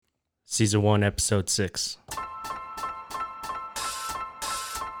Season 1, Episode 6.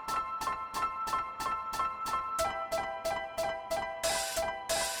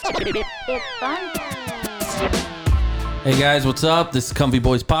 It's fun. Hey guys, what's up? This is Comfy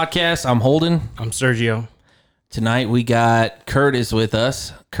Boys Podcast. I'm Holden. I'm Sergio. Tonight we got Curtis with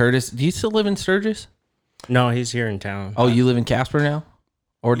us. Curtis, do you still live in Sturgis? No, he's here in town. Oh, you live in Casper now?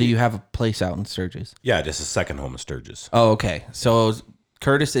 Or do you have a place out in Sturgis? Yeah, just a second home of Sturgis. Oh, okay. So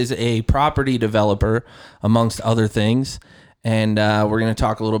Curtis is a property developer, amongst other things. And we're going to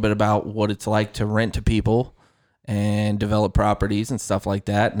talk a little bit about what it's like to rent to people and develop properties and stuff like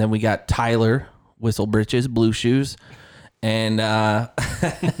that. And then we got Tyler, Whistle Britches, Blue Shoes. And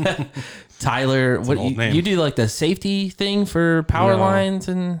Tyler, what you do like the safety thing for power lines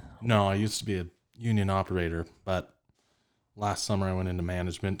and... No, I used to be a union operator, but last summer I went into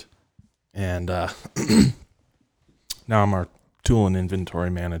management, and now I'm our tool and inventory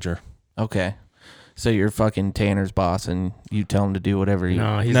manager. Okay. So you're fucking Tanner's boss and you tell him to do whatever you...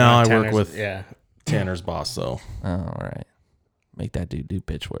 No, he's No, not I work Tanner's- with Yeah. Tanner's boss, so Oh, all right. Make that dude do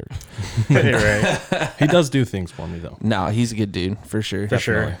pitch work. Right. he does do things for me, though. No, he's a good dude, for sure. For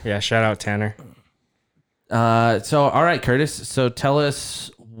sure. Yeah, shout out Tanner. So, all right, Curtis. So tell us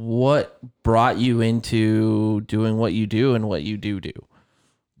what brought you into doing what you do and what you do.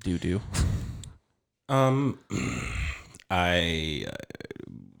 I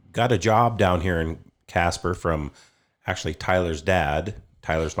got a job down here in Casper from actually Tyler's dad.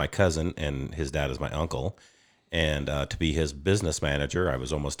 Tyler's my cousin, and his dad is my uncle. And to be his business manager, I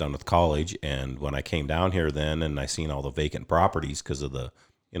was almost done with college. And when I came down here then, and I seen all the vacant properties because of the,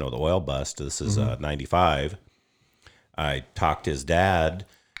 the oil bust. This is 95. I talked to his dad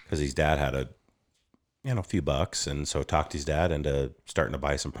because his dad had a few bucks, and so talked his dad into starting to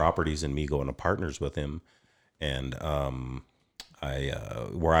buy some properties and me going to partners with him, and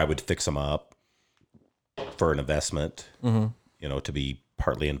where I would fix them up for an investment, to be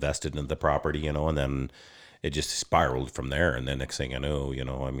partly invested in the property, and then it just spiraled from there. And then next thing I know,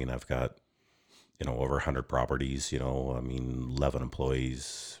 I've got over 100 properties, 11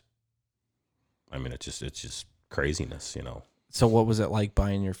 employees. It's just craziness, So what was it like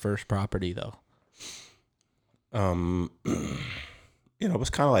buying your first property, though? It was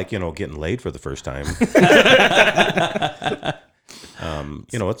kind of like, getting laid for the first time.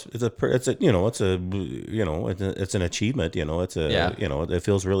 It's an achievement, it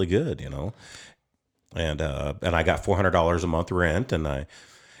feels really good, and I got $400 a month rent, and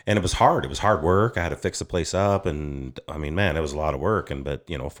it was hard. It was hard work. I had to fix the place up, and it was a lot of work, but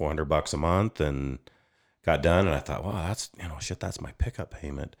 $400 a month, and got done. And I thought, wow, that's, that's my pickup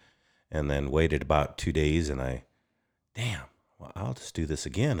payment. And then waited about 2 days, and I'll just do this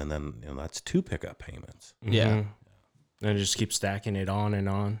again. And then, that's 2 pickup payments. Yeah. And just keep stacking it on and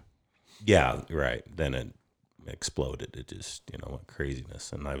on. Yeah, right. Then it exploded. It just, went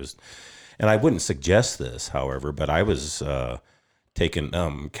craziness. And I wouldn't suggest this, however, but I was taking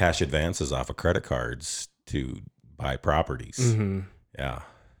cash advances off of credit cards to buy properties. Mm-hmm. Yeah.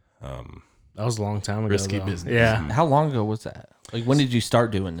 That was a long time ago. Risky though. business. Yeah. How long ago was that? Like, when did you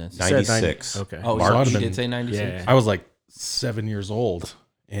start doing this? 96. Okay. Oh, March. you did say 96? Yeah. I was like 7 years old,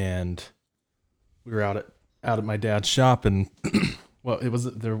 and we were out at my dad's shop, and well, it was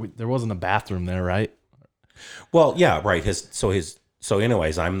there wasn't a bathroom there, right? Well, yeah, right. So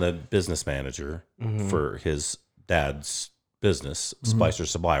anyways, I'm the business manager for his dad's business, Splicer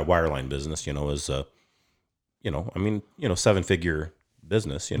Supply, a wireline business, is a, 7-figure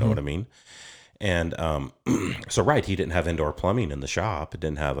business, you know what I mean? And so, right, he didn't have indoor plumbing in the shop. It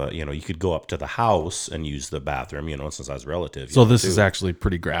didn't have you could go up to the house and use the bathroom, since I was relative. So this is actually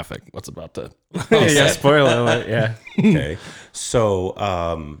pretty graphic. What's about to? Yeah, spoiler alert. Yeah. Okay. So,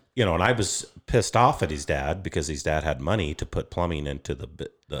 and I was pissed off at his dad because his dad had money to put plumbing into the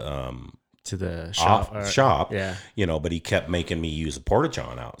To the shop. shop, Yeah. but he kept making me use a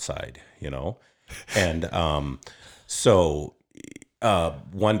porta-john outside, and so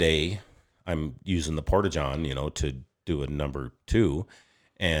one day I'm using the porta-john, to do a number 2,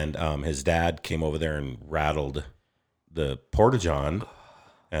 and his dad came over there and rattled the porta-john,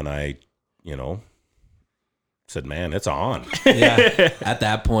 and I, said, man, it's on. Yeah. At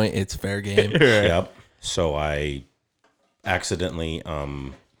that point, it's fair game. Yep. So I accidentally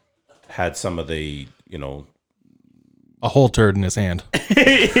had some of the, A whole turd in his hand.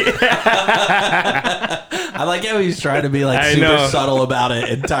 I like how he's trying to be like I super know. subtle about it,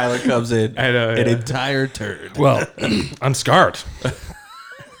 and Tyler comes in. I know, An yeah. entire turd. Well, I'm scarred.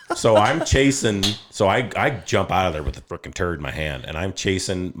 So I'm chasing. So I jump out of there with the freaking turd in my hand, and I'm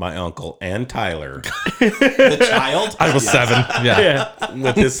chasing my uncle and Tyler The child. I was 7. Yeah.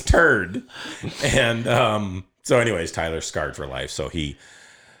 with this turd. And so, anyways, Tyler's scarred for life. So he,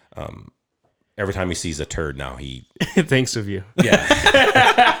 every time he sees a turd now, he Thanks of you.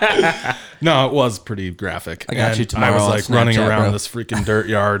 yeah. No, it was pretty graphic. I got you tomorrow I was on like running Snapchat, around bro. this freaking dirt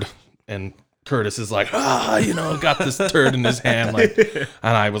yard, and Curtis is like, got this turd in his hand, like,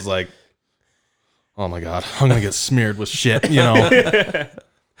 and I was like, oh my god, I'm gonna get smeared with shit, And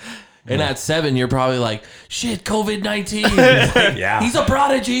at 7, you're probably like, shit, COVID-19. Yeah. He's a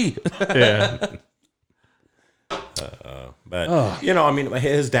prodigy. Yeah. But I mean,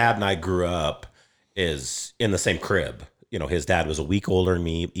 his dad and I grew up is in the same crib. His dad was a week older than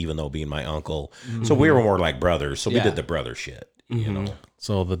me, even though being my uncle. So we were more like brothers. So we Yeah. did the brother shit.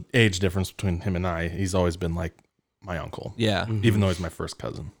 So the age difference between him and I, he's always been like my uncle, Yeah. even though he's my first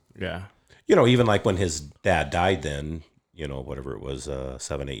cousin. Yeah. Even like when his dad died, then whatever it was,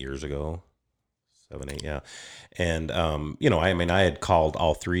 7-8 years ago, 7-8, yeah. And I mean, I had called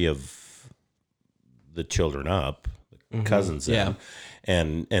all 3 of the children up, the cousins, Yeah.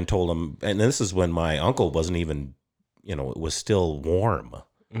 and told them. And this is when my uncle wasn't even, it was still warm.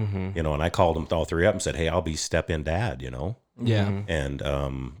 And I called them all 3 up and said, "Hey, I'll be step-in dad," Yeah. and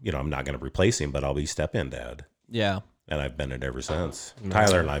I'm not going to replace him, but I'll be step-in dad. Yeah. And I've been it ever since.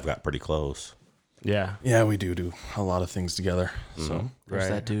 Tyler and I've got pretty close. Yeah. Yeah, we do a lot of things together. So Where's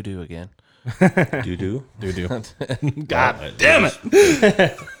that doo-doo again? Doo-doo. do. God damn it.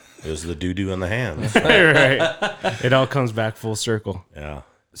 It was the doo-doo in the hands. Right. It all comes back full circle. Yeah.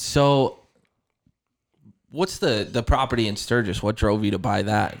 So what's the property in Sturgis? What drove you to buy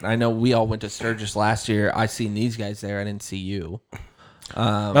that? I know we all went to Sturgis last year. I seen these guys there. I didn't see you.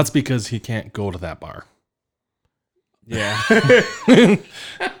 That's because he can't go to that bar. Yeah.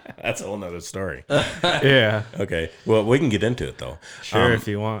 That's a whole nother story. Yeah. Okay. Well, we can get into it though. Sure, if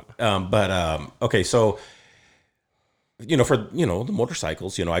you want. Okay. So, for, the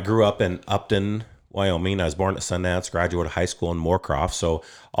motorcycles, I grew up in Upton, Wyoming. I was born at Sundance, graduated high school in Moorcroft. So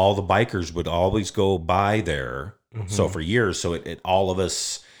all the bikers would always go by there. So for years, so it all of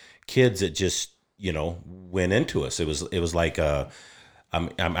us kids, it just, went into us. It was like,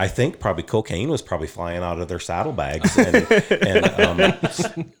 I think probably cocaine was probably flying out of their saddlebags, and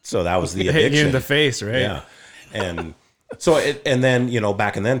so that was the Hit addiction. you in the face, right? Yeah, and so and then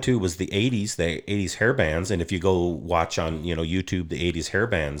back in then too was the 80s hair bands, and if you go watch on YouTube the 80s hair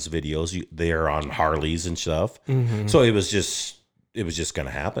bands videos, they are on Harleys and stuff. So it was just going to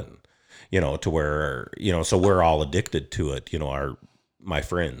happen, to where so we're all addicted to it. My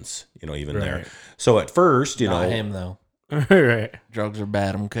friends, even there. So at first, Not him though. Right. Drugs are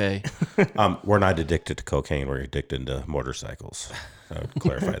bad. Okay. We're not addicted to cocaine. We're addicted to motorcycles. So I would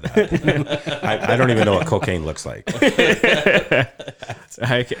clarify that. I don't even know what cocaine looks like.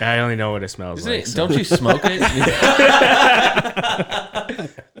 I only know what it smells Isn't like. it, so- don't you smoke it?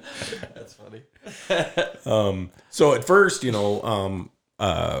 That's funny. So at first, I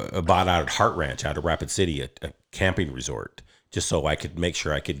bought out at Heart Ranch out of Rapid City, a camping resort, just so I could make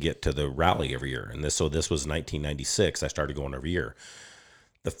sure I could get to the rally every year. And this was 1996. I started going every year.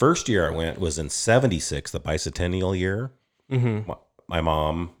 The first year I went was in 76, the bicentennial year. My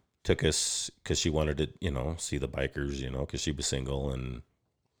mom took us because she wanted to, see the bikers, because she was single and,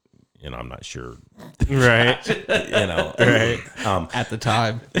 I'm not sure, Right. right. At the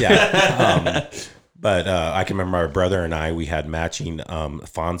time. Yeah. But I can remember my brother and we had matching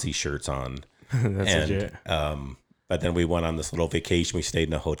Fonzie shirts on. That's legit. But then we went on this little vacation. We stayed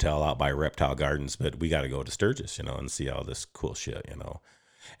in a hotel out by Reptile Gardens, but we got to go to Sturgis, and see all this cool shit,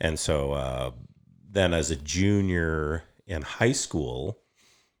 And so then as a junior in high school,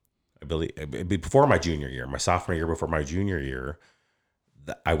 I believe before my junior year, my sophomore year before my junior year,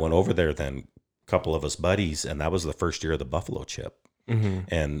 I went over there then, a couple of us buddies, and that was the first year of the Buffalo Chip.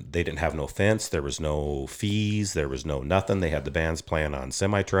 And they didn't have no fence. There was no fees. There was no nothing. They had the bands playing on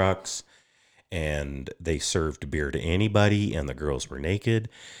semi-trucks. And they served beer to anybody, and the girls were naked.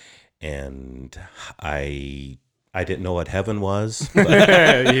 And I didn't know what heaven was,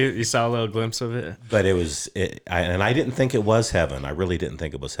 but, you saw a little glimpse of it. but it was, and I didn't think it was heaven. I really didn't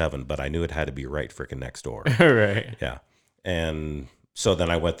think it was heaven, but I knew it had to be right freaking next door. Right. Yeah. And so then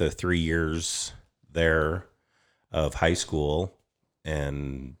I went the 3 years there of high school,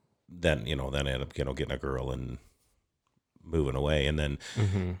 and then, then I ended up, getting a girl and moving away. And then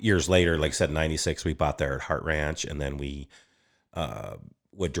years later, like I said, 96, we bought there at Heart Ranch, and then we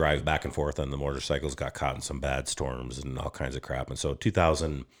would drive back and forth, and the motorcycles got caught in some bad storms and all kinds of crap. And so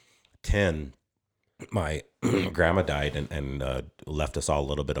 2010, my grandma died and left us all a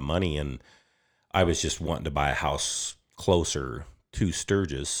little bit of money, and I was just wanting to buy a house closer to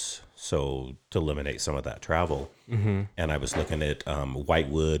Sturgis, so to eliminate some of that travel. Mm-hmm. And I was looking at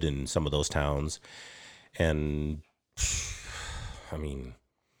Whitewood and some of those towns, and I mean,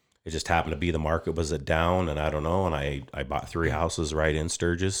 it just happened to be the market was down, and I don't know, and I bought 3 houses right in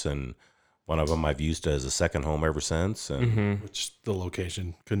Sturgis, and one of them I've used as a second home ever since. And Which the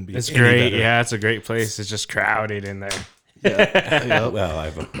location couldn't be. It's any great. better. Yeah, it's a great place. It's just crowded in there. well,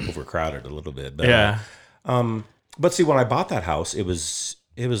 I've overcrowded a little bit, but Yeah. But see, when I bought that house, it was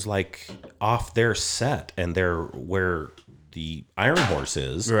like off their set, and where the Iron Horse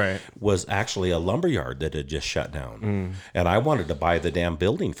is Right. was actually a lumber yard that had just shut down. And I wanted to buy the damn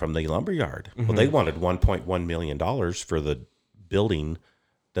building from the lumber yard. Well, they wanted $1.1 million for the building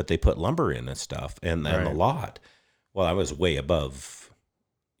that they put lumber in and stuff, and the lot. Well, I was way above,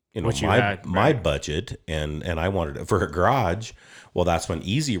 What you my had, my right. budget, and I wanted it for a garage. Well, that's when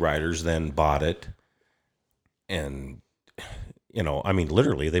Easy Riders then bought it, and I mean,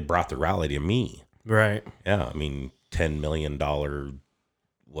 literally, they brought the rally to me. Right. Yeah, I mean, $10 million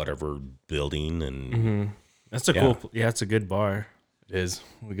whatever building, and That's a cool. Yeah, it's a good bar. It is.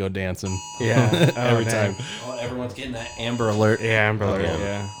 We go dancing. Yeah. Every time. Oh, everyone's getting that Amber Alert. Yeah, Amber Alert. yeah.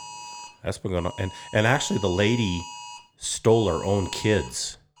 Yeah. that's been going on. And actually, the lady stole her own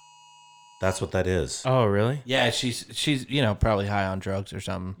kids. That's what that is. Oh, really? Yeah, she's probably high on drugs or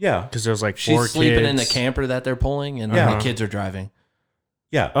something. Yeah, Because there's like She's 4 sleeping in the kids. camper that they're pulling, and Yeah. the kids are driving.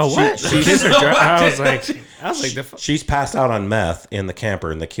 yeah. Oh, what? Kids are I was like, the She's passed out on meth in the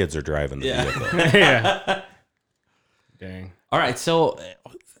camper, and the kids are driving the vehicle. yeah. Dang. All right, so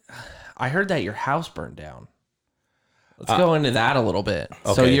I heard that your house burned down. Let's go into that a little bit.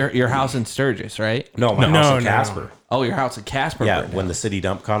 So okay. your house in Sturgis, right? No, my house in Casper. Oh, your house in Casper Yeah, burned when down. the city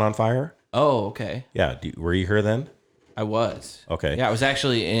dump caught on fire. Oh, okay. Yeah, were you here then? I was. Okay. Yeah, I was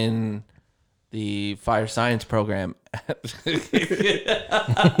actually in the fire science program.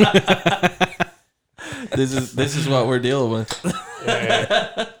 This is what we're dealing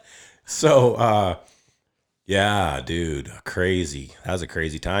with. So, yeah, dude, crazy. That was a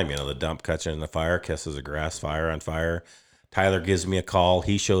crazy time. The dump catching in the fire, kisses a grass fire on fire. Tyler gives me a call.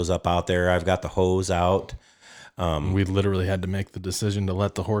 He shows up out there. I've got the hose out. We literally had to make the decision to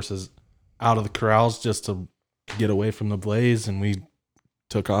let the horses out of the corrals just to get away from the blaze, and we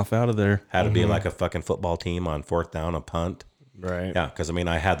took off out of there. Had to be like a fucking football team on 4th down, a punt. Right. Yeah, because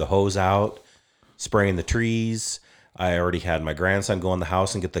I had the hose out, spraying the trees. I already had my grandson go in the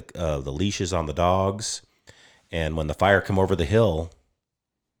house and get the leashes on the dogs. And when the fire come over the hill,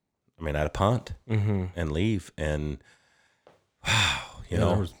 I had to punt and leave. And wow,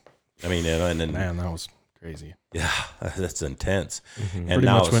 that was, and then man, that was crazy. yeah, that's intense. And Pretty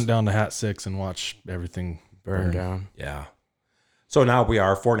now much went down to Hat 6 and watched everything Burned down. Yeah. So now we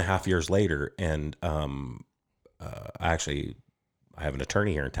are 4.5 years later, and I have an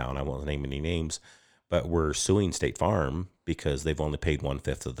attorney here in town. I won't name any names, but we're suing State Farm because they've only paid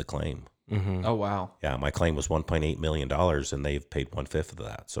 1/5 of the claim. Oh, wow. Yeah, my claim was $1.8 million, and they've paid 1/5 of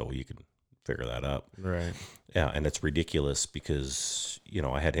that. So you can figure that up. Right. Yeah, and it's ridiculous because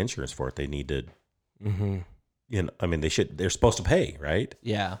I had insurance for it. They needed, they're supposed to pay, right?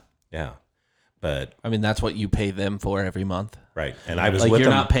 Yeah. Yeah, but That's what you pay them for every month. right, and I was Like, with you're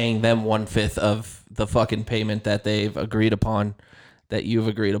them. not paying them 1/5 of the fucking payment that they've agreed upon, that you've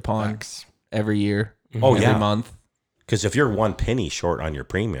agreed upon every year. Oh, every yeah. month. Because if you're 1 penny short on your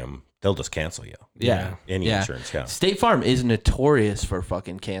premium, they'll just cancel you. Yeah. Any Yeah. insurance, yeah. State Farm is notorious for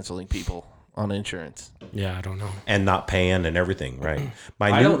fucking canceling people on insurance. Yeah, I don't know. And not paying and everything, right?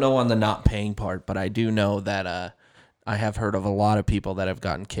 I don't know on the not paying part, but I do know that I have heard of a lot of people that have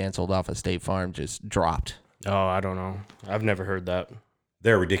gotten canceled off of State Farm, just dropped. Oh, I don't know. I've never heard that.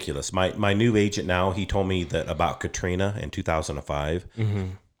 They're ridiculous. My new agent now, he told me that about Katrina in 2005,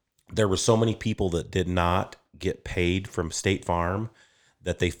 there were so many people that did not get paid from State Farm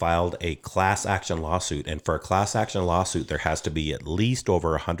that they filed a class action lawsuit. And for a class action lawsuit, there has to be at least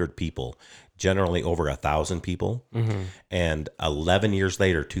over 100 people, generally over 1,000 people. And 11 years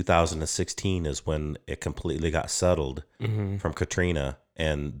later, 2016 is when it completely got settled from Katrina,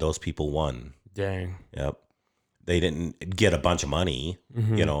 and those people won. Dang. Yep. They didn't get a bunch of money,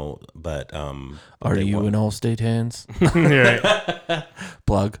 but Are they you won. in all state hands? Right.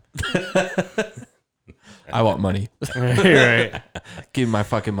 Plug. I want money. Right. Give me my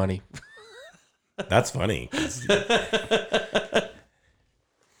fucking money. That's funny. 'Cause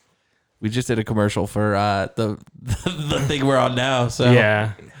We just did a commercial for the thing we're on now. So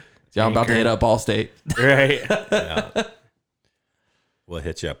Yeah. I'm about to hit up Allstate. Right. We'll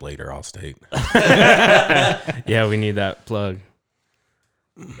hit you up later, Allstate. Yeah, we need that plug.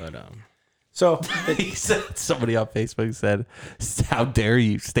 But So He said, somebody on Facebook said, "How dare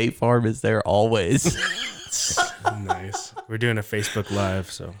you? State Farm is there always." nice. We're doing a Facebook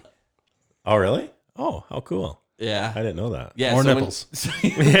Live, so oh really? Oh, how cool. Yeah. I didn't know that. Yeah, More so nipples.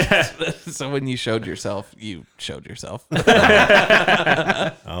 So when you showed yourself, you showed yourself.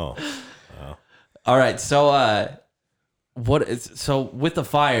 Oh. All right. So so with the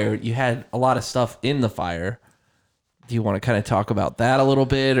fire, you had a lot of stuff in the fire. Do you want to kind of talk about that a little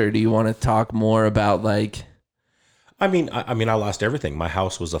bit, or do you want to talk more about like I mean, I lost everything. My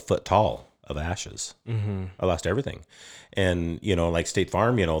house was a foot tall of ashes. Mm-hmm. I lost everything. And, like State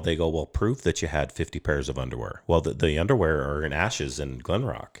Farm, they go, well, prove that you had 50 pairs of underwear. Well, the underwear are in ashes in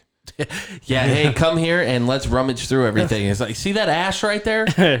Glenrock. yeah, hey, come here and let's rummage through everything. It's like, see that ash right there?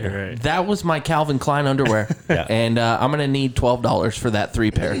 right. That was my Calvin Klein underwear. Yeah. And I'm going to need $12 for that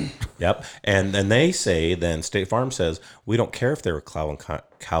 3 pair. Yep. And then they say, then State Farm says, we don't care if they were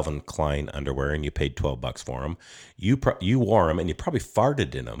Calvin Klein underwear and you paid $12 for them. You wore them and you probably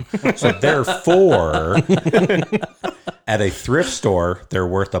farted in them. So therefore, at a thrift store, they're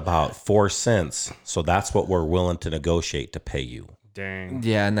worth about 4 cents. So that's what we're willing to negotiate to pay you. Dang.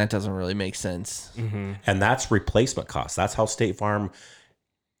 Yeah, and that doesn't really make sense. And that's replacement cost. That's how State Farm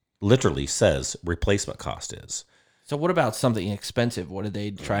literally says replacement cost is. So what about something expensive? What did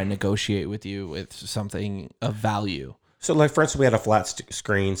they try and negotiate with you with something of value? So, like, for instance, we had a flat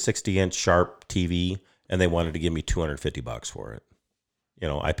screen, 60-inch sharp TV, and they wanted to give me $250 for it.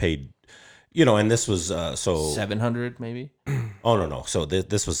 I paid, and this was, so. 700 maybe? Oh, no. So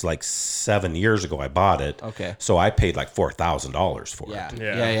this was like 7 years ago I bought it. Okay. So I paid like $4,000 for Yeah. it.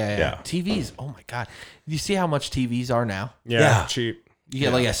 Yeah. TVs, oh my God. You see how much TVs are now? Yeah. Yeah. Cheap. You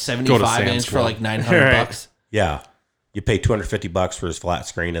get like a Sam's 75-inch for Club. like $900. Yeah. You pay $250 for his flat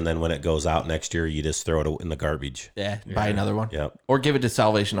screen, and then when it goes out next year, you just throw it in the garbage. Yeah, buy another one. Yep. Or give it to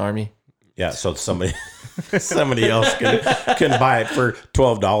Salvation Army. Yeah, so somebody else can buy it for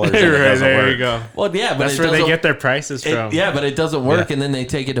 $12 and it Right, doesn't there work. you go. Well, yeah, but That's it where they doesn't- get their prices from. Yeah, but it doesn't work, and then they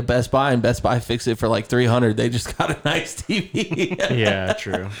take it to Best Buy, and Best Buy fix it for like $300. They just got a nice TV. Yeah,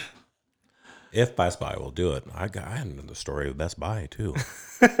 true. If Best Buy will do it. I had the story of Best Buy, too.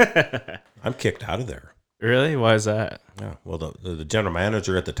 I'm kicked out of there. Really? Why is that? Yeah. Well, the general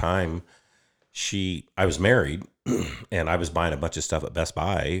manager at the time, I was married, and I was buying a bunch of stuff at Best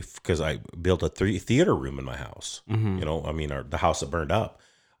Buy because I built a theater room in my house. Mm-hmm. The house that burned up.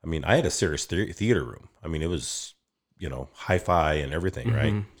 I had a serious theater room. It was, hi-fi and everything,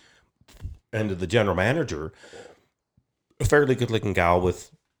 right? And the general manager, a fairly good-looking gal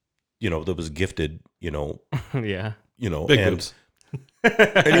with, that was gifted, Yeah. Big boobs.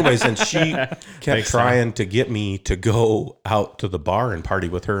 Anyways, and she kept Thanks, trying to get me to go out to the bar and party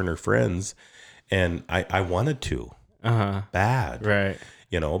with her and her friends. And I wanted to. Bad. Right.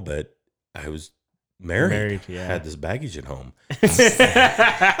 But I was married. Yeah. Had this baggage at home.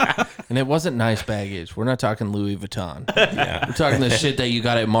 And it wasn't nice baggage. We're not talking Louis Vuitton. Yeah. We're talking the shit that you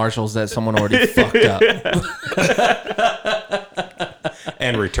got at Marshall's that someone already fucked up.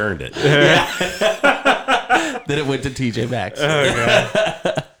 And returned it. Then it went to TJ Maxx.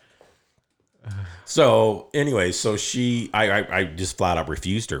 So anyway, so I just flat out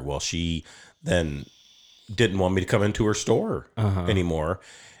refused her. Well, she then didn't want me to come into her store anymore.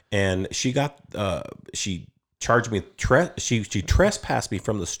 And she charged me, she trespassed me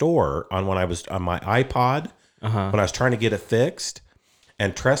from the store on when I was on my iPod, when I was trying to get it fixed,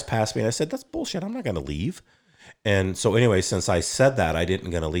 and trespassed me. And I said, that's bullshit. I'm not going to leave. And so anyway, since I said that I didn't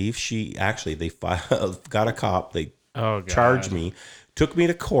going to leave, they got a cop. They charged me, took me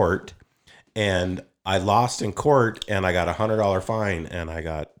to court, and I lost in court, and I got a $100 fine, and I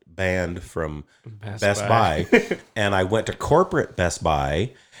got banned from Best Buy. And I went to corporate Best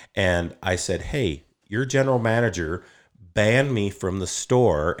Buy, and I said, hey, your general manager banned me from the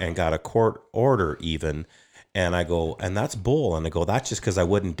store and got a court order even. And I go, and that's bull. And I go, that's just because I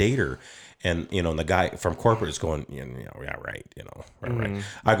wouldn't date her. And, and the guy from corporate is going, yeah, right. Right.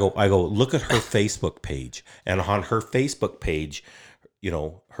 I go, look at her Facebook page. And on her Facebook page,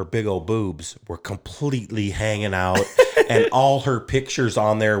 her big old boobs were completely hanging out, and all her pictures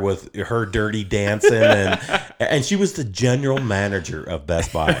on there with her dirty dancing, and she was the general manager of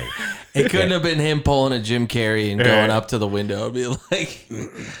Best Buy. It couldn't have been him pulling a Jim Carrey and going up to the window and be like,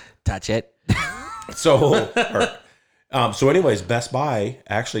 touch it. So anyways, Best Buy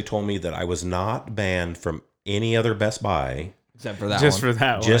actually told me that I was not banned from any other Best Buy. Except for that Just one. for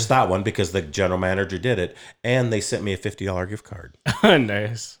that one. Just that one, because the general manager did it, and they sent me a $50 gift card.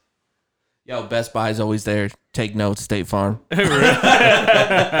 Nice. Yo, Best Buy is always there. Take notes, State Farm.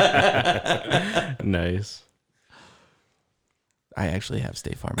 Nice. I actually have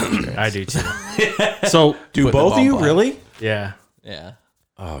State Farm insurance. I do too. So Do Put both the of you bump on. really? Yeah. Yeah.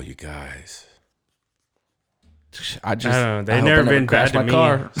 Oh, you guys. I just I don't know. I They've hope never I been crash bad to my me.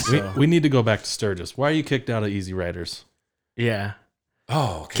 car. So. we need to go back to Sturgis. Why are you kicked out of Easy Riders? Yeah.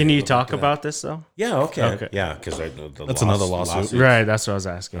 Oh, okay. Can you We'll talk look at about this though? that. Yeah, okay. Okay. Yeah, because That's another lawsuit. Right. That's what I was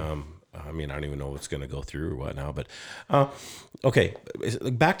asking. I mean, I don't even know what's going to go through or what now, but okay.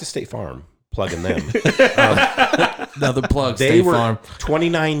 Back to State Farm, plugging them. Another plug, They State were Farm.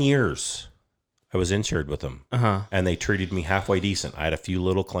 29 years. I was insured with them, Uh-huh. and they treated me halfway decent. I had a few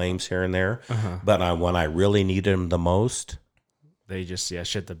little claims here and there, Uh-huh. but when I really needed them the most, They just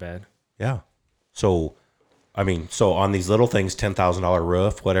shit the bed. yeah. So, I mean, so on these little things, $10,000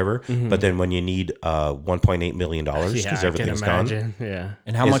 roof, whatever. But then when you need $1.8 million because Yeah, I can everything's gone. imagine. Yeah.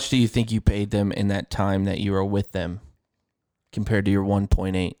 And how much do you think you paid them in that time that you were with them compared to your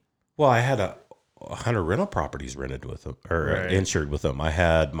 1.8? Well, I had 100 rental properties rented with them or Right. insured with them. I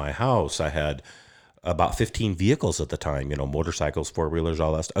had my house. I had about 15 vehicles at the time, motorcycles, four-wheelers,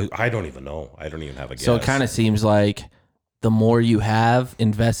 all that stuff. I don't even know. I don't even have a guess. So it kind of seems like the more you have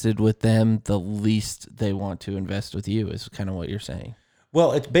invested with them, the least they want to invest with you is kind of what you're saying.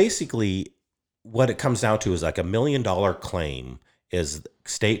 Well, it's basically what it comes down to is like $1 million claim is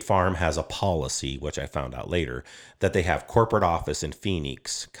State Farm has a policy, which I found out later, that they have corporate office in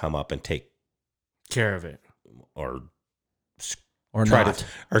Phoenix come up and take Care of it. or Or try not.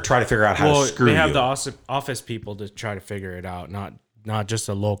 try to figure out how Well, to screw they have you. the office people to try to figure it out, not just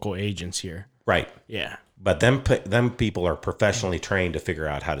the local agents here. Right. Yeah. But them people are professionally trained to figure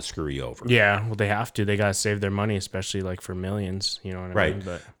out how to screw you over. Yeah. Well, they have to. They got to save their money, especially like for millions. You know what I Right. mean?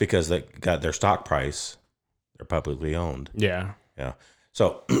 But Because they got their stock price. They're publicly owned. yeah. Yeah.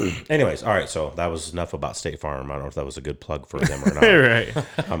 So, anyways, all right. So that was enough about State Farm. I don't know if that was a good plug for them or not. Right.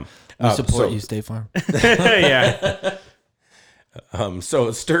 We support so- you, State Farm. yeah.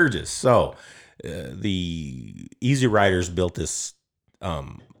 So Sturgis. So the Easy Riders built this.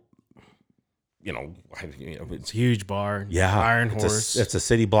 It's a huge bar. Yeah, Iron it's Horse. it's a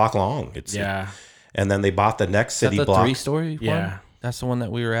city block long. It's yeah. and then they bought the next Is that city the block. 3-story one? Yeah. That's the one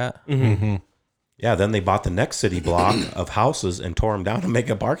that we were at? Mm-hmm. Yeah, then they bought the next city block of houses and tore them down to make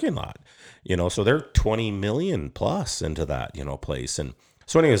a parking lot. So they're 20 million plus into that, place. And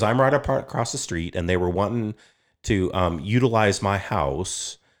so anyways, I'm right across the street and they were wanting to utilize my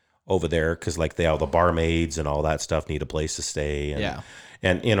house over there because like all the barmaids and all that stuff need a place to stay. And, Yeah.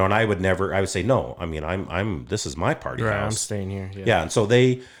 And, and I would say, no, I mean, this is my party Right. I'm house. staying here. Yeah. Yeah. And so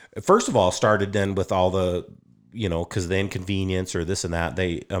they, first of all, started then with all the, because the inconvenience or this and that,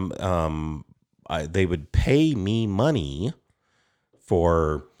 they would pay me money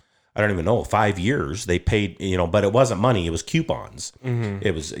for, I don't even know, 5 years. They paid, but it wasn't money. It was coupons. Mm-hmm.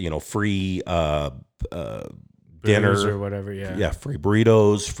 It was, free Booze dinner or whatever. Yeah. yeah, free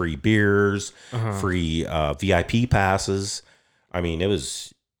burritos, free beers, Uh-huh. free VIP passes. I mean, it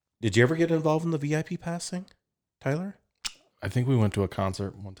was. Did you ever get involved in the VIP pass thing, Tyler? I think we went to a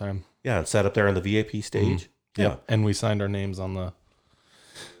concert one time. Yeah, and sat up there on the VIP stage. Yeah, And we signed our names on the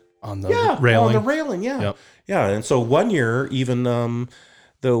yeah, railing. on the railing. Yeah, Yep. yeah. And so one year, even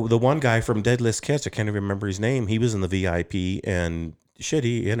the one guy from Deadless Catch, I can't even remember his name. He was in the VIP, and shit,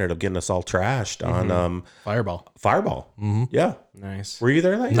 he ended up getting us all trashed on Fireball. Fireball. Mm-hmm. Yeah, Nice. were you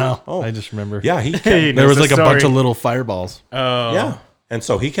there that year? No, Oh, I just remember. yeah. He kept, He There knows was the like a bunch story. of little fireballs. Oh. yeah. And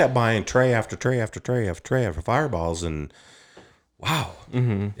so he kept buying tray after tray after tray after tray after Fireballs, and wow,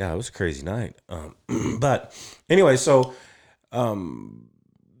 yeah, it was a crazy night. But anyway, so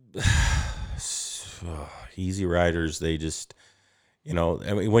Easy Riders, they just, I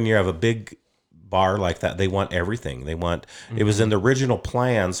mean, when you have a big bar like that, they want everything. They want. It was in the original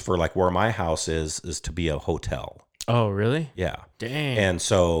plans for like where my house is to be a hotel. Oh, really? Yeah. Dang. And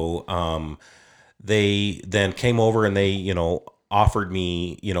so they then came over and they, offered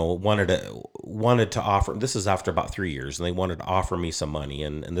me, wanted to offer, this is after about 3 years, and they wanted to offer me some money.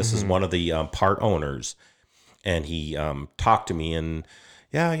 And this is one of the part owners. And he talked to me and,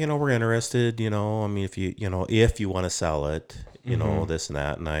 yeah, we're interested, I mean, if you want to sell it, this and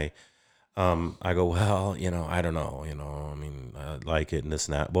that. And I go, well, I don't know, I mean, I like it and this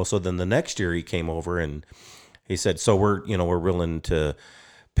and that. Well, so then the next year he came over and he said, so we're willing to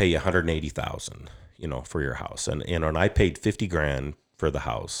pay you $180,000, for your house. And, and I paid $50,000 for the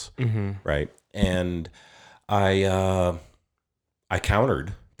house. Right. And I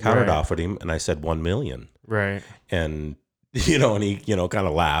countered Right. off at him and I said 1 million. right. And, and he, kind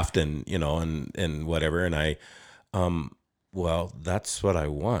of laughed and, and whatever. And I, Well, that's what I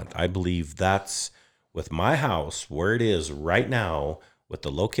want. I believe that's with my house where it is right now, with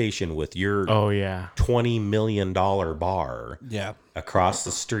the location, with your Oh yeah. $20 million bar Yeah. across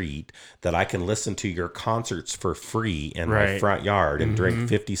the street, that I can listen to your concerts for free in my Right. front yard and drink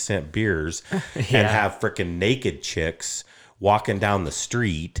 50-cent beers and Yeah. have freaking naked chicks walking down the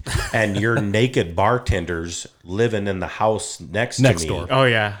street and your naked bartenders living in the house next to me. door. Oh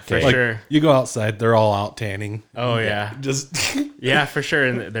yeah, for Okay. Like, sure. you go outside, they're all out tanning. Oh yeah. Just Yeah, for sure.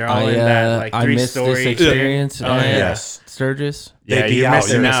 And they're all in that like I missed this 3-story experience. Oh, yeah. Yes. Sturgis. Yeah, They'd be you're out.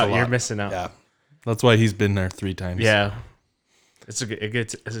 missing You miss out. a lot. You're missing out. yeah. That's why he's been there 3 times. Yeah. It's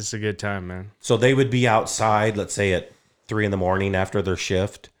a good time, man. So they would be outside, let's say at 3 a.m. after their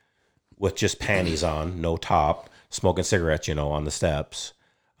shift with just panties on, no top, smoking cigarettes, on the steps.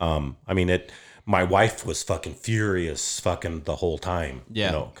 I mean, my wife was fucking furious fucking the whole time.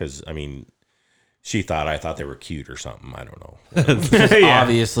 Yeah. Because, she thought I thought they were cute or something. I don't know. Yeah.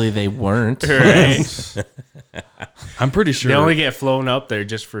 Obviously, they weren't. Right. I'm pretty sure. They only get flown up there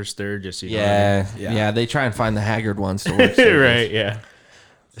just for Sturgis. You know what I mean? Yeah. They try and find the haggard ones to work. Sturgis. Right. Yeah.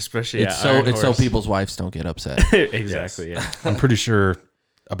 Especially It's Iron so Horse. people's wives don't get upset. Exactly. Yeah. I'm pretty sure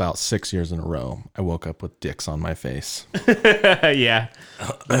about 6 years in a row, I woke up with dicks on my face. Yeah.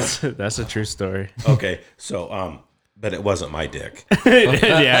 That's a true story. Okay. So, but it wasn't my dick.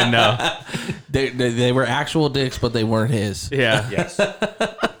 Yeah. No. They were actual dicks, but they weren't his. Yeah. Yes.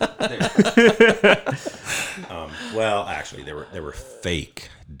 Well, actually, they were fake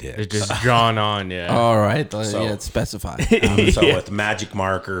They're dicks. just drawn on. Yeah. All right. Yeah, it's specified. So with magic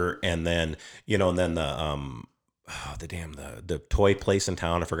marker, and then and then the toy place in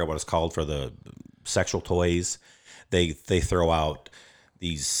town, I forgot what it's called, for the sexual toys. They throw out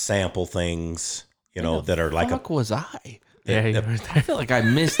these sample things, that are like Fuck was I? Yeah. You were I there. feel like I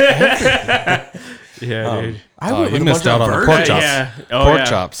missed everything. Yeah, dude. I Oh, went you with a missed bunch out of on the virgins. pork chops. Yeah. Oh, Pork yeah.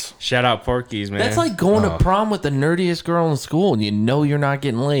 chops. Shout out Porky's, man. That's like going to prom with the nerdiest girl in school, and you know you're not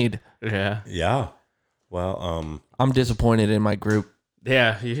getting laid. Yeah. yeah. Well, I'm disappointed in my group.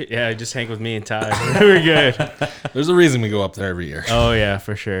 Yeah. Just hang with me and Ty. We're good. There's a reason we go up there every year. Oh yeah,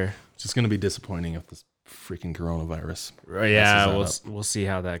 for sure. It's just going to be disappointing if this freaking coronavirus. Yeah, messes that we'll see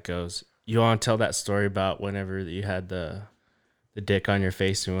how that goes. You want to tell that story about whenever you had the dick on your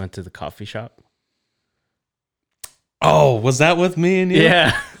face and we went to the coffee shop? Oh, was that with me and you?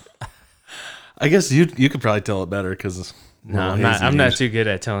 Yeah. I guess you could probably tell it better because No, I'm not too good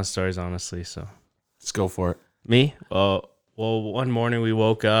at telling stories, honestly. So Let's go for it. me, well, one morning we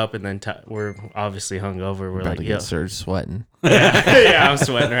woke up and then we're obviously hungover. We're About like, to yo, get Serge sweating. yeah, I'm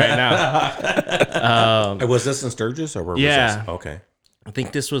sweating right now. was this in Sturgis or where Yeah. was this? Okay. I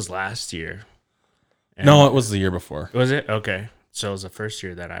think this was last year. No, it was the year before. Was it? Okay. So it was the first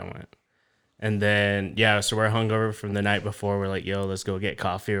year that I went. And then, so we're hungover from the night before. We're like, yo, let's go get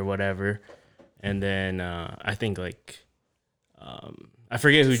coffee or whatever. And then I think I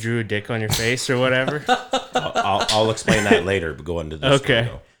forget who drew a dick on your face or whatever. I'll explain that later, but go into this.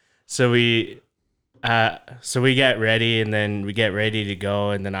 Okay. Story, So we get ready, and then we get ready to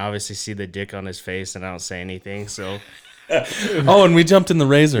go, and then I obviously see the dick on his face, and I don't say anything. So Oh, and we jumped in the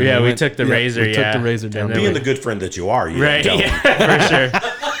razor. yeah, we went- took the razor. We Yeah, took the razor down. And then Being the good friend that you are, you right, didn't tell him. yeah, for sure.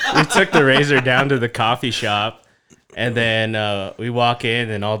 We took the razor down to the coffee shop, and then we walk in,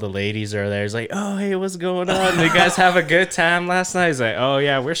 and all the ladies are there. It's like, oh, hey, what's going on? Did you guys have a good time last night? He's like, oh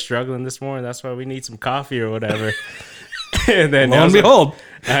yeah, we're struggling this morning. That's why we need some coffee or whatever. And then Lo I and was like, behold,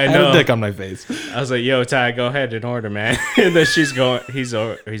 I I had know. a dick on my face. I was like, "Yo, Ty, go ahead and order, man." And then he's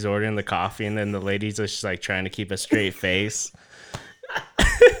ordering the coffee, and then the ladies are just like trying to keep a straight face.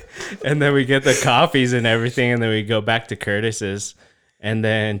 And then we get the coffees and everything, and then we go back to Curtis's. And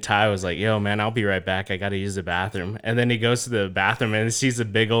then Ty was like, "Yo, man, I'll be right back. I got to use the bathroom." And then he goes to the bathroom and he sees a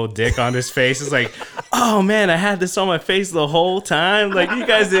big old dick on his face. It's like, "Oh man, I had this on my face the whole time. Like you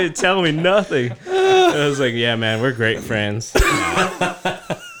guys didn't tell me nothing." I was like, "Yeah, man, we're great friends."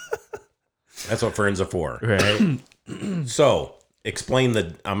 That's what friends are for. Right? So I'm going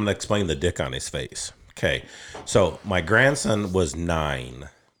to explain the dick on his face. Okay. So my grandson was 9.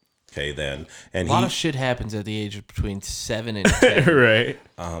 Okay, then. And A lot of shit happens at the age of between 7 and 10. Right.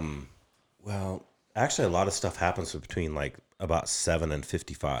 well, actually, a lot of stuff happens between like about 7 and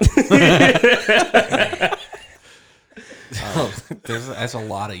 55. That's a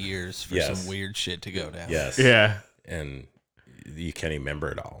lot of years for Yes. some weird shit to go down. Yes. Yeah. And you can't even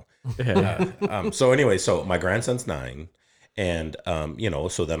remember it all. Yeah. So anyway, so my grandson's 9. And,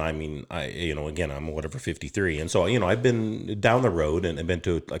 so then, again, I'm whatever, 53. And so, I've been down the road and I've been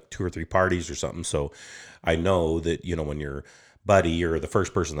to like 2 or 3 parties or something. So I know that, when you're buddy or the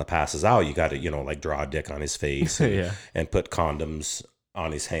first person that passes out, you got to, like draw a dick on his face and, Yeah. and put condoms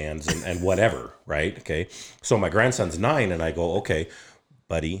on his hands and whatever, right? Okay. So my grandson's 9 and I go, okay,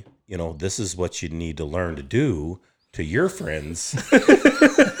 buddy, this is what you need to learn to do to your friends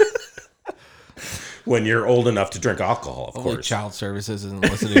when you're old enough to drink alcohol, of Hopefully course. child services isn't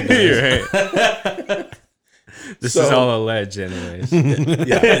listening to this. You're right. This is all alleged, anyways.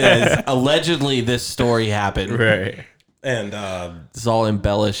 Yeah. Allegedly, this story happened. Right. And It's all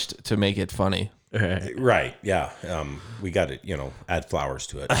embellished to make it funny. Right. right, yeah. We got to, add flowers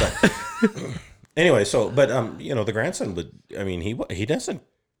to it. But anyway, but the grandson would. I mean, he doesn't.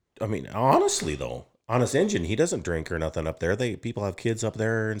 I mean, honestly though, Honest Engine, he doesn't drink or nothing up there. People have kids up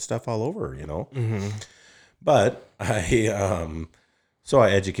there and stuff all over, Mm-hmm. But I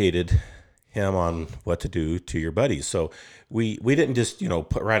educated him on what to do to your buddies. So we didn't just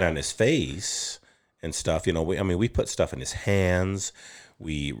put right on his face and stuff. We put stuff in his hands.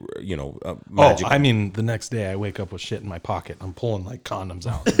 We magic. I mean, the next day I wake up with shit in my pocket. I'm pulling like condoms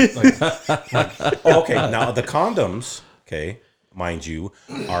out. Okay, now the condoms, okay, mind you,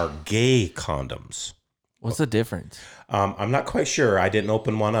 are gay condoms. What's the difference? I'm not quite sure. I didn't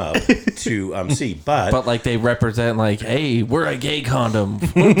open one up to see, But like they represent like, hey, we're a gay condom.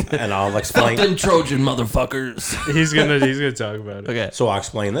 and I'll explain. Fuck them Trojan motherfuckers. He's gonna talk about it. Okay. So I'll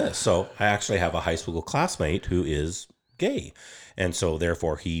explain this. So I actually have a high school classmate who is gay, and so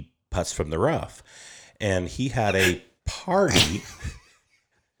therefore he putts from the rough, and he had a party.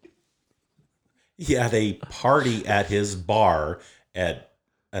 He had a party at his bar at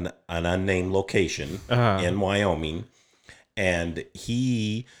an unnamed location in Wyoming, and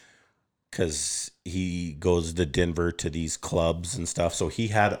because he goes to Denver to these clubs and stuff, so he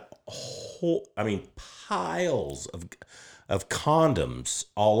had piles of condoms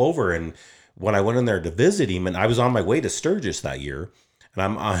all over. And when I went in there to visit him, and I was on my way to Sturgis that year, and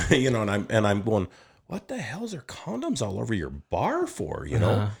I'm I'm going, what the hell is there condoms all over your bar for?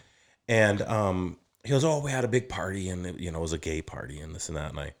 And he goes, oh, we had a big party, and it was a gay party and this and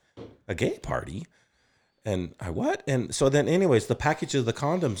that. And a gay party? And I, what? And so then anyways, the package of the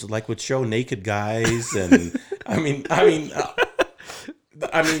condoms would show naked guys. And I mean,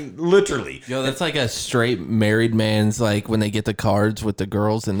 literally. Yo, that's like a straight married man's when they get the cards with the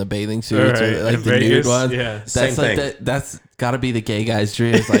girls in the bathing suits, Right. or In the nude Vegas, ones. yeah. That's Same like thing. that's got to be the gay guy's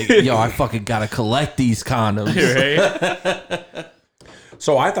dream. It's like, yo, I fucking gotta collect these condoms. Right.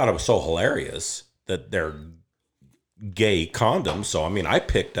 So I thought it was so hilarious that they're gay condoms. So, I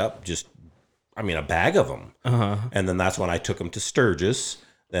picked up a bag of them. And then that's when I took them to Sturgis.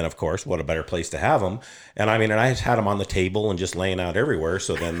 Then, of course, what a better place to have them. And and I had them on the table and just laying out everywhere.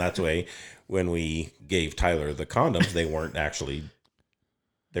 So then that's way when we gave Tyler the condoms, they weren't actually,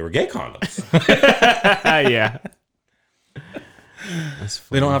 they were gay condoms. Yeah.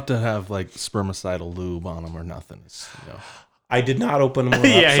 They don't have to have spermicidal lube on them or nothing. It's, I did not open them up.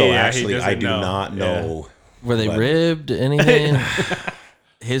 Yeah, so he actually, I doesn't do know. not know. Were they But- ribbed? Anything?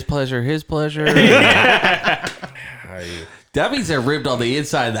 His pleasure. That means they're ribbed on the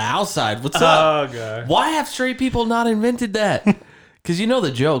inside and the outside. What's up? Oh god. Why have straight people not invented that? Because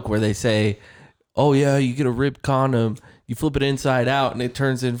the joke where they say, oh yeah, you get a ribbed condom, you flip it inside out, and it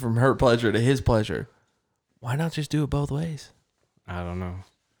turns in from her pleasure to his pleasure. Why not just do it both ways? I don't know.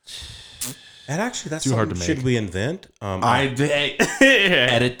 And actually, that's Too hard something to make. should we invent? Hey,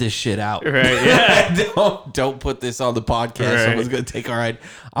 edit this shit out. Right. Yeah. Don't put this on the podcast. Right. Someone's gonna take our ride.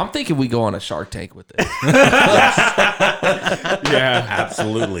 I'm thinking we go on a Shark Tank with this. Yeah.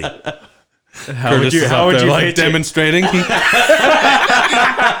 Absolutely. How would you? How would you pitch it? demonstrating?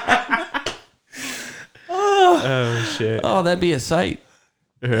 Oh shit. Oh, that'd be a sight.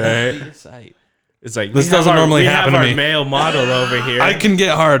 Right. That'd be a sight. It's like This we have doesn't our- normally we happen have to our me. male model over here. I can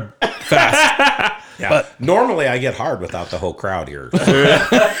get hard fast. Yeah. But- Normally, I get hard without the whole crowd here.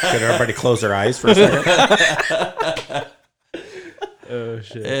 Can everybody close their eyes for a second? Oh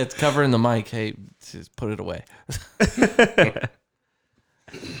shit. It's covering the mic. Hey, just put it away.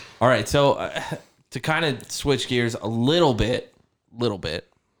 All right. So to kind of switch gears a little bit,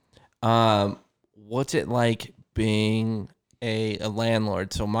 what's it like being a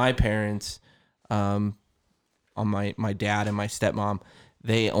landlord? So my parents, on my dad and my stepmom,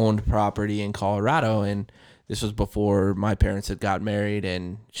 they owned property in Colorado, and this was before my parents had got married,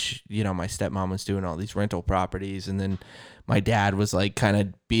 and my stepmom was doing all these rental properties, and then my dad was kind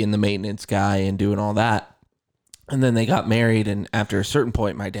of being the maintenance guy and doing all that. And then they got married, and after a certain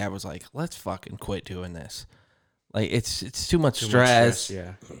point, my dad was like, let's fucking quit doing this. Like it's too much Too much stress.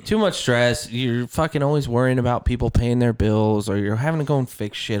 Yeah. Too much stress. You're fucking always worrying about people paying their bills, or you're having to go and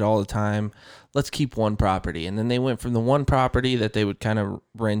fix shit all the time. Let's keep one property. And then they went from the one property that they would kind of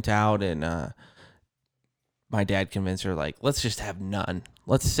rent out, and my dad convinced her, like, let's just have none.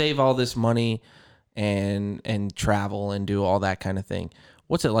 Let's save all this money and travel and do all that kind of thing.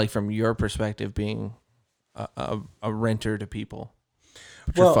 What's it like from your perspective being a renter to people?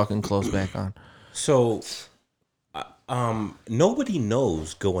 Put your fucking clothes back on. So, nobody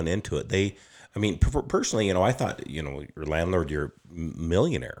knows going into it. Personally, you know, I thought, you know, your landlord, you're a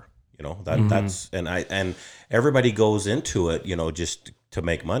millionaire, you know, that's, and everybody goes into it, you know, just to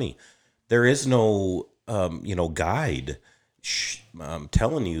make money. There is no, you know, guide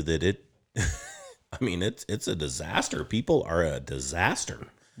telling you that it, I mean, it's a disaster. People are a disaster.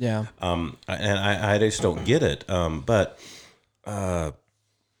 Yeah. And I just don't get it. But I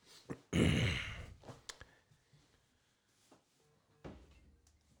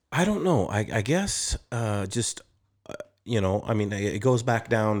don't know. I guess just you know, I mean, it goes back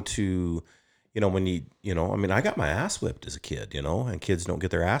down to, you know, when you know, I mean, I got my ass whipped as a kid, you know, and kids don't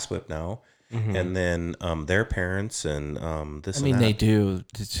get their ass whipped now. And then their parents and this. I mean, and that. they do.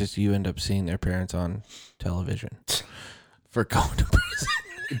 It's just you end up seeing their parents on television for going to prison.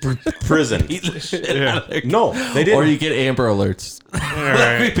 Prison. Beat the shit out of their No, they didn't. Or you get Amber Alerts.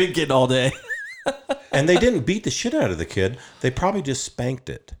 Like we've been getting all day. And they didn't beat the shit out of the kid. They probably just spanked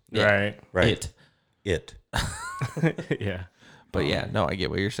it. Right. Right. It. Yeah. But yeah, no, I get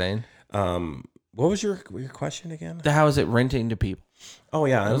what you're saying. What was your question again? How is it renting to people? Oh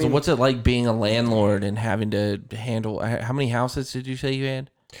yeah, I mean, What's it like being a landlord and having to handle? How many houses did you say you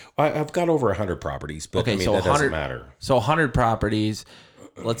had? I've got over 100 properties, but Okay, I mean, so that 100 doesn't matter. So 100 properties.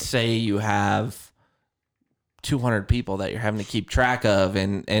 Let's say you have 200 people that you're having to keep track of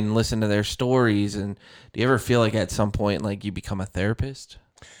and listen to their stories. And do you ever feel like at some point, like you become a therapist?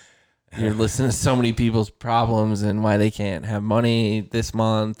 You're listening to so many people's problems and why they can't have money this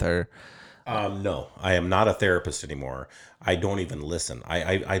month, or No, I am not a therapist anymore. I don't even listen.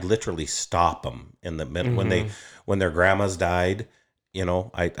 I literally stop them in the middle when their grandmas died. You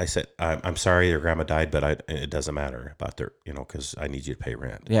know, I said, I'm sorry your grandma died, but it doesn't matter about their, you know, because I need you to pay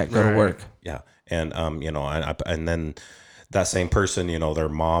rent. yeah, go to work. Yeah, and you know, and then that same person, you know, their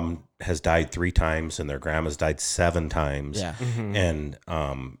mom has died 3 times and their grandma's died 7 times. Yeah. And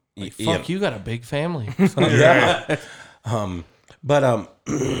Fuck, you got a big family. yeah. But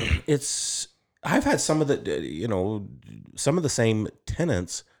it's I've had some of the you know, some of the same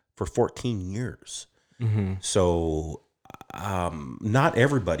tenants for 14 years. So not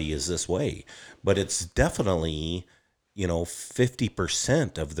everybody is this way, but it's definitely, you know,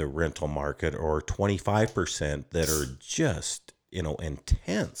 50% of the rental market or 25% that are just, you know,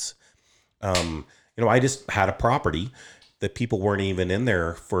 intense. You know, I just had a property that people weren't even in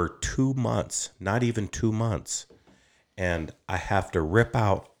there for 2 months, not even 2 months. And I have to rip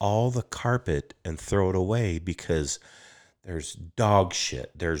out all the carpet and throw it away because there's dog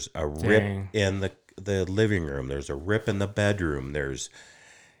shit. There's a rip in the living room. There's a rip in the bedroom. There's,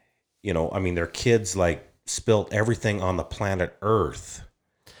 you know, I mean, their kids like spilt everything on the planet Earth.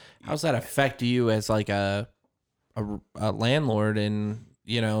 How's that affect you as like a landlord? And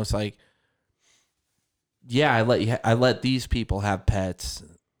you know, it's like, yeah, I let these people have pets.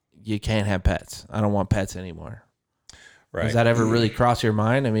 You can't have pets. I don't want pets anymore. Right. Does that ever really cross your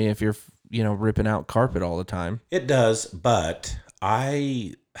mind? I mean, if you're, you know, ripping out carpet all the time. It does, but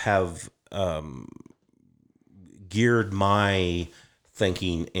I have geared my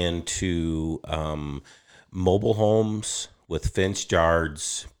thinking into mobile homes with fenced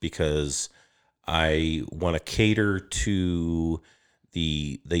yards because I want to cater to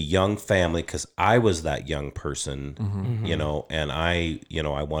the young family, because I was that young person, you know, and I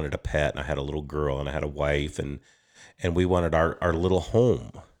wanted a pet, and I had a little girl, and I had a wife, and we wanted our little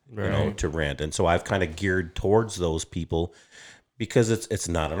home, you know, to rent. And so I've kind of geared towards those people because it's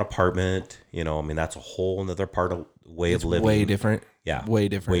not an apartment, you know. I mean, that's a whole another part of way of living. Way different. Yeah. Way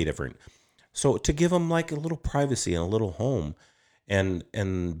different. Way different. So to give them like a little privacy and a little home,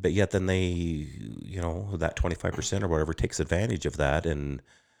 but yet then they, you know, that 25% or whatever takes advantage of that. And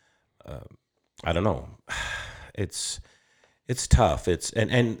I don't know. It's tough.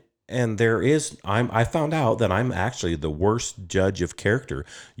 And there is, I found out that I'm actually the worst judge of character.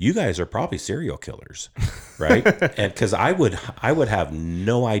 You guys are probably serial killers, right? And because I would have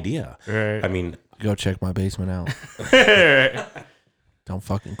no idea. Right. I mean, Go check my basement out. Don't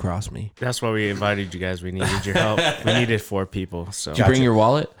fucking cross me. That's why we invited you guys. We needed your help. We needed 4 people. So Did you bring your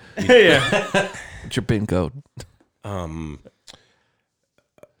wallet? yeah. What's your PIN code?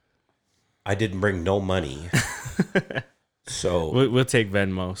 I didn't bring no money. So We'll take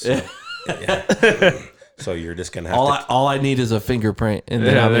Venmo. So. so you're just gonna have All I need is a fingerprint, and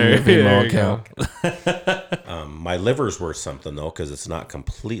then Yeah, I'm in your there Venmo you go. account. my liver's worth something though, because it's not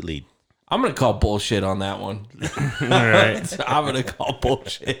completely. I'm gonna call bullshit on that one. All right. I'm gonna call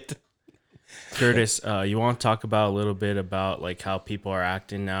bullshit. Curtis, you want to talk about a little bit about like how people are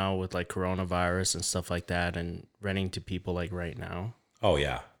acting now with like coronavirus and stuff like that, and renting to people like right now? Oh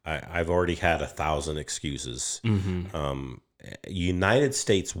yeah, I've already had 1,000 excuses. United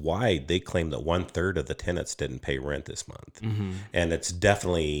States wide, they claim that 1/3 of the tenants didn't pay rent this month, and it's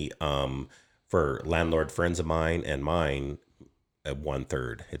definitely for landlord friends of mine and mine. At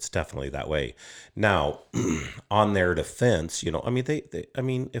 1/3, it's definitely that way. Now, on their defense, I mean, I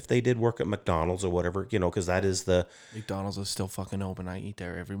mean, if they did work at McDonald's or whatever, because that is the. McDonald's is still fucking open. I eat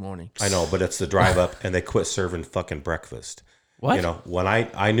there every morning. I know, but it's the drive up, and they quit serving fucking breakfast. What? When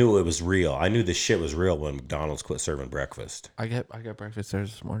I knew it was real, I knew this shit was real when McDonald's quit serving breakfast. I got breakfast there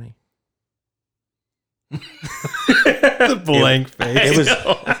this morning. The blank face.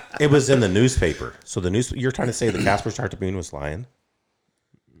 It was in the newspaper. So you're trying to say the Casper Star Tribune was lying?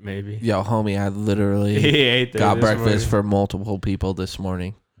 Maybe. Yo, homie, I literally He ate there got this breakfast morning. for multiple people this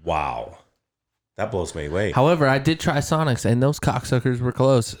morning. Wow, that blows me away. However, I did try Sonics, and those cocksuckers were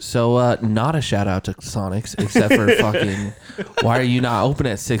closed. So, not a shout out to Sonics, except for fucking. Why are you not open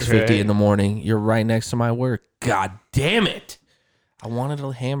at 6:50 in the morning? You're right next to my work. God damn it! I wanted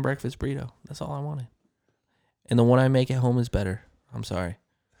a ham breakfast burrito. That's all I wanted. And the one I make at home is better. I'm sorry.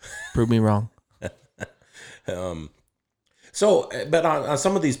 Prove me wrong. So, but on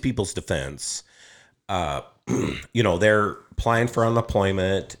some of these people's defense, they're applying for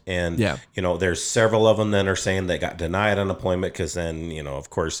unemployment, and Yeah. there's several of them that are saying they got denied unemployment because then, of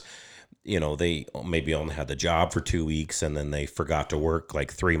course, they maybe only had the job for 2 weeks and then they forgot to work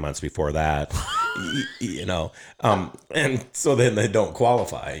like 3 months before that, and so then they don't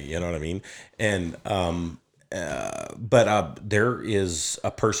qualify. You know what I mean? And but there is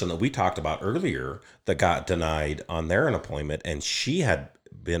a person that we talked about earlier that got denied on their unemployment, and she had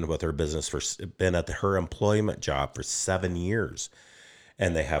been with her business been at her employment job for 7 years,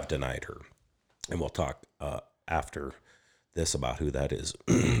 and they have denied her. And we'll talk after this about who that is.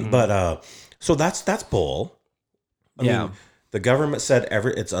 But so that's bull. I mean, the government said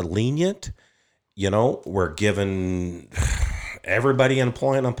it's a lenient. We're giving everybody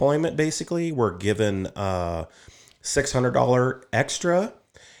employment basically. We're given $600 extra,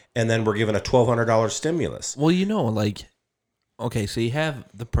 and then we're given a $1,200 stimulus. Well, okay, so you have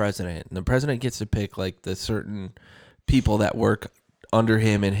the president, and the president gets to pick like the certain people that work under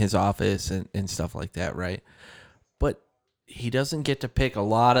him in his office and stuff like that, right? But he doesn't get to pick a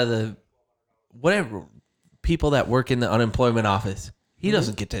lot of the whatever people that work in the unemployment office. He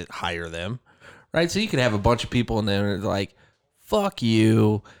doesn't get to hire them, right? So you could have a bunch of people in there like, fuck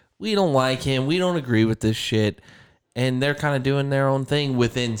you, we don't like him, we don't agree with this shit, and they're kind of doing their own thing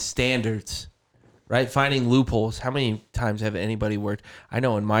within standards. Right, finding loopholes. How many times have anybody worked? I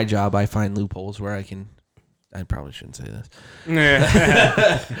know in my job I find loopholes where I probably shouldn't say this.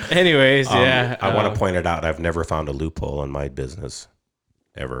 Anyways, yeah. I want to point it out. I've never found a loophole in my business,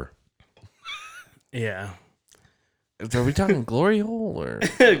 ever. Yeah. Are we talking glory hole or?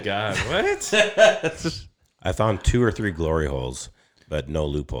 God, what? I found 2 or 3 glory holes, but no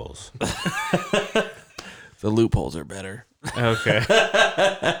loopholes. The loopholes are better. Okay.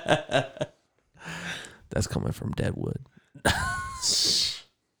 That's coming from Deadwood.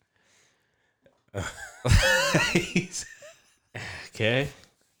 Okay.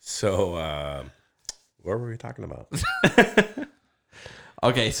 So, what were we talking about?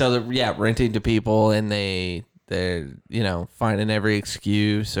 Okay, so renting to people, and they're finding every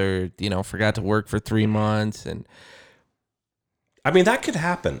excuse, or forgot to work for 3 months, and I mean, that could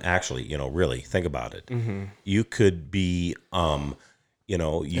happen. Actually, really think about it. Mm-hmm. You could be, you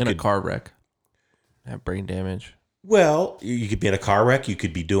in a car wreck, have brain damage. Well, you could be in a car wreck. You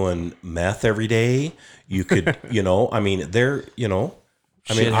could be doing meth every day. You could, I mean,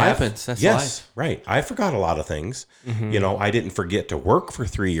 Shit happens. That's life. Right. I forgot a lot of things. Mm-hmm. I didn't forget to work for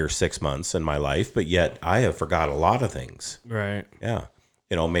 3 or 6 months in my life, but yet I have forgot a lot of things. Right. Yeah.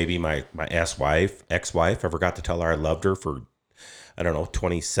 Maybe my ex-wife, I forgot to tell her I loved her for, I don't know,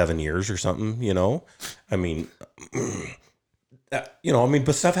 27 years or something, I mean,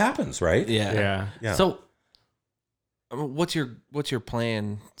 but stuff happens, right? Yeah. Yeah. So, what's your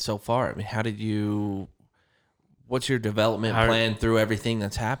plan so far? I mean, what's your development plan through everything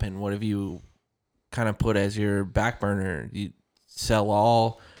that's happened? What have you kind of put as your back burner? You sell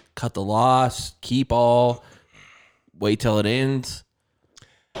all, cut the loss, keep all, wait till it ends?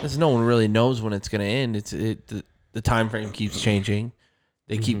 Because no one really knows when it's going to end. The time frame keeps changing.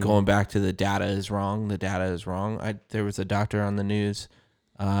 They keep going back to the data is wrong. The data is wrong. There was a doctor on the news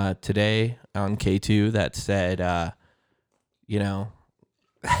today on K2 that said,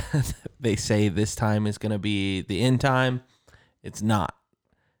 they say this time is going to be the end time. It's not.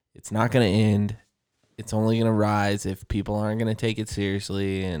 It's not going to end. It's only going to rise if people aren't going to take it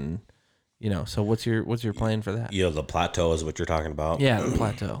seriously. And, so what's your plan for that? The plateau is what you're talking about. Yeah, the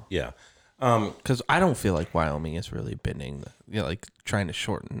plateau. Yeah. Because I don't feel like Wyoming is really bending, like trying to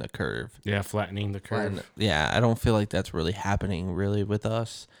shorten the curve. Yeah, flattening the curve. I don't feel like that's really happening really with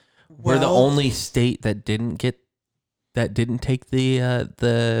us. We're the only state that didn't take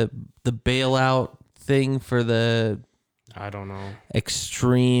the bailout thing for the I don't know.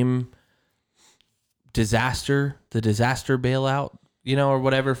 extreme disaster bailout, or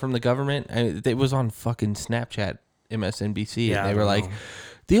whatever from the government. It was on fucking Snapchat, MSNBC, Yeah, and they I were don't like, know.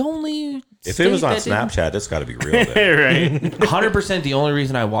 the only If it was on state that Snapchat, it's got to be real. Then. Right. 100%, the only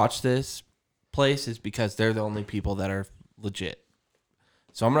reason I watch this place is because they're the only people that are legit.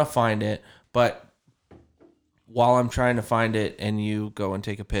 So I'm gonna find it, but while I'm trying to find it and you go and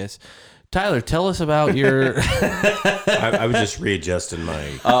take a piss, Tyler, tell us about your. I was just readjusting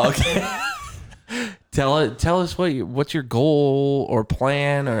my. Oh, okay. Tell us what's your goal or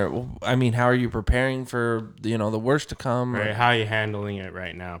plan, or how are you preparing for the worst to come? Right. How are you handling it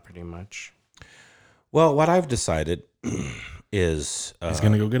right now, pretty much? Well, what I've decided is He's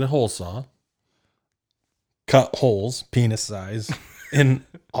gonna go get a hole saw, cut holes penis size in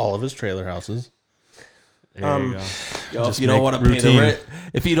all of his trailer houses. There you go. Yo, Just if you don't make want to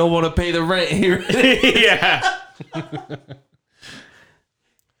pay the routine. rent, here. Yeah.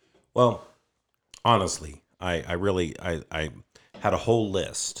 well, honestly, I really had a whole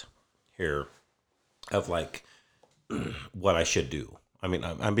list here of like what I should do. I mean,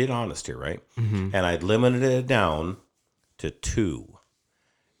 I'm being honest here, right? And I'd limited it down to 2.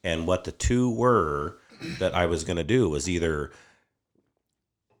 And what the 2 were that I was going to do was either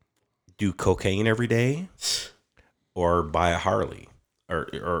do cocaine every day or buy a Harley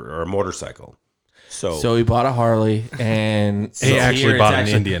or a motorcycle. So he bought a Harley, and He actually it's bought an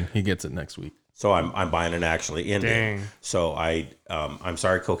Indian. He gets it next week. So I'm buying an actually Indian. Dang. So I'm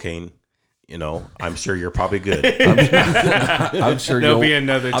sorry, cocaine. I'm sure you're probably good. I'm sure There'll you'll be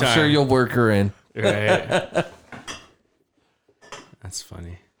another time. I'm sure you'll work her in. Right. That's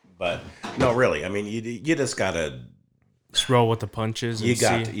funny. But no, really. I mean, you just gotta. Just roll with the punches. And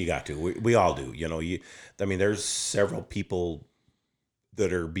You got to. We all do. There's several people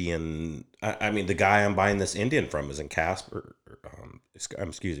that are being. I mean, the guy I'm buying this Indian from is in Casper.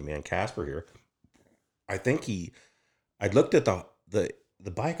 In Casper here. I think I looked at the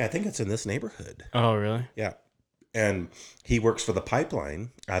bike. I think it's in this neighborhood. Oh, really? Yeah, and he works for the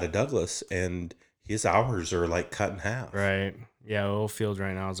pipeline out of Douglas, and his hours are like cut in half. Right. Yeah, Oilfield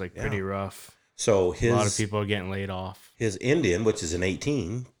right now is like pretty rough. So A lot of people are getting laid off. his Indian, which is an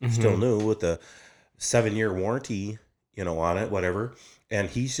 18, still new with a 7-year warranty, on it, whatever. And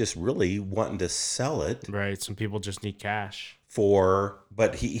he's just really wanting to sell it Right. Some people just need cash.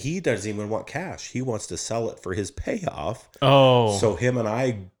 but he doesn't even want cash. He wants to sell it for his payoff. Oh. So him and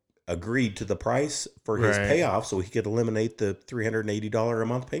I agreed to the price for his Right. payoff so he could eliminate the $380 a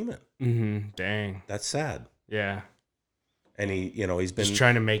month payment. Dang. That's sad. Yeah. And he's been Just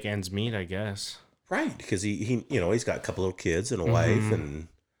trying to make ends meet, I guess. right because he's got a couple of kids and a wife and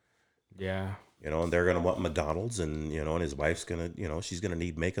Yeah. and they're gonna want McDonald's and and his wife's gonna she's gonna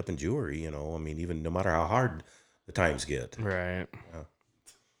need makeup and jewelry. I mean, even no matter how hard the times get. Right.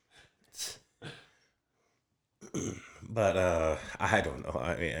 But I don't know.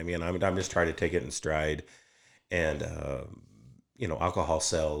 I mean, I'm just trying to take it in stride, and alcohol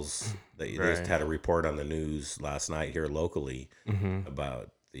sales. They just had a report on the news last night here locally about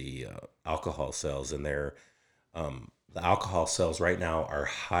the alcohol sales, and the alcohol sales right now are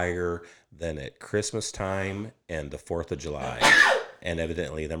higher than at Christmas time and the 4th of July, and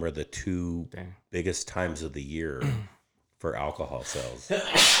evidently them are the 2 biggest times of the year for alcohol sales.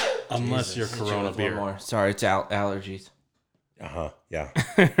 Unless you're Corona One beer. more. Sorry, it's allergies. Yeah.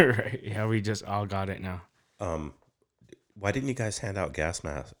 Right. Yeah, we just all got it now. Why didn't you guys hand out gas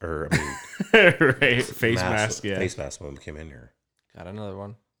masks Right. Face mask. Yeah. face masks when we came in here? Got another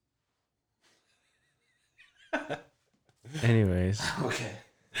one. Anyways. Okay.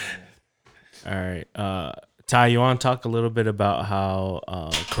 All right. Ty, you want to talk a little bit about how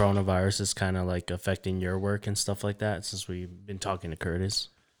coronavirus is kind of like affecting your work and stuff like that, since we've been talking to Curtis?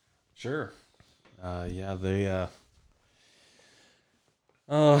 Sure. Yeah, they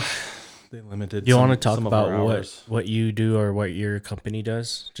they limited. Do you want to some- talk some of our about hours. what you do or what your company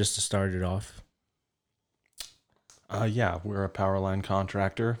does, just to start it off? Yeah, we're a power line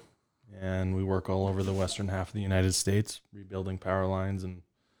contractor, and we work all over the western half of the United States, rebuilding power lines and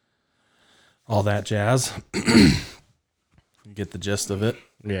all that jazz. You get the gist of it.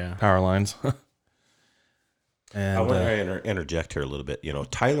 Yeah. Power lines. And I want to interject here a little bit. You know,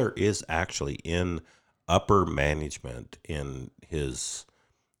 Tyler is actually in upper management in his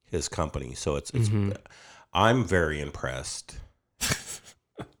company, so it's I'm very impressed.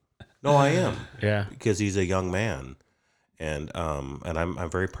 No, I am, Yeah. because he's a young man, and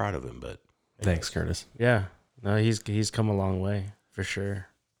I'm very proud of him. But thanks, Curtis. Yeah. No, he's come a long way for sure.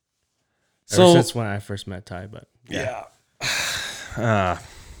 So- Ever since when I first met Ty, but Yeah.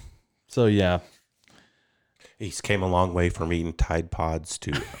 So yeah, he's came a long way from eating Tide Pods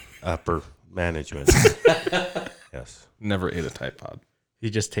to upper management. Yes. never ate a Tide Pod. he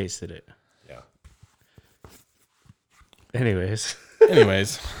just tasted it. Yeah. Anyways.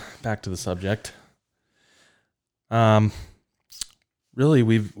 Anyways, back to the subject. Really,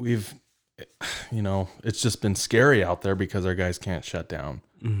 we've you know, it's just been scary out there because our guys can't shut down.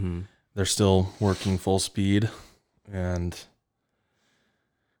 Mm-hmm. They're still working full speed and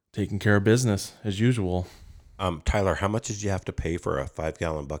taking care of business as usual. Tyler, how much did you have to pay for a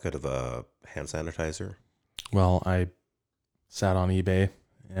 5-gallon bucket of hand sanitizer? Well, I sat on eBay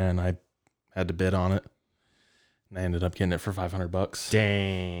and I had to bid on it, and I ended up getting it for $500.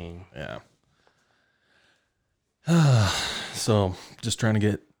 Dang. Yeah. So just trying to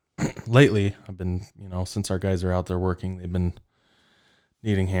get lately, I've been, you know, since our guys are out there working, they've been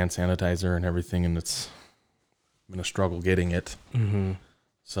needing hand sanitizer and everything, and it's been a struggle getting it. Mm-hmm.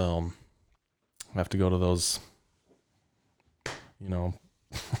 So I have to go to those, you know,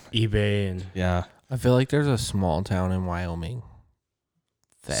 eBay and yeah. I feel like there's a small town in Wyoming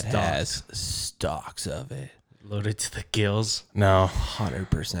that Stocks. has stocks of it. loaded to the gills. No,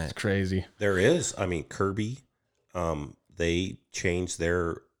 100%. crazy. There is. I mean, Kirby, they changed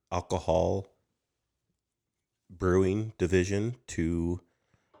their alcohol brewing division to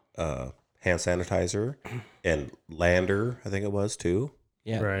hand sanitizer, and Lander, I think it was too.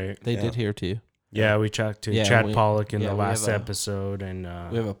 Yeah, Right. they Yeah. did here too. Yeah, we talked to Yeah, Chad we- Pollock in yeah, the we last have a- episode, and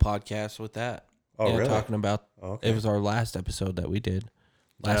We have a podcast with that. Oh, yeah, really? talking about Okay. it was our last episode that we did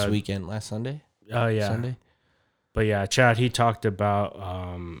last weekend, last Sunday. oh yeah, Sunday. but yeah, Chad, he talked about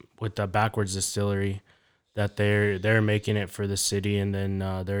with the Backwards Distillery that they're making it for the city, and then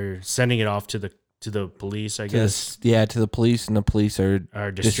they're sending it off to the police, I guess, To the police, and the police are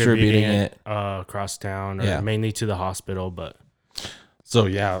are distributing distributing it it. across town, or Yeah. mainly to the hospital. But So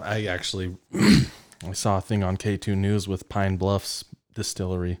yeah, I actually I saw a thing on K2 News with Pine Bluffs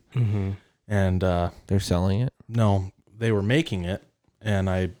Distillery, and they're selling it. no, they were making it, and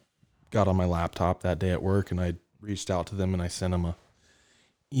I got on my laptop that day at work, and I reached out to them and I sent them a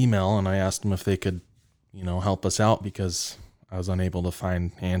email, and I asked them if they could, you know, help us out because I was unable to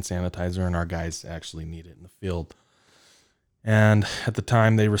find hand sanitizer, and our guys actually need it in the field. And at the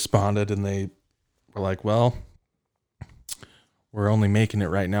time, they responded and they were like, "Well, we're only making it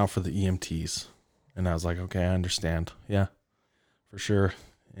right now for the EMTs." And I was like, "Okay, I understand. Yeah, for sure."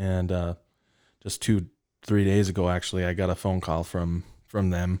 And just 2-3 days ago, actually, I got a phone call from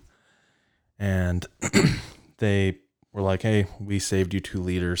them, and they were like, "Hey, we saved you 2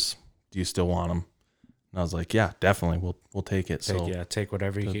 liters. Do you still want them?" And I was like, "Yeah, definitely. We'll take it." take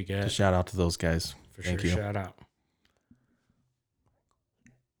whatever you to, could get to shout out to those guys. for Thank sure. you. Shout out.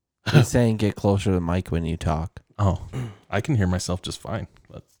 He's saying get closer to the mic when you talk. Oh, I can hear myself just fine.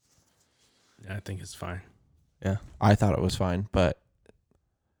 But Yeah, I think it's fine. yeah, I thought it was fine, but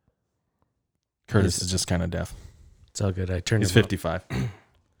Curtis is just kind of deaf. It's all good. I turned He's him up. 55.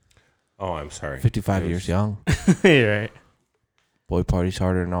 Oh, I'm sorry. 55 years young. You're right. Boy parties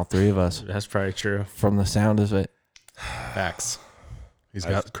harder than all 3 of us. That's probably true. From the sound of it, Facts. He's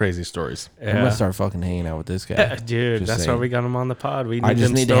got crazy stories. I'm Yeah. gonna start fucking hanging out with this guy. Dude, Just that's saying. why we got him on the pod. We need I just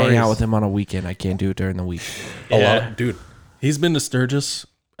them need to stories. hang out with him on a weekend. I can't do it during the week. Dude. He's been to Sturgis,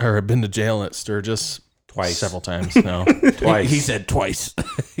 or been to jail at Sturgis Twice. several times now. Twice. He said twice.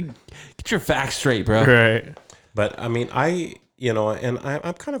 Get your facts straight, bro. Right. But I mean, I'm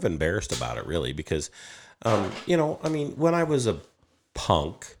kind of embarrassed about it, really, because, when I was a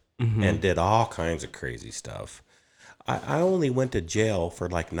punk and did all kinds of crazy stuff, I only went to jail for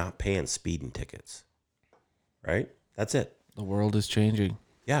like not paying speeding tickets. Right? That's it. The world is changing.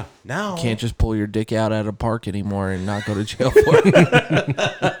 Yeah. Now Can't just pull your dick out at a park anymore and not go to jail for it.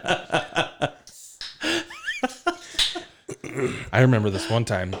 I remember this one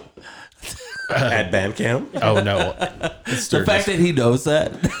time. At band camp? Oh no, The fact that he knows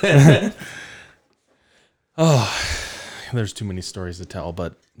that. there's too many stories to tell,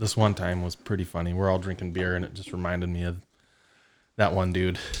 but this one time was pretty funny. We're all drinking beer, and it just reminded me of that one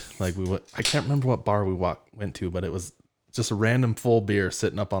dude. Like I can't remember what bar we went to, but it was just a random full beer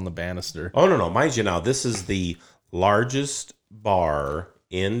sitting up on the banister. Oh, no. Mind you now, this is the largest bar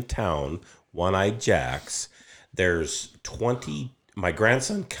in town, One-Eyed Jack's. There's 20. My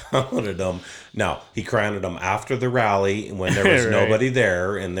grandson counted them. Now, he counted them after the rally when there was Right. nobody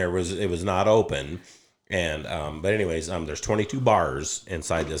there and it was not open. And but anyways, there's 22 bars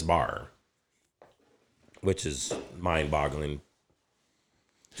inside this bar, which is mind-boggling.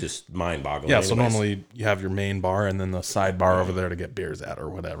 Just mind-boggling. Yeah, so anyways. normally you have your main bar and then the side bar over there to get beers at or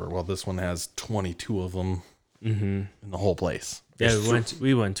whatever. Well, this one has 22 of them in the whole place. Yeah,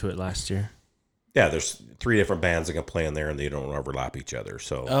 we went to it last year. Yeah, there's 3 different bands that can play in there, and they don't overlap each other.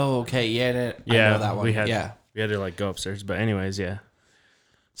 So Oh, okay. Yeah, I Yeah, know that one. we had yeah. to like go upstairs. But anyways, yeah.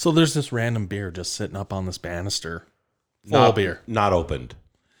 So there's this random beer just sitting up on this banister. Full beer. not opened.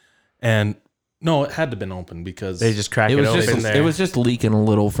 And no, it had to been open because They just crack It it, was open just there. it was just leaking a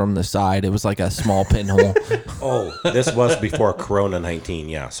little from the side. It was like a small pinhole. Oh, this was before Corona 19.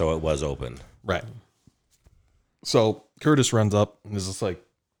 Yeah, so it was open. right. So Curtis runs up and is just like,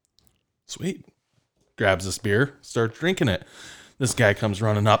 sweet. Grabs this beer, starts drinking it. This guy comes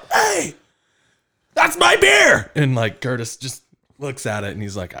running up. Hey, that's my beer. And like Curtis just looks at it and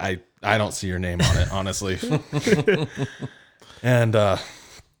he's like, I don't see your name on it, honestly. And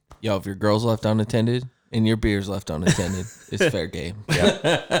Yo, if your girl's left unattended and your beer's left unattended, it's fair game.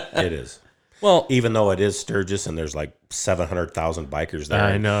 It is. well, Even though it is Sturgis and there's like 700,000 bikers there.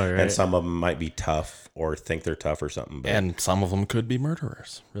 I know, right? And some of them might be tough or think they're tough or something. But and some of them could be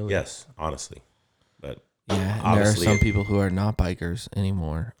murderers. Really. yes, honestly. But Yeah, and there are Obviously some it- people who are not bikers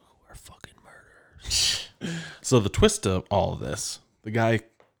anymore who are fucking murderers. So the twist of all of this, the guy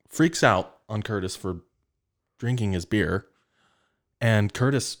freaks out on Curtis for drinking his beer, and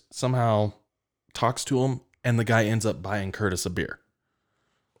Curtis somehow talks to him, and the guy ends up buying Curtis a beer.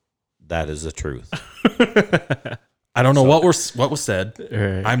 that is the truth. I don't know what was said.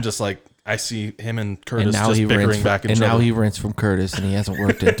 Right. I'm just like, I see him and And Curtis now just he bickering rents. back at And each now other. he rents from Curtis, and he hasn't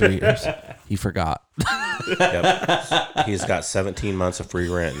worked in 3 years. He forgot. Yep. He's got 17 months of free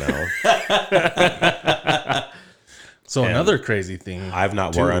rent now. So another crazy thing. I've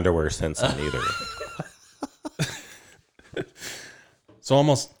not worn underwear since then either. So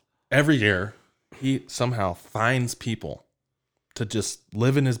almost every year, he somehow finds people to just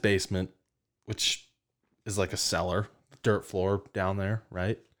live in his basement, which is like a cellar, dirt floor down there,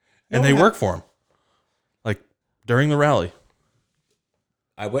 right? And they work for him, like during the rally.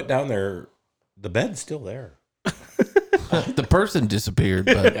 I went down there. The bed's still there. The person disappeared,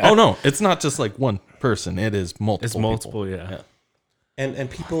 but Oh no, it's not just like one person; it is multiple. It's multiple, yeah. And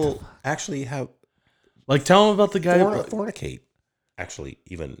people actually have Like, tell him about the guy. fornicate. Actually,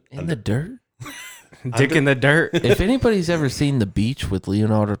 even in the dirt. Dick in the dirt. If anybody's ever seen The Beach with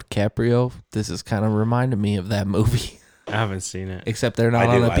Leonardo DiCaprio, this is kind of reminded me of that movie. I haven't seen it. Except they're not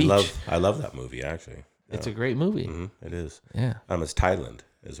I on do. a beach. I love that movie actually. It's a great movie. It is. Yeah. It's Thailand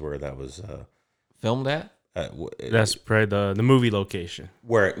is where that was. Filmed at? That's probably the movie location.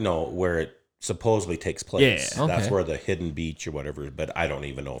 where it supposedly takes place. Yeah. That's Okay. where the hidden beach or whatever. But I don't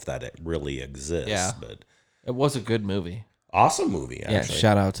even know if that really exists. Yeah. But It was a good movie. awesome movie. Yeah, Actually.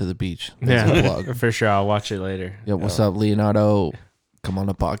 shout out to The Beach. That's a Yeah, plug. for sure. I'll watch it later. Yo, what's up, Leonardo? Come on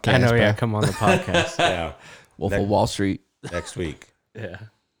the podcast. I know. bro. Yeah, come on the podcast. Yeah. Wolf of Wall Street. Next week. Yeah,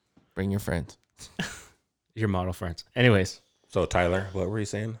 Bring your friends. your model friends. Anyways, So Tyler, what were you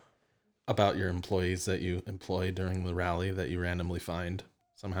saying? About your employees that you employ during the rally that you randomly find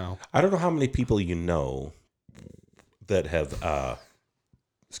somehow. I don't know how many people you know that have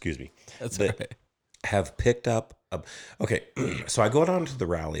excuse me. That's that have picked up okay, so I go down to the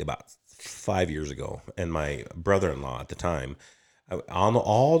rally about 5 years ago, and my brother-in-law at the time on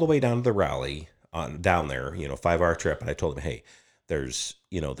all the way down to the rally down there, 5-hour trip, and I told him, hey, there's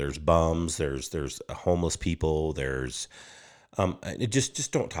bums, there's homeless people, there's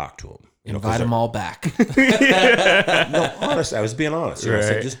just don't talk to them. Invite them all back. No, honest. I was being honest. I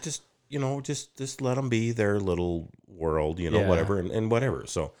said, Right. just let them be their little world, Yeah. whatever, and whatever.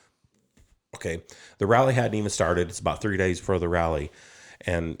 So, okay, the rally hadn't even started. It's about 3 days before the rally,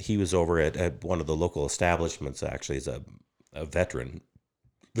 and he was over at one of the local establishments. Actually, is a veteran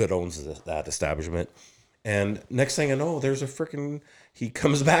that owns that establishment. And next thing I know, there's a freaking. He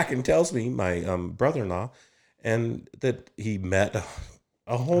comes back and tells me, my brother-in-law, and that he met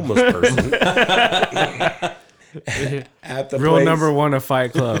a homeless person. at the Rule place. number 1 of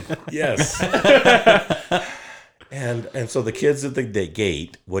Fight Club. Yes. and so the kids at the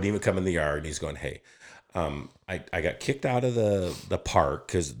gate wouldn't even come in the yard. And he's going, hey, I got kicked out of the park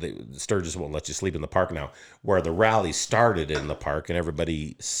because the Sturgis won't let you sleep in the park now, where the rally started in the park and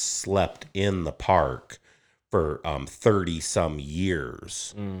everybody slept in the park for 30 some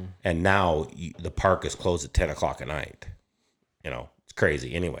years. And now the park is closed at 10 o'clock at night. It's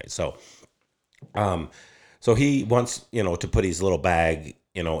crazy. Anyway, so he wants, to put his little bag,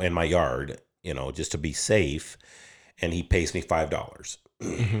 in my yard, just to be safe. And he pays me $5.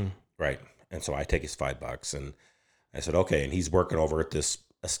 Right. And so I take his $5 and I said, okay. And he's working over at this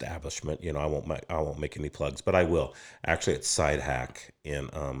establishment. I won't make any plugs, but I will. Actually, it's Side Hack in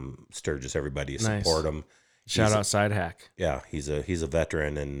Sturgis. Everybody support him. Shout out Side Hack. Yeah, he's a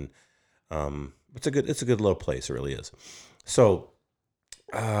veteran, and it's a good little place. It really is. So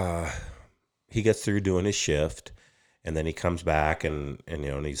he gets through doing his shift, and then he comes back and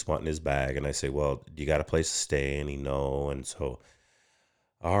he's wanting his bag, and I say, well, you got a place to stay? And he no, and so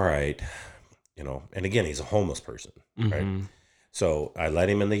all right. And again, he's a homeless person, right? So I let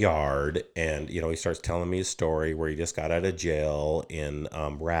him in the yard, and, he starts telling me a story where he just got out of jail in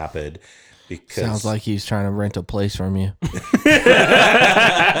Rapid. Because sounds like he's trying to rent a place from you.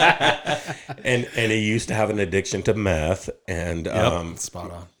 and he used to have an addiction to meth, and spot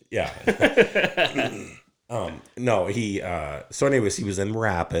on. Yeah. No, so anyways, he was in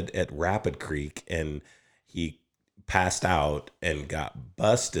at Rapid Creek, and he passed out and got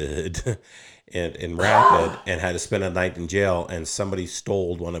busted in Rapid and had to spend a night in jail, and somebody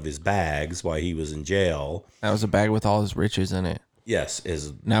stole one of his bags while he was in jail. That was a bag with all his riches in it. Yes.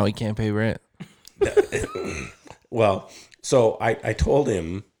 Now he can't pay rent. Well, so I told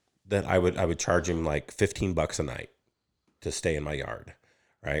him that I would charge him like $15 a night to stay in my yard,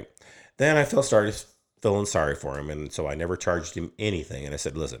 right? Then I started feeling sorry for him, and so I never charged him anything. And I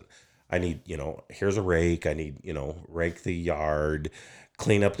said, listen, I need, here's a rake. I need, rake the yard,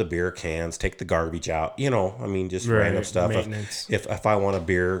 clean up the beer cans, take the garbage out, just random stuff. If I want a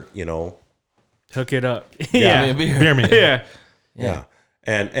beer, hook it up. Yeah. Beer me. Yeah.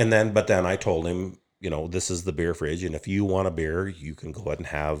 But then I told him, this is the beer fridge, and if you want a beer, you can go ahead and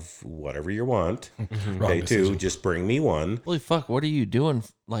have whatever you want. Okay, too. Just bring me one. Holy fuck, what are you doing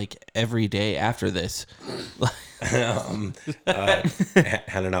like every day after this? Handing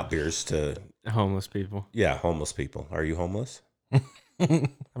out beers to Homeless people. Yeah, homeless people. Are you homeless? I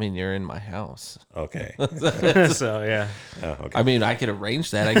mean, you're in my house. Okay. So, yeah. Okay. I mean, I could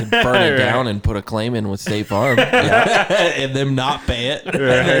arrange that. I could burn it down and put a claim in with State Farm and them not pay it.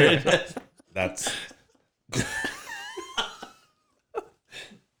 Right. That's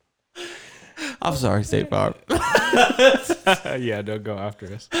I'm sorry, State Farm. Yeah, don't go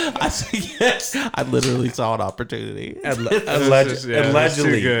after us. I literally saw an opportunity. allegedly.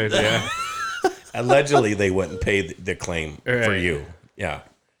 Too good, yeah. Allegedly, they wouldn't pay the claim for you. Yeah.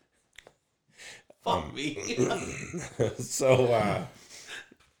 Fuck me. So,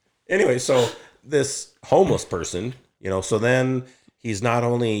 anyway, so this homeless person, so then he's not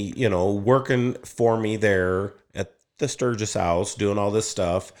only, working for me there at the Sturgis house, doing all this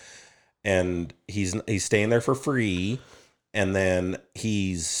stuff, and he's staying there for free, and then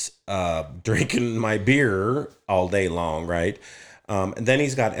he's drinking my beer all day long, right? And then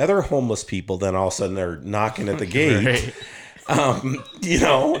he's got other homeless people. Then all of a sudden they're knocking at the gate, Right.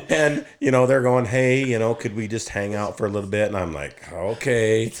 and they're going, "Hey, could we just hang out for a little bit?" And I'm like,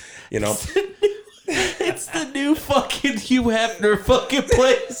 "Okay, It's the new fucking Hugh Hefner fucking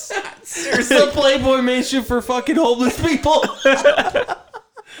place. It's the Playboy Mansion for fucking homeless people.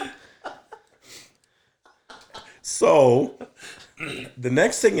 So the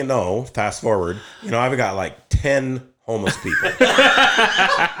next thing you know, fast forward, I've got like 10 homeless people.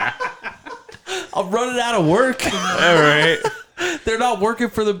 I'm running out of work. All right. They're not working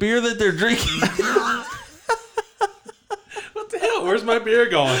for the beer that they're drinking. What the hell? Where's my beer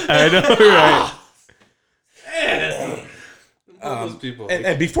going? I know, right? Those people.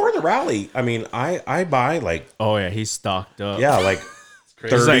 And before the rally, I mean, I buy like, Oh, yeah, he's stocked up. like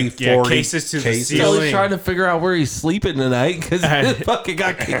crazy. 30, Like, yeah, 40 cases to the cases. ceiling. He's trying to figure out where he's sleeping tonight because he fucking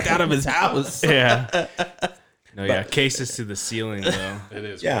got kicked out of his house. Yeah. No, yeah, cases to the ceiling, though. It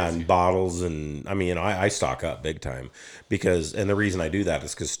is. Yeah, crazy. and bottles, and I mean, I stock up big time and the reason I do that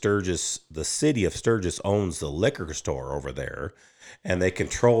is because Sturgis, the city of Sturgis, owns the liquor store over there, and they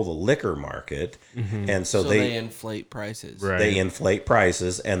control the liquor market, and so they inflate prices. Right. they inflate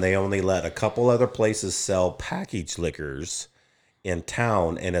prices, and they only let a couple other places sell packaged liquors in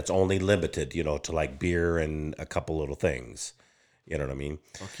town, and it's only limited, to like beer and a couple little things, You know what I mean?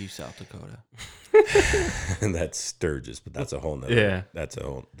 Fuck you, South Dakota. And that's Sturgis, but that's a whole nother. Yeah.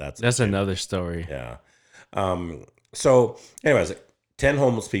 That's another story. Yeah. So, anyways, 10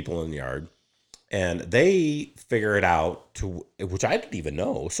 homeless people in the yard, and they figure it out to which I didn't even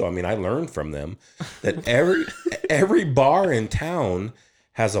know. So, I mean, I learned from them that every bar in town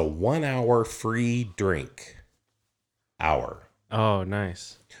has a 1 hour free drink hour. Oh,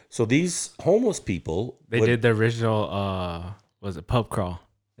 nice. So these homeless people, They did the original, was it pub crawl?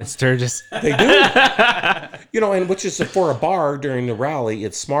 In Sturgis. They do. And which is for a bar during the rally,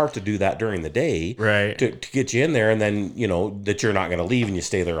 it's smart to do that during the day. Right. To get you in there, and then, that you're not going to leave and you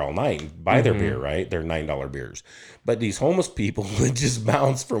stay there all night and buy their beer, right? They're $9 beers. But these homeless people would just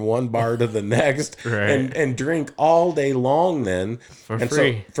bounce from one bar to the next Right. and drink all day long then. For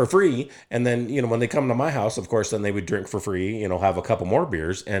free. So, for free. And then, when they come to my house, of course, then they would drink for free, have a couple more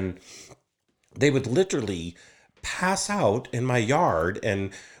beers. And they would literally pass out in my yard. And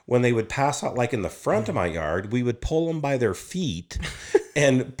when they would pass out like in the front of my yard, we would pull them by their feet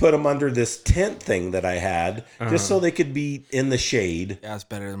and put them under this tent thing that I had just so they could be in the shade. Yeah, it's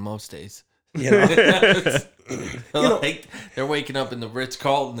better than most days. Like they're waking up in the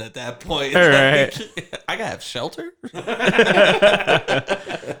Ritz-Carlton at that point. All right. I gotta have shelter.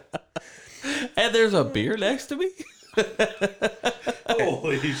 And there's a beer next to me.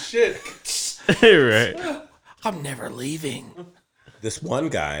 holy shit. Right. I'm never leaving. This one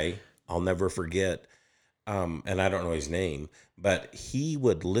guy, I'll never forget, and I don't know his name, but he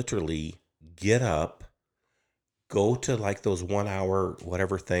would literally get up, go to like those 1 hour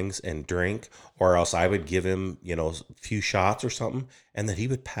whatever things and drink, or else I would give him, a few shots or something, and then he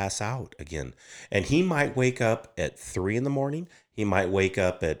would pass out again. And he might wake up at 3 a.m. He might wake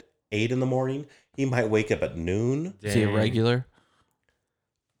up at 8 a.m. He might wake up at noon. Is he a regular?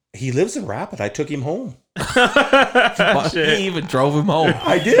 He lives in Rapid. I took him home. He even drove him home.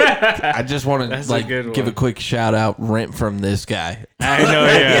 I did. I just want That's to a good give a one. quick shout out. Rent from this guy. I know,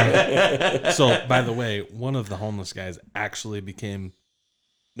 yeah. So, by the way, one of the homeless guys actually became.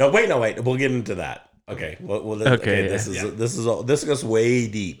 No, wait. We'll get into that. Okay. Okay, This goes way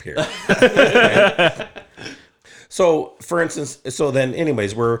deep here. Okay. So, for instance,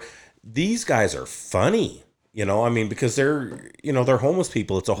 anyways, these guys are funny. Because they're homeless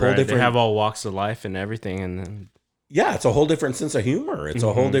people. It's a whole Right, different. They have all walks of life and everything, and then Yeah, it's a whole different sense of humor. It's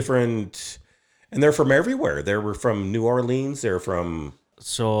a whole different, and they're from everywhere. They were from New Orleans. They're from.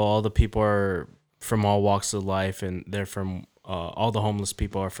 so all the people are from all walks of life, and they're from all the homeless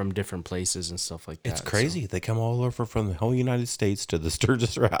people are from different places and stuff like that. It's crazy. They come all over from the whole United States to the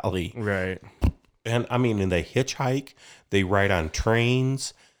Sturgis rally. So, right. And they hitchhike, they ride on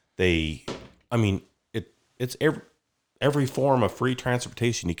trains, it's every form of free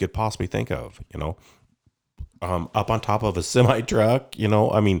transportation you could possibly think of, up on top of a semi truck,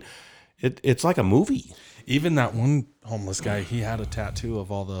 it's like a movie. Even that one homeless guy, he had a tattoo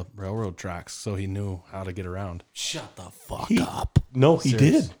of all the railroad tracks, so he knew how to get around. Shut the fuck up. No, he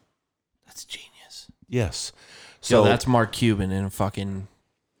Serious? did. That's genius. Yes. So that's Mark Cuban in a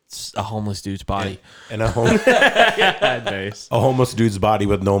homeless dude's body. and a Nice. homeless dude's body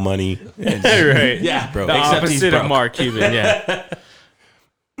with no money. Right. Yeah, bro. The Except he's opposite of broke. Mark Cuban. Yeah.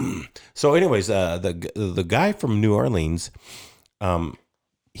 So, anyways, the guy from New Orleans,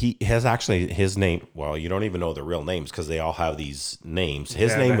 he has actually his name. Well, you don't even know their real names because they all have these names.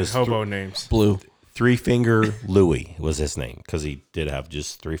 His name was hobo names. Blue. Three Finger Louie was his name because he did have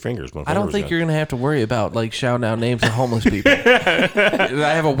just 3 fingers. I don't think you're going to have to worry about shouting out names of homeless people.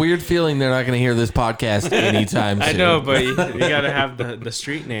 I have a weird feeling they're not going to hear this podcast anytime soon. I know, but you got to have the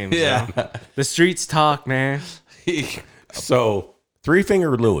street names. Yeah. Yeah. The streets talk, man. So. Three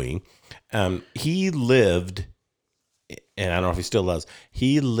Finger Louie, he lived, and I don't know if he still does.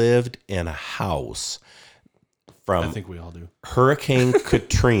 He lived in a house I from think we all do. Hurricane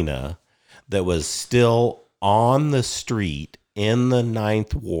Katrina that was still on the street in the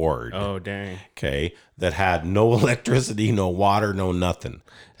 9th Ward. Oh, dang. Okay, that had no electricity, no water, no nothing.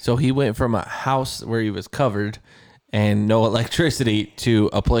 So he went from a house where he was covered and no electricity to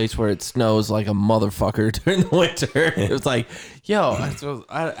a place where it snows like a motherfucker during the winter. It was like, yo,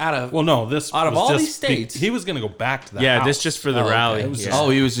 out of Well, no, this Out of was all just these states- he was going to go back to that. Yeah, house. this just for the Oh, okay. rally. It was Yeah.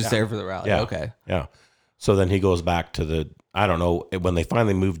 just- he was just there for the rally. Yeah. Okay. Yeah. So then he goes back to I don't know, when they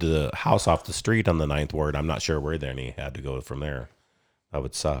finally moved to the house off the street on the 9th Ward, I'm not sure where then he had to go from there. That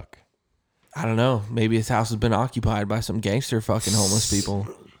would suck. I don't know. Maybe his house has been occupied by some gangster fucking homeless people.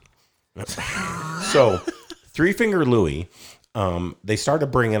 So, Three Finger Louie, they started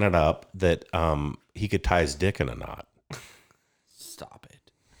bringing it up that he could tie his dick in a knot. Stop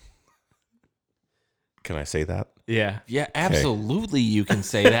it. Can I say that? Yeah. Yeah, absolutely. You can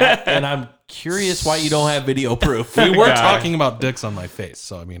say that, and I'm curious why you don't have video proof. We were God. talking about dicks on my face,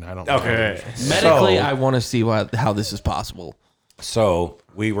 so I mean, I don't know. Okay. Medically, So- I want to see how this is possible. So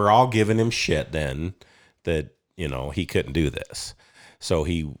we were all giving him shit then that, you know, he couldn't do this. So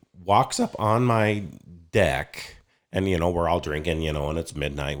he walks up on my deck and, you know, we're all drinking, you know, and it's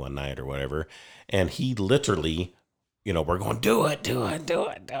midnight one night or whatever. And he literally, you know, we're going, do it, you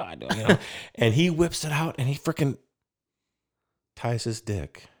know, and he whips it out and he freaking ties his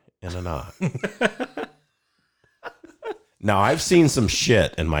dick in a knot. Now, I've seen some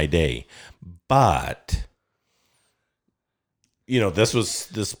shit in my day, but, you know, this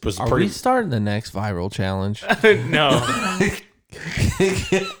was Are pretty. we starting the next viral challenge? No.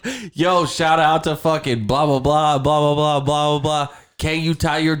 Yo, shout out to fucking blah blah blah blah blah blah blah blah blah. Can you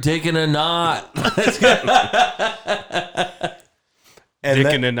tie your dick in a knot? And Dick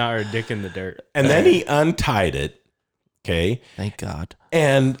then, in the knot or dick in the dirt. and then he untied it. Okay. Thank God.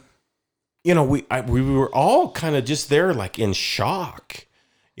 And, you know, we were all kind of just there, like in shock,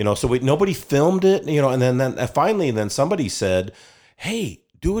 you know, so nobody filmed it, you know, and then finally, somebody said, hey,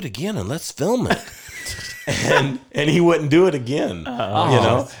 do it again and let's film it. and he wouldn't do it again, you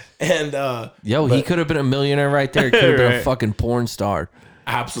know, and, Yo, he could have been a millionaire right there. Could have been a Right. fucking porn star.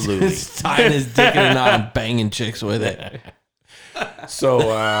 absolutely. Just tying his dick in a knot and banging chicks with it. So,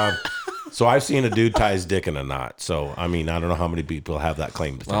 so I've seen a dude tie his dick in a knot. So, I mean, I don't know how many people have that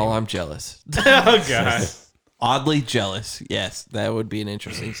claim to fame. Well, I'm jealous. Oh, God. Oddly jealous. Yes, that would be an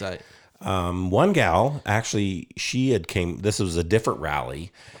interesting sight. One gal, actually, she had came, this was a different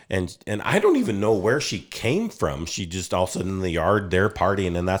rally, and I don't even know where she came from. She just all of a sudden in the yard, they're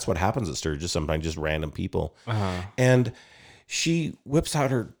partying, and that's what happens at Sturgis, sometimes just random people. And she whips out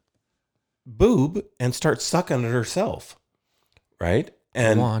her boob and starts sucking it herself, right?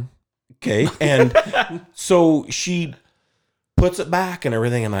 And Go on. okay, and so she puts it back and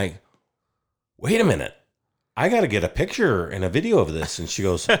everything, and I, wait a minute, I got to get a picture and a video of this. And she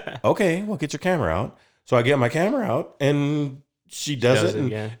goes, okay, well, get your camera out. So I get my camera out, and she does it,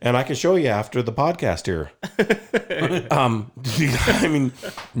 again. and I can show you after the podcast here. I mean,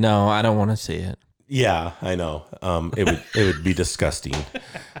 No, I don't want to see it. yeah, I know. It would be disgusting.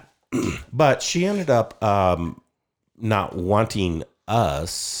 But she ended up not wanting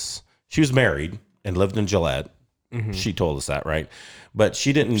us. She was married and lived in Gillette. She told us that, right? But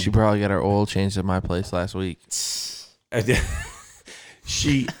she didn't. She probably got her oil changed at my place last week.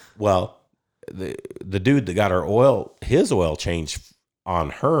 Well, the dude that got his oil changed on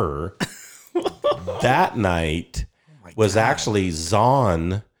her that night was actually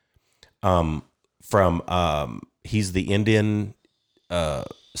Zahn, from he's the Indian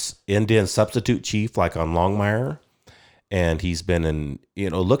substitute chief, like on Longmire, and he's been in, you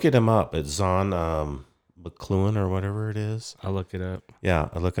know, look at him up. It's Zahn McLuhan or whatever it is. I'll look it up. Yeah,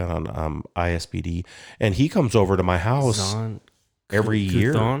 I look at on ISPD, and he comes over to my house Zahn every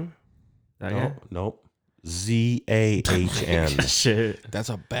year. Couthon? That guy? Nope. ZAHN. Shit. That's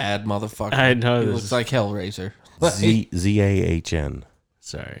a bad motherfucker. I know He this looks is- like Hellraiser. ZAHN.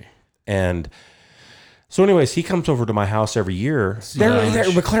 Sorry. And so, anyways, he comes over to my house every year. There,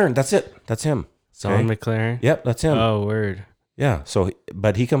 McLaren. That's it. That's him. Zahn Okay. McLaren? Yep, that's him. Oh, word. Yeah. So,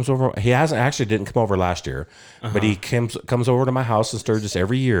 but he comes over. He didn't come over last year, but he comes over to my house in Sturgis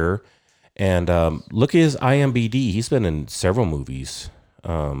every year. And look at his IMBD. He's been in several movies.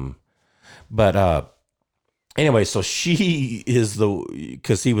 Anyway, so she is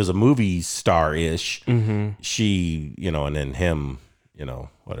because he was a movie star ish. She, you know, and then him, you know,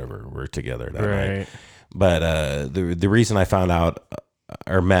 whatever, we're together that night. Right. But the reason I found out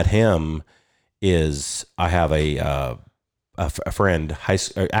or met him is I have a friend,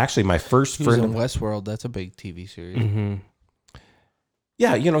 actually my first He was friend. in Westworld. That's a big TV series. Mm-hmm.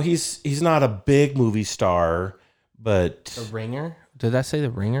 Yeah, you know, he's not a big movie star, but The Ringer? Did I say The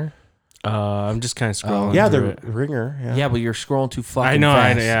Ringer? I'm just kind of scrolling. yeah, through The it. Ringer. Yeah. Yeah, but you're scrolling too fucking I know.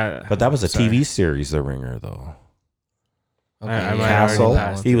 fast. Yeah. But that was a Sorry. TV series, The Ringer, though. Okay, I might yeah, already Castle.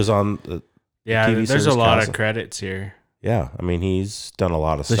 passed He was on the Yeah, TV there's a series lot Castle. of credits here. Yeah, I mean, he's done a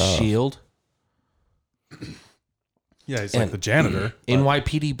lot of The stuff. Shield. Yeah, he's like the janitor.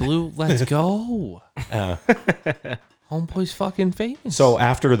 NYPD Blue. Let's go. Uh, Homeboy's fucking famous. so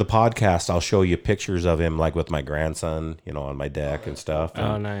after the podcast, I'll show you pictures of him, like with my grandson, you know, on my deck and stuff.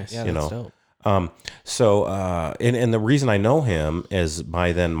 Oh, And, nice. yeah, you that's know. dope. And the reason I know him is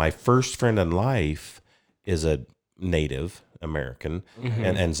my first friend in life is a Native American,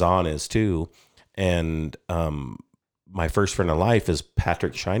 and Zahn is too. And my first friend in life is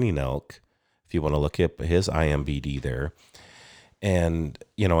Patrick Shining Elk. If you want to look up his IMBD there, and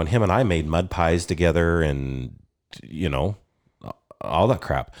you know, and him and I made mud pies together, and all that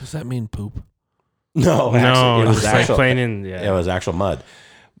crap. Does that mean poop? No, No, it was it's actual. like plain in yeah. It was actual mud.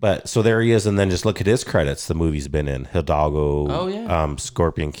 But so there he is, and then just look at his credits. The movie's been in Hidalgo. Oh, yeah.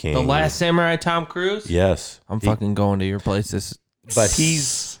 Scorpion King. The Last Samurai, Tom Cruise. Yes, I'm fucking going to your place.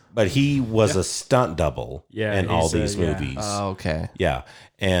 but he was a stunt double in all he's a- these yeah. movies. Oh, okay. Yeah,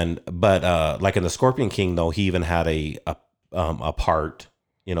 but like in the Scorpion King, though, he even had a part,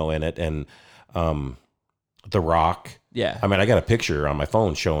 in it, and The Rock. Yeah. I mean, I got a picture on my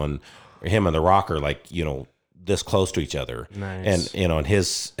phone showing him and The Rock are like, this close to each other. Nice. And in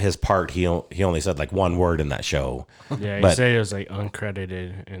his part, he only said like one word in that show. Yeah, he But- said it was like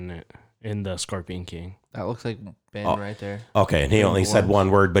uncredited in the Scorpion King. That looks like Ben right there. Okay, and he only said was.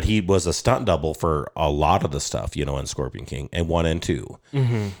 one word, but he was a stunt double for a lot of the stuff, in Scorpion King and 1 and 2.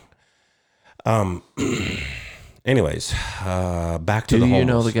 Anyways, back to Do the you homeless.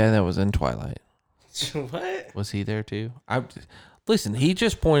 know the guy that was in Twilight? What? Was he there too? Listen, he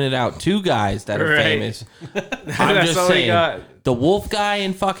just pointed out 2 guys that are Right. famous. I'm That's just all we saying. got. The wolf guy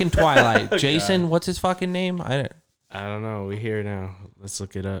in fucking Twilight. Jason, what's his fucking name? I don't know. We here now. Let's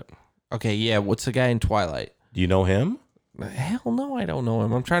look it up. Okay, yeah, what's the guy in Twilight? Do you know him? Hell no, I don't know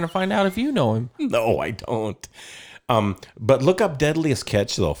him. I'm trying to find out if you know him. No, I don't. But look up Deadliest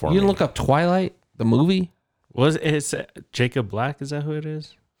Catch though for You me. didn't look up Twilight, the movie? Was it Jacob Black? Is that who it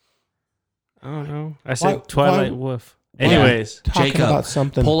is? I don't know. I said Why- Twilight why- Wolf. Anyways, Talking Jacob, about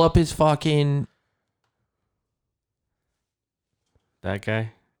something. pull up his fucking. that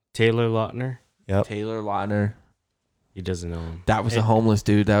guy, Taylor Lautner. Yep. Taylor Lautner. He doesn't know him. That was a homeless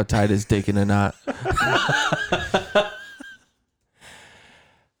dude that tied his dick in a knot.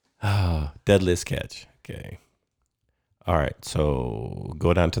 Deadliest Catch. Okay. All right. So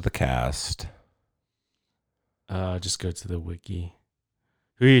go down to the cast. Just go to the wiki.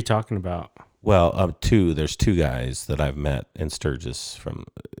 Who are you talking about? Well, there's 2 guys that I've met in Sturgis from.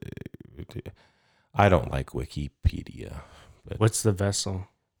 I don't like Wikipedia. What's the vessel?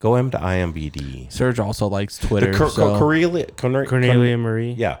 Go into IMBD. Serge also likes Twitter. Cornelia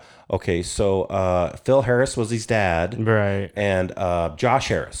Marie. Yeah. Okay. So Phil Harris was his dad, Right. and Josh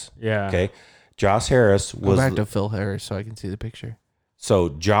Harris. Yeah. Okay. Josh Harris Go was back to Phil Harris so I can see the picture. so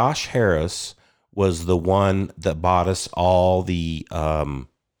Josh Harris was the one that bought us all the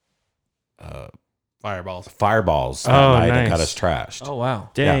Fireballs. fireballs that Oh, night and got nice. us trashed. Oh,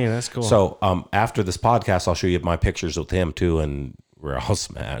 wow. Dang, Yeah. that's cool. So after this podcast, I'll show you my pictures with him too, and we're all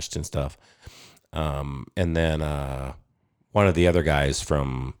smashed and stuff. And then one of the other guys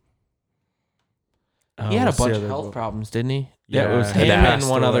from He had a what's the bunch of other health one? problems, didn't he? Yeah, it was he him passed and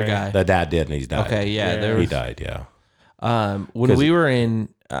one other away. guy. the dad did, and he's died. Okay, yeah. Yeah. There He was, died. Yeah. when 'Cause- we were in,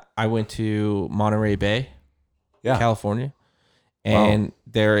 I went to Monterey Bay, Yeah. California, and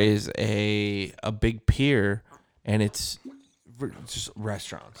there is a big pier, and it's just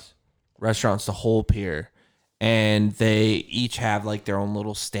restaurants, the whole pier, and they each have like their own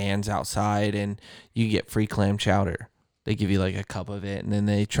little stands outside, and you get free clam chowder. They give you like a cup of it, and then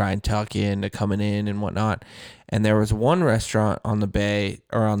they try and tuck you into coming in and whatnot. And there was one restaurant on the bay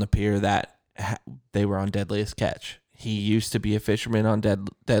or on the pier that they were on Deadliest Catch. He used to be a fisherman on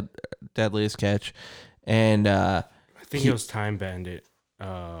Deadliest Catch, and I think it was Time Bandit.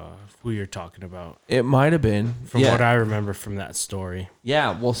 Who you're talking about? it might have been From what I remember from that story.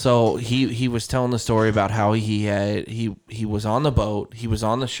 Yeah, well, so he was telling the story about how he was on the boat, he was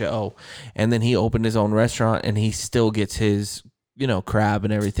on the show, and then he opened his own restaurant, and he still gets his crab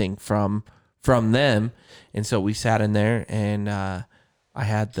and everything from them, and so we sat in there, and I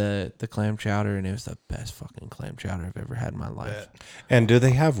had the clam chowder, and it was the best fucking clam chowder I've ever had in my life. And do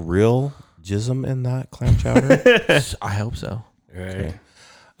they have real jism in that clam chowder? I hope so. Right.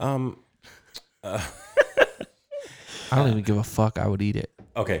 I don't even give a fuck. I would eat it.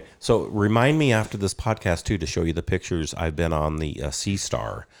 Okay, so remind me after this podcast too to show you the pictures. I've been on the Sea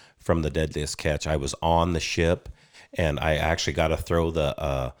Star from the Deadliest Catch. I was on the ship, and I actually got to throw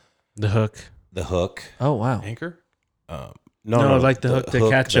the hook. hook. Oh wow. Anchor? No, like the hook to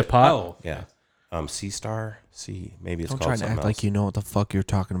catch a pot. Oh. Yeah, Sea Star. Maybe it's Don't called try and something act else. like you know what the fuck you're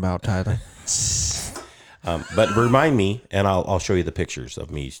talking about, Tyler. But remind me, and I'll show you the pictures of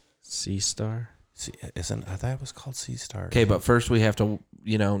me. Sea Star. I thought it was called Sea Star. Okay, but first we have to,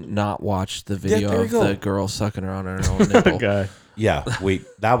 not watch the video there we of go. the girl sucking her on her own nipple. God. Yeah,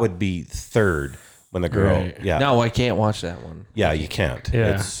 that would be third when the girl. Right. Yeah, No, I can't watch that one. yeah, you can't.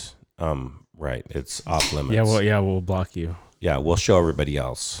 Yeah. It's right. It's off limits. We'll block you. Yeah, we'll show everybody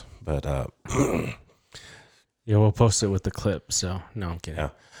else, but Yeah, we'll post it with the clip. So no, I'm kidding.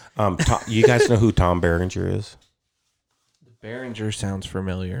 yeah. You guys know who Tom Berenger is? Behringer sounds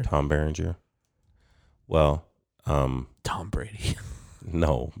familiar. Tom Berenger. Well, Tom Brady.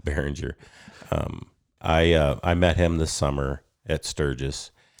 No, Behringer. I met him this summer at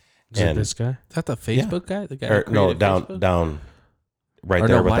Sturgis. Is it this guy? Is that the Facebook guy? The guy who No, created Facebook? down right Or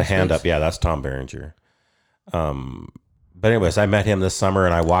there no, with the hand MySpace? up. Yeah, that's Tom Behringer. But anyways, I met him this summer,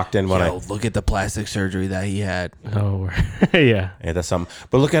 and I walked in when Yo, look at the plastic surgery that he had. Oh, yeah. Hey, that's something.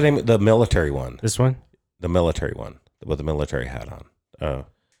 But look at him, the military one, This one? with the military hat on.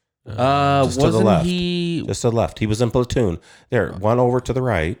 Just to the Wasn't left. he? Just to the left. He was in platoon. There, one over to the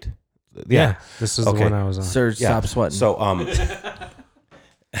right. Yeah. This is Okay. the one I was on. Serge, Yeah. stop sweating. So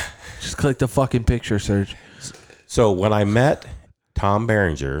Just click the fucking picture, Serge. so when I met Tom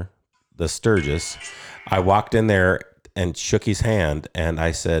Behringer, the Sturgis, I walked in there and shook his hand, and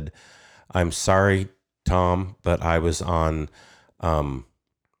I said, "I'm sorry, Tom, but I was on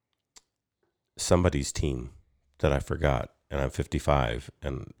somebody's team that I forgot, and I'm 55,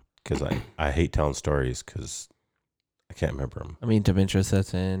 and because I hate telling stories because I can't remember them." I mean, Demetrius,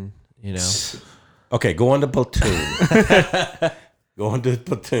 that's in, you know. Okay, go on to platoon. Go on to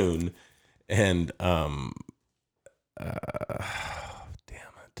platoon, and damn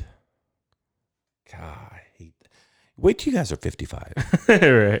it, God, I hate. Wait till you guys are 55.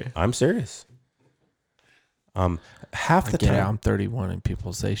 Right. I'm serious. Half I the get it. time, I'm 31 and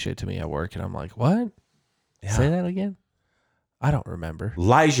people say shit to me at work and I'm like, what? Yeah. Say that again? I don't remember.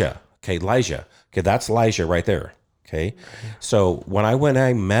 Elijah. Okay, Elijah. Okay, that's Elijah right there. Okay, so when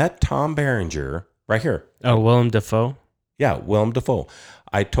I met Tom Behringer right here. Oh, Willem Dafoe? Yeah, Willem Dafoe.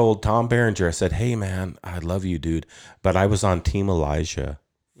 I told Tom Behringer, I said, "Hey man, I love you, dude, but I was on Team Elijah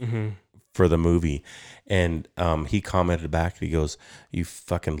for the movie," and he commented back. He goes, "You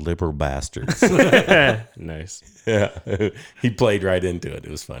fucking liberal bastards." Nice. Yeah, he played right into it.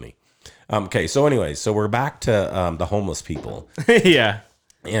 It was funny. Okay, so anyways, so we're back to the homeless people Yeah.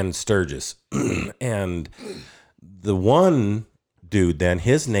 and Sturgis, and the one dude. Then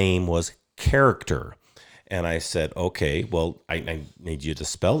his name was Character. And I said, "Okay, well, I need you to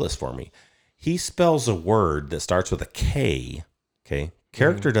spell this for me." He spells a word that starts with a K. Okay,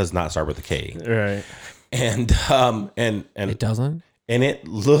 Character does not start with a K. Right. And It doesn't? and it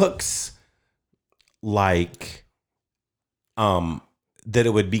looks like that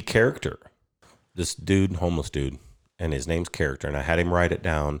it would be Character. This dude, homeless dude, and his name's Character. And I had him write it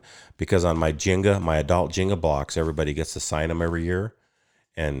down because on my adult Jenga blocks, everybody gets to sign them every year.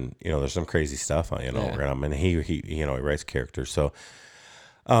 And, there's some crazy stuff, and he writes characters. So,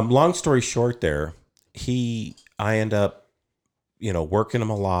 long story short there, I end up, working him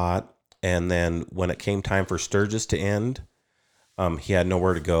a lot. And then when it came time for Sturgis to end, he had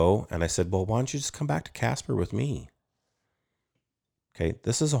nowhere to go. And I said, "Well, why don't you just come back to Casper with me?" Okay.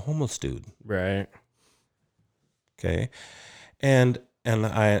 This is a homeless dude. Right. Okay. And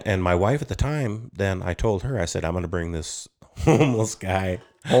my wife at the time, then I told her, I said, "I'm going to bring this homeless guy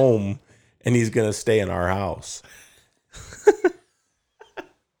home and he's going to stay in our house."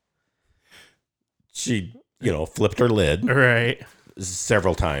 She, flipped her lid Right.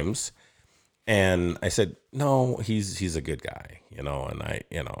 several times. And I said, "No, he's a good guy, and okay.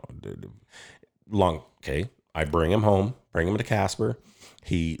 I bring him home, bring him to Casper.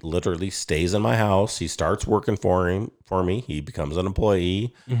 He literally stays in my house. He starts working for me. He becomes an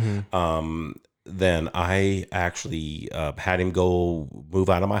employee. Then I actually had him go move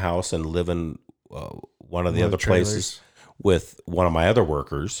out of my house and live in one of the other places with one of my other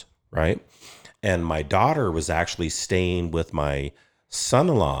workers, right? And my daughter was actually staying with my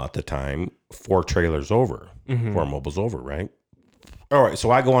son-in-law at the time, 4 trailers over, 4 mobiles over, right? All right, so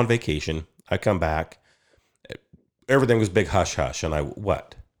I go on vacation. I come back. Everything was big hush hush, and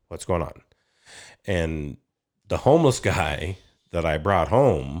what's going on? And the homeless guy that I brought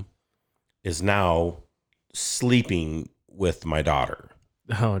home is now sleeping with my daughter.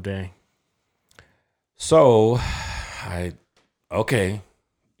 Oh, dang. So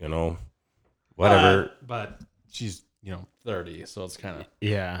whatever. But she's, 30, so it's kind of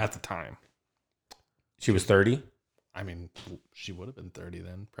Yeah. at the time. She was 30. I mean, she would have been 30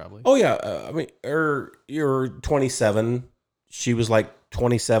 then, probably. Oh yeah, you're 27. She was like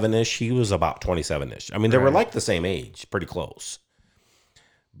 27-ish. He was about 27-ish. I mean, they were like the same age, pretty close.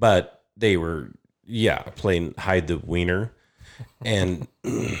 But they were, playing hide the wiener, and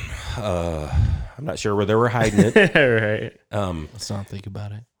I'm not sure where they were hiding it. Right. Let's not think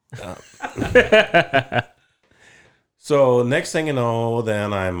about it. So next thing you know,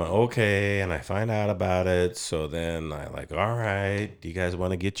 then I'm okay, and I find out about it. So then I like, all right, do you guys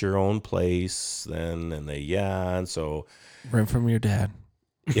want to get your own place? Then and and so Rent from your dad.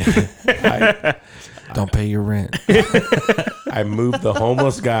 yeah, Don't pay your rent. I moved the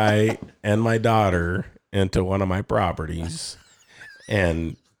homeless guy and my daughter into one of my properties,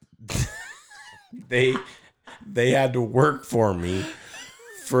 and they had to work for me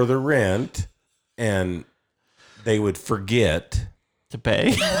for the rent, and they would forget. To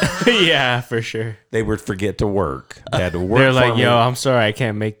pay. Yeah, for sure. They would forget to work. They had to work. They're for like, me. yo, I'm sorry, I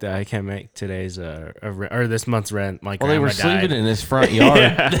can't make today's or this month's rent. My Well, they were grandma sleeping died. in his front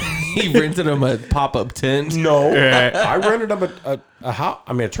yard. He rented them a pop-up tent. No, Right. I rented them a house.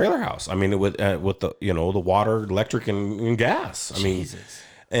 I mean, a trailer house. I mean, with the the water, electric, and gas. I mean,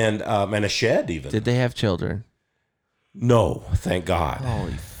 and a shed even. Did they have children? No, thank God.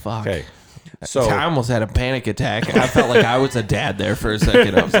 Holy fuck. Okay, so I almost had a panic attack. I felt like I was a dad there for a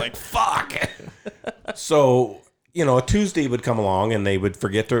second. I was like, fuck. So, a Tuesday would come along and they would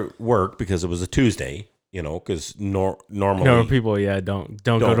forget to work because it was a Tuesday, because normally. No, people, don't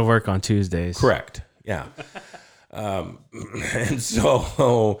go to work on Tuesdays. Correct. Yeah. And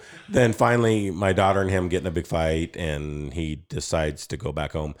so then finally my daughter and him get in a big fight and he decides to go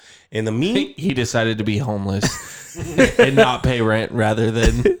back home. In the He decided to be homeless and not pay rent rather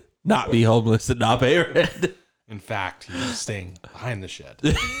than not be homeless and not pay rent. In fact, he was staying behind the shed.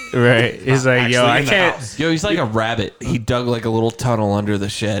 Right. He's like, yo, actually I in the can't. house. Yo, he's like a rabbit. He dug like a little tunnel under the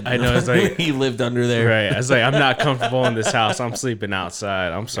shed. I know, it's like- he lived under there. Right. I was like, I'm not comfortable in this house. I'm sleeping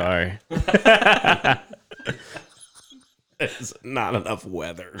outside. I'm sorry. There's not enough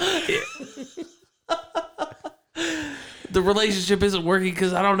weather. The relationship isn't working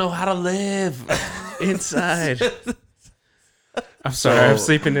because I don't know how to live. Inside. I'm sorry. I'm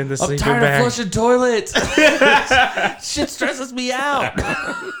sleeping in the I'm sleeping tired bag. of flushing toilets. Shit stresses me out.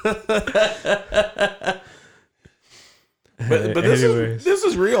 But this Anyways.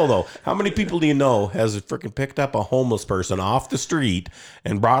 is real though. How many people do you know has freaking picked up a homeless person off the street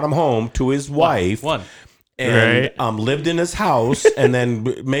and brought him home to his wife? One. And Right. lived in his house and then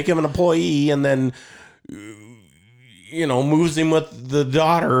make him an employee and then moves him with the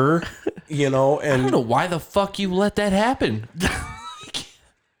daughter, I don't and know why the fuck you let that happen.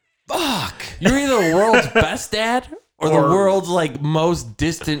 fuck. You're either the world's best dad or the Or- world's like most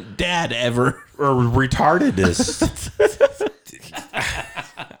distant dad ever. Or retarded is.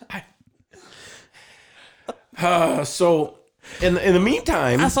 So in the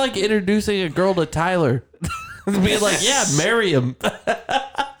meantime, That's like introducing a girl to Tyler. Being like, yeah, marry him.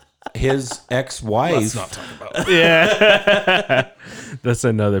 his ex-wife, Let's not talk about it. Yeah. That's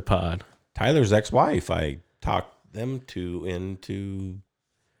another pod. Tyler's ex-wife, I talked them into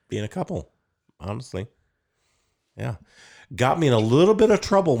being a couple. Honestly, yeah, got me in a little bit of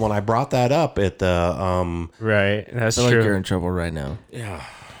trouble when I brought that up at the Right. That's I feel like you're true. in trouble right now. yeah.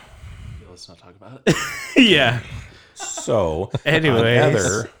 Let's not talk about it. Yeah. So Anyways.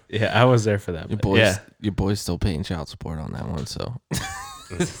 Heather, Yeah, I was there for that. Your but boy's, yeah. your boy's still paying child support on that one, so.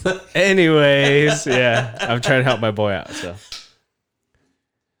 Anyways, yeah. I'm trying to help my boy out.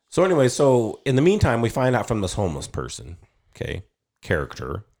 So anyway, in the meantime, we find out from this homeless person, okay,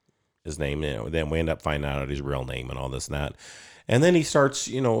 character, his name, then we end up finding out his real name and all this and that. And then he starts,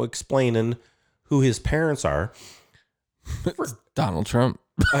 explaining who his parents are. Donald Trump.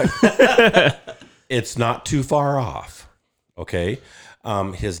 It's not too far off, okay?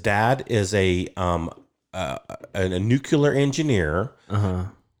 His dad is a nuclear engineer,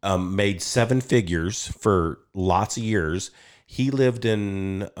 made 7 figures for lots of years. He lived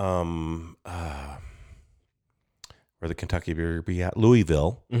in where the Kentucky be at,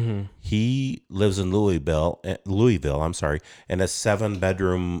 Louisville. Mm-hmm. He lives in Louisville. I'm sorry, in a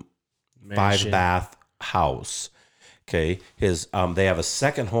 7-bedroom, 5-bath house. Okay, his they have a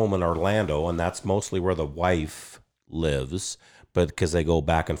second home in Orlando, and that's mostly where the wife lives. But because they go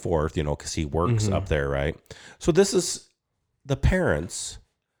back and forth, because he works up there, right? So this is the parents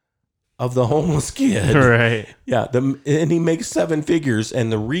of the homeless kid. Right. Yeah, and he makes 7 figures.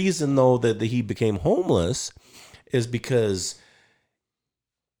 And the reason, though, that he became homeless is because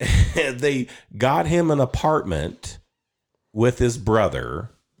they got him an apartment with his brother.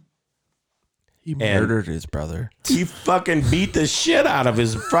 He murdered his brother. He fucking beat the shit out of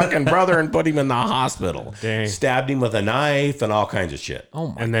his fucking brother and put him in the hospital. Dang. Stabbed him with a knife and all kinds of shit. Oh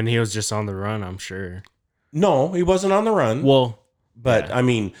my. And then he was just on the run, I'm sure. No, he wasn't on the run. Well, But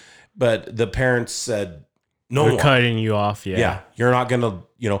but the parents said, no we're more. cutting you off. Yeah. Yeah, you're not gonna.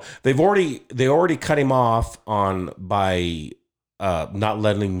 They already cut him off by not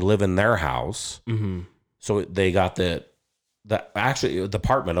letting him live in their house. Mm-hmm. So they got the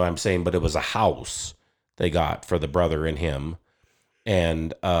apartment. I'm saying, but it was a house they got for the brother and him,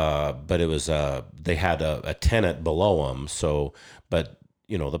 and but it was they had a tenant below them. So, but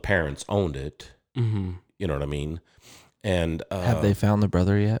the parents owned it. Mm-hmm. You know what I mean? And Have they found the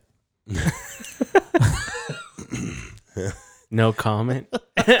brother yet? No comment.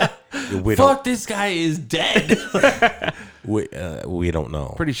 We Fuck, this guy is dead. we don't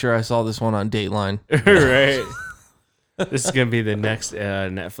know. Pretty sure I saw this one on Dateline. Right. This is gonna be the next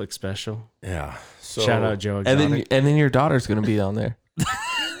Netflix special. Yeah. So Shout out Joe And Exotic. then your daughter's gonna be on there.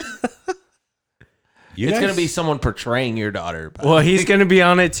 It's gonna be someone portraying your daughter. But Well, he's gonna be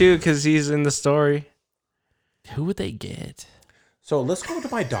on it too because he's in the story. who would they get? So let's go to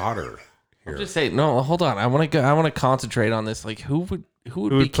my daughter here. Just say no. Hold on. I want to go. I want to concentrate on this. Like, who would Who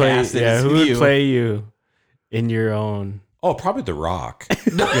be would play? casted Yeah, as who would you? play you in your own? Oh, probably The Rock.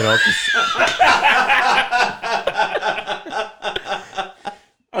 You know, 'cause-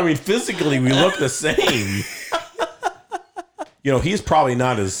 I mean, physically we look the same. You know, he's probably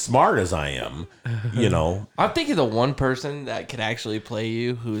not as smart as I am. You know, I'm thinking the one person that could actually play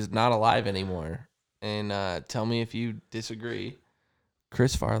you who's not alive anymore. And tell me if you disagree.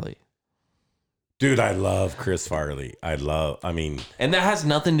 Chris Farley. dude, I love Chris Farley. I mean, And that has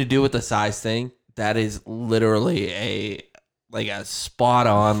nothing to do with the size thing. That is literally a spot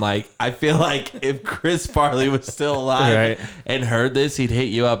on. Like, I feel like if Chris Farley was still alive Right. and heard this, he'd hit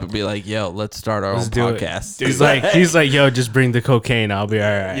you up and be like, "Yo, let's start our own do it. podcast." He's like, yo, just bring the cocaine. I'll be all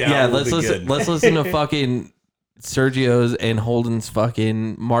right. Yeah, we'll let's be listen. good. Let's listen to fucking Sergio's and Holden's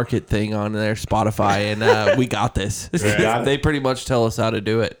fucking market thing on their Spotify, and we got this. Right. They pretty much tell us how to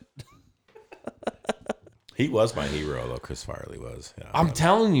do it. he was my hero, though. Chris Farley was. Yeah, I'm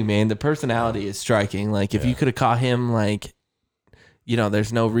telling you, man, the personality is striking. Like, if you could have caught him, like, you know,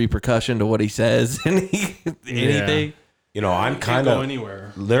 there's no repercussion to what he says and anything. you know, I'm kind go of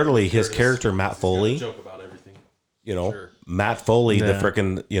anywhere. literally his character, Matt Foley. Joke about everything. You know, Matt Foley, the Yeah.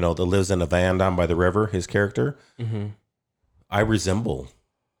 frickin', you know, that lives in a van down by the river, his character. I resemble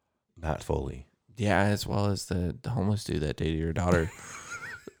Matt Foley. Yeah, as well as the homeless dude that dated your daughter.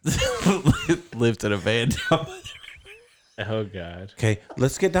 Lived in a van. Oh God. Okay,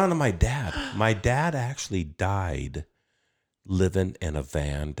 let's get down to my dad. My dad actually died living in a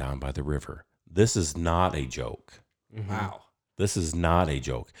van down by the river. This is not a joke. Wow. This is not a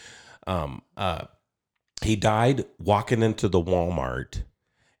joke. He died walking into the Walmart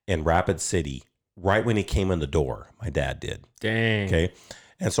in Rapid City right when he came in the door. My dad did. Dang. Okay.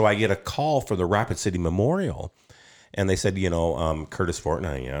 And so I get a call from the Rapid City Memorial, and they said, you know, Curtis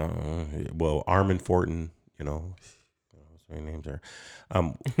Fortnite, Armin Fortin, you know, what's their names are.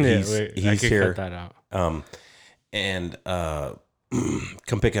 He's I could here. cut that out. And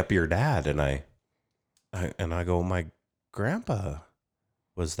come pick up your dad. And I go, my grandpa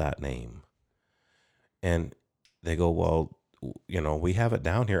was that name. And they go, well, you know, we have it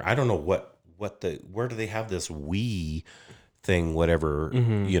down here. I don't know where do they have this we thing, whatever,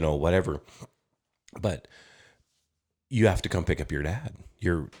 you know, whatever. But you have to come pick up your dad.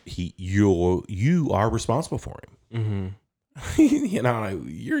 You are responsible for him. You know,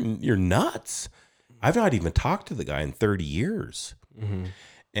 you're nuts. I've not even talked to the guy in 30 years.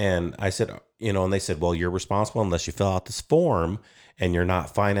 And I said, you know, and they said, well, you're responsible unless you fill out this form and you're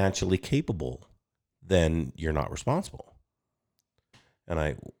not financially capable, then you're not responsible. And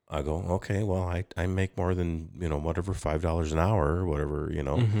I go, okay, well, I make more than, you know, whatever, $5 an hour or whatever, you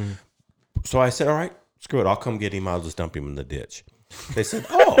know. So I said, all right, screw it. I'll come get him. I'll just dump him in the ditch. They said,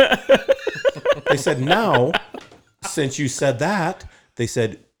 oh. They said, now, since you said that, they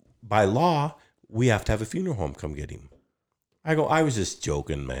said, by law, we have to have a funeral home come get him. I go, I was just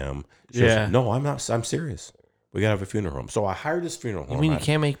joking, ma'am. She goes, Yeah. no, I'm not. I'm serious. We got to have a funeral home. So I hired this funeral home. You mean you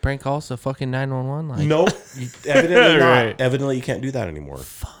can't make prank calls to fucking 911? Like, No, evidently not. Right. Evidently, you can't do that anymore.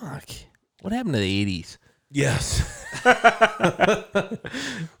 fuck. What happened to the 80s? Yes. All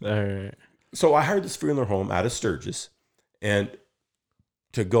right. So I hired this funeral home out of Sturgis, and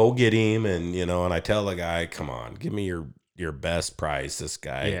to go get him, and you know, and I tell the guy, "Come on, give me your best price. This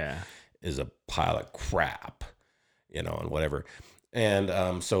guy Yeah. is a pile of crap, you know, and whatever."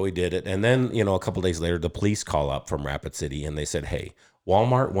 And so we did it, and then you know, a couple days later, the police call up from Rapid City, and they said, "Hey,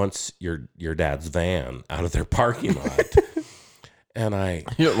 Walmart wants your dad's van out of their parking lot." And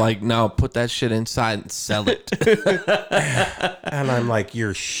You're like, no, put that shit inside and sell it. And I'm like,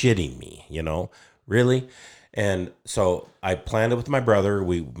 you're shitting me, you know, really? And so I planned it with my brother.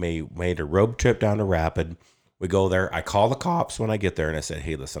 We made a road trip down to Rapid. We go there. I call the cops when I get there, and I said,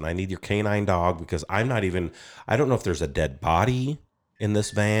 hey, listen, I need your canine dog because I don't know if there's a dead body in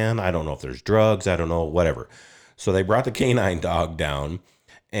this van. I don't know if there's drugs. I don't know, whatever. So they brought the canine dog down,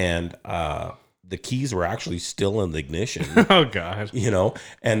 and the keys were actually still in the ignition. Oh God. You know,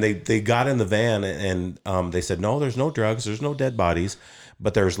 and they got in the van, and they said, no, there's no drugs, there's no dead bodies,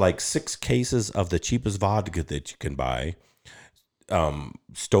 but there's like 6 cases of the cheapest vodka that you can buy,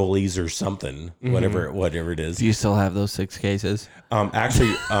 Stolies or something, whatever it is. Do you still have those 6 cases?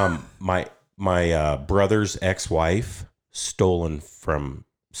 Actually, my brother's ex-wife stole them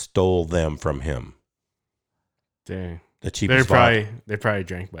from him. Dang. The cheapest They probably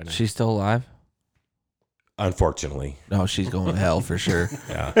drank by now. She's still alive? Unfortunately. No, she's going to hell for sure.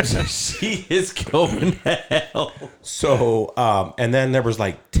 Yeah. She is going to hell. So, and then there was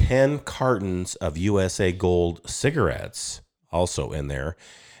like 10 cartons of USA Gold cigarettes also in there.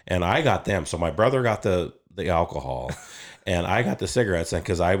 And I got them. So my brother got the alcohol and I got the cigarettes, and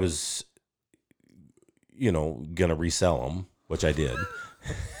because I was, going to resell them, which I did.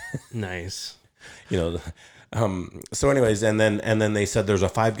 Nice. So anyways, and then they said there's a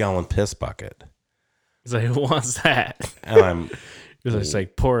 5-gallon piss bucket. It's like, who wants that? And It's just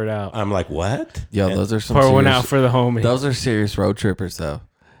like, pour it out. I'm like, what? Yo, And- those are some Pour one serious- out for the homie. Those are serious road trippers, though.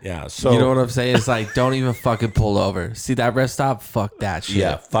 Yeah. So You know what I'm saying? It's like, don't even fucking pull over. See that rest stop? Fuck that shit.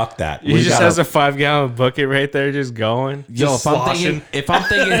 yeah, fuck that. He just has a 5-gallon bucket right there, just going. Yo, just if I'm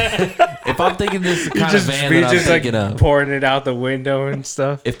thinking this is the kind of van that I'm thinking of, pouring it out the window and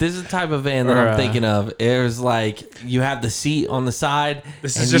stuff. if this is the type of van that Or, I'm thinking of, it was like you have the seat on the side.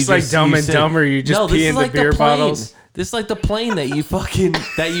 This and is you just like Dumb you and Dumber. You just this pee is in the like beer plane. bottles. This is like the plane that you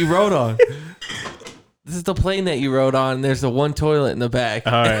rode on. This is the plane that you rode on. And there's the one toilet in the back.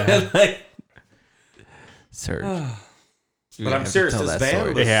 Oh, yeah. Serge. But I'm serious. This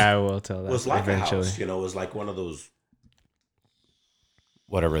van Yeah, I will tell that was like eventually. a house. It was like one of those,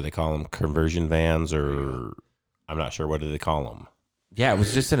 whatever they call them, conversion vans, or I'm not sure, what do they call them? Yeah, it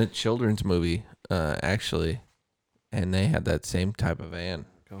was just in a children's movie, actually, and they had that same type of van.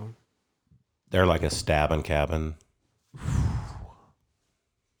 They're like a stabbing cabin.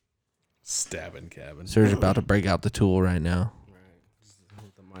 Stabbing cabin. Serge about to break out the tool right now.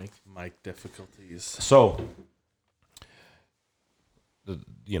 The Mic difficulties. So,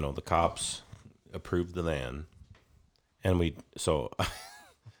 the cops approved the van, and so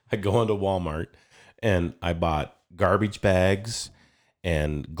I go into Walmart and I bought garbage bags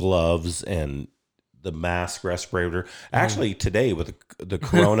and gloves and the mask respirator. Actually, today with the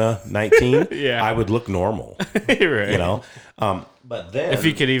Corona 19, Yeah. I would look normal, right. But then If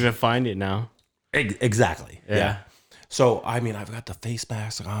you could even find it now. exactly, Yeah. So I mean, I've got the face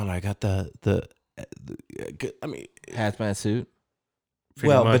mask on. I got the Hazmat suit.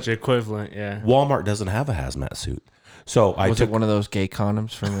 Pretty much equivalent, yeah. Walmart doesn't have a hazmat suit. So I Was took it one of those gay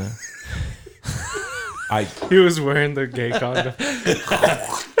condoms from the... He was wearing the gay condom.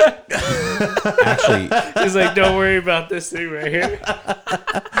 actually He's like, don't worry about this thing right here.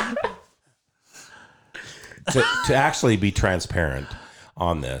 to actually be transparent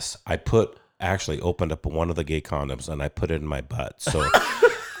on this, I actually opened up one of the gay condoms and I put it in my butt. So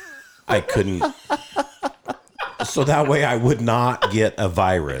I couldn't. So that way I would not get a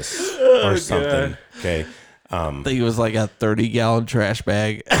virus or something. Okay. I think it was like a 30-gallon trash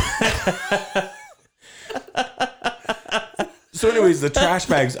bag. So anyways, the trash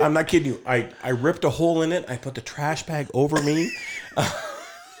bags, I'm not kidding you. I ripped a hole in it. I put the trash bag over me.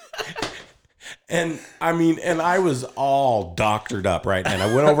 And I was all doctored up, right? And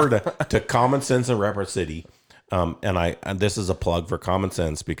I went over to Common Sense in Rapid City. And this is a plug for Common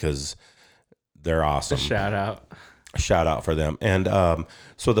Sense because they're awesome. Shout out For them. And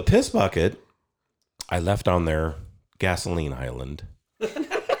so the piss bucket, I left on their gasoline island.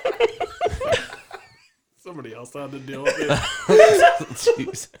 Somebody else had to deal with it.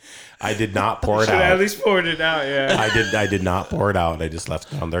 Jeez. I did not pour it Should at out. least poured it out, yeah. I did not pour it out. I just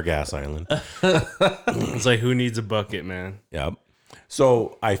left it on their gas island. It's like, who needs a bucket, man? Yep.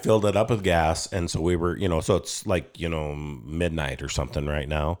 So I filled it up with gas, and so we were, so it's like, midnight or something right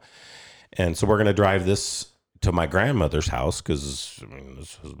now. And so we're going to drive this to my grandmother's house because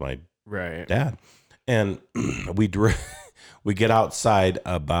this was my Right. dad. And we get outside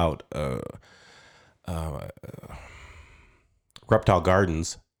about Reptile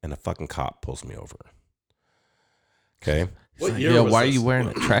Gardens, and a fucking cop pulls me over. Okay. What Like, year yo, was why this? are you wearing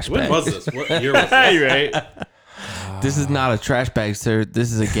a trash When bag? was this? What year was this? Hey, right. This is not a trash bag, sir.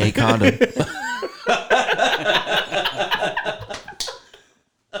 This is a gay condom.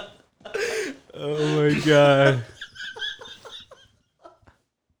 Oh my god.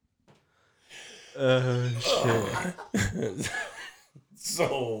 Shit.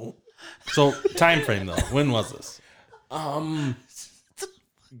 So So time frame though. When was this? I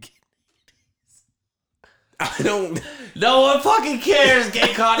don't. No one fucking cares.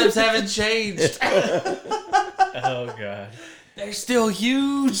 Gay condoms haven't changed. Oh god. They're still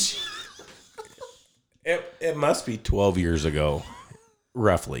huge. It must be 12 years ago,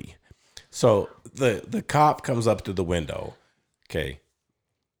 roughly. So the cop comes up to the window. Okay.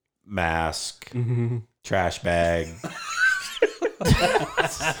 Mask, trash bag.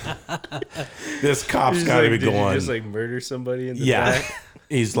 This cop's got to be Did you going. just like murder somebody in the Yeah. back?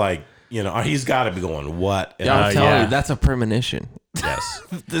 He's like, he's got to be going, what? And I'm telling yeah. you, that's a premonition. yes.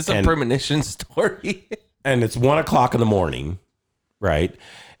 This is a And- premonition story. And it's 1:00 in the morning, right?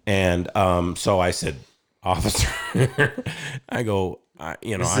 And so I said, officer, I go,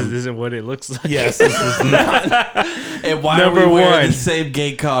 This isn't what it looks like. yes, this is not. And why Number are we wearing one. the same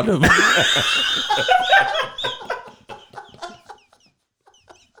gay condom?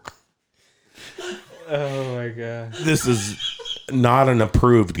 Oh my god. This is not an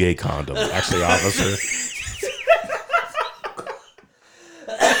approved gay condom, actually, officer.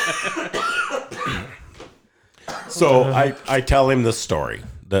 So I tell him the story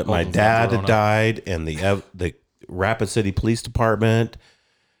that my dad had died, and the Rapid City Police Department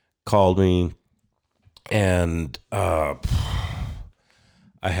called me, and I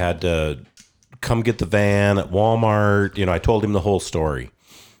had to come get the van at Walmart. I told him the whole story.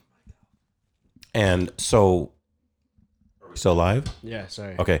 And so, are we still live? Yeah,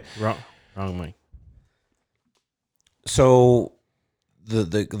 sorry. Okay. Wrong mic. So the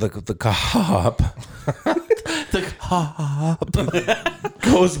cop The cop.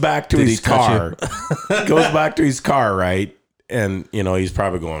 goes back to Did his he touch car. Goes back to his car, right? And he's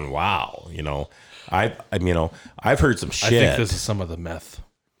probably going, "Wow, I've heard some I shit. think this is some of the meth.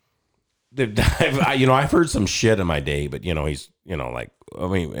 I've heard some shit in my day, but he's like, I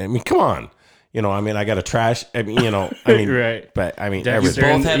mean, come on, I got a trash. Right. But I mean, Dexter.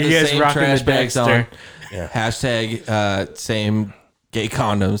 everything. Both have You the guys same rocking trash the bags on. Dexter. Yeah. Hashtag same gay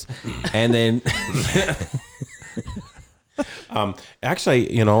condoms. And then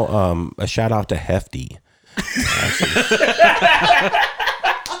Actually, a shout out to Hefty.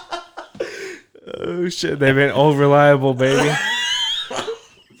 Oh shit, they've been old reliable, baby.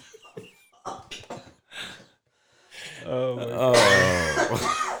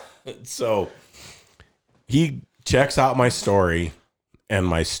 So he checks out my story, and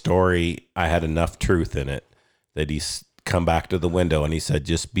my story, I had enough truth in it that he's come back to the window and he said,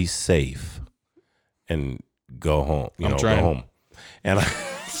 "Just be safe and go home. Go trying. home." And I,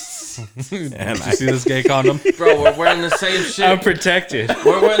 and You see this gay condom? bro, we're wearing the same shit. I'm protected.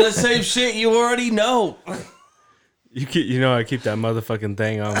 We're wearing the same shit. You already know. I keep that motherfucking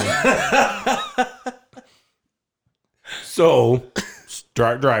thing on me. so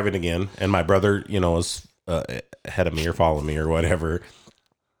start driving again, and my brother, is ahead of me or following me or whatever.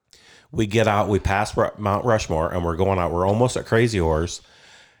 We get out, we pass Mount Rushmore, and we're going out. We're almost at Crazy Horse,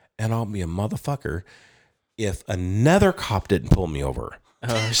 and I'll be a motherfucker if another cop didn't pull me over.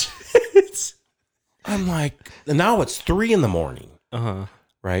 Oh shit. I'm like, now it's 3 a.m,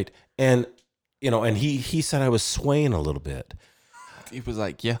 right? And and he said I was swaying a little bit. He was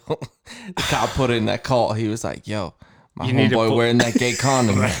like, yo. The cop put in that call. He was like, yo, my You need to homeboy pull- wearing that gay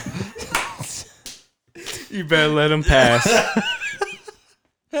condom. You better let him pass.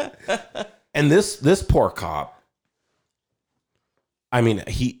 And this poor cop, I mean,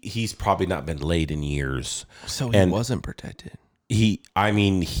 he's probably not been laid in years. So he And- wasn't protected. He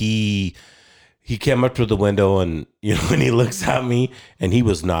came up to the window, and and he looks at me, and he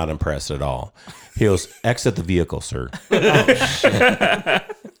was not impressed at all. He goes, "Exit the vehicle, sir."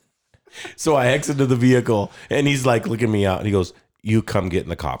 So I exited the vehicle, and he's like looking me out, and he goes, "You come get in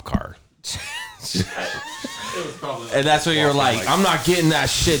the cop car." And that's what you're like, I'm not getting that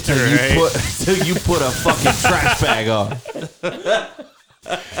shit till Right. you put a fucking trash bag on.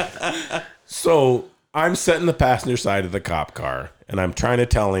 So I'm sitting the passenger side of the cop car, and I'm trying to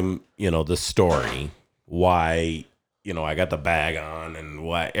tell him, the story, why, I got the bag on and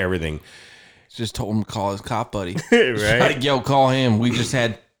why everything. Just told him to call his cop buddy. Right. Like, yo, call him. We just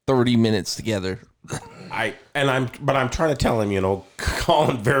had 30 minutes together. I'm trying to tell him, call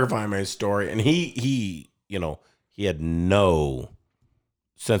and verify my story, and he had no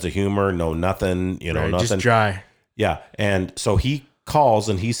sense of humor, no nothing, Right, nothing. just dry. Yeah, and so he calls,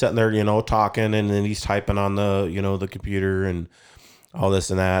 and he's sitting there, talking, and then he's typing on the, the computer and all this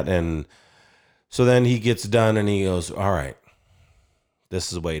and that, and so then he gets done, and he goes, "All right, this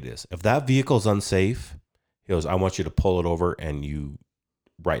is the way it is. If that vehicle's unsafe," he goes, "I want you to pull it over, and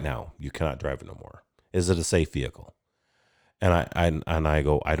right now, you cannot drive it no more. Is it a safe vehicle?" And I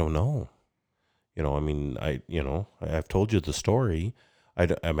go, "I don't know. I've told you the story. I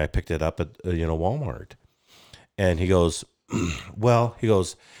picked it up at Walmart." And he goes, "Well," he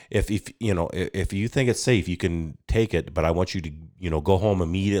goes, if you think it's safe, you can take it, but I want you to go home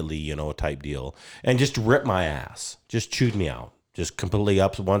immediately, type deal, and just rip my ass, just chewed me out, just completely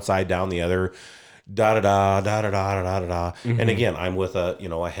up one side, down the other, da da da da da da da da. And again, I'm with a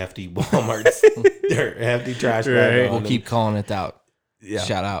hefty Walmart, hefty trash bag. Right. on We'll keep calling it out. Yeah.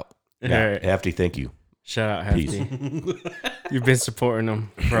 Shout out. Yeah, Right. hefty. Thank you. Shout out Hefty. You've been supporting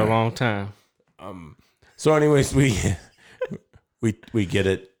them for a long time. So, anyways, we get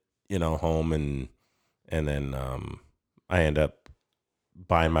it, home, and then I end up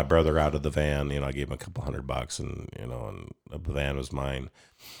buying my brother out of the van. I gave him a couple $100, and and the van was mine.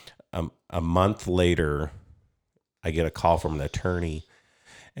 A month later, I get a call from an attorney,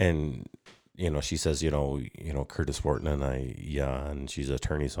 and she says, Curtis Wharton, and and she's an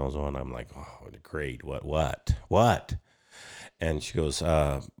attorney, so and I'm like, oh, great, what? And she goes,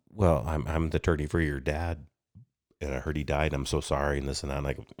 well, I'm the attorney for your dad, and I heard he died. I'm so sorry, and this and that. And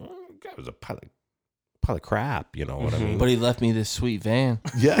I go, God, it was a pile of crap, you know what I mean? But he left me this sweet van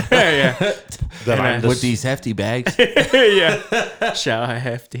Yeah, Yeah. that I'm with these hefty bags. Yeah. Shout out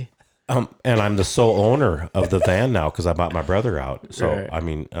Hefty. and I'm the sole owner of the van now because I bought my brother out. So Right. I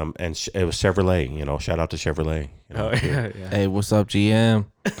mean, and it was Chevrolet. Shout out to Chevrolet. Oh, yeah. Hey, what's up, GM?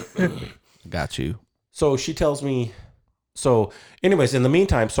 Got you. So she tells me. So, anyways, in the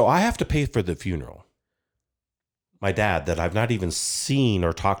meantime, so I have to pay for the funeral. My dad, that I've not even seen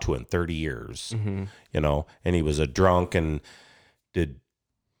or talked to in 30 years, Mm-hmm. and he was a drunk and did,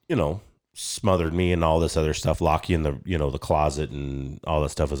 smothered me and all this other stuff, lock you in the, the closet and all that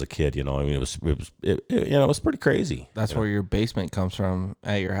stuff as a kid. I mean, it was pretty crazy. That's where your basement comes from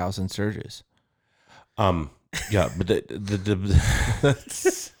at your house in Sturgis. Yeah, but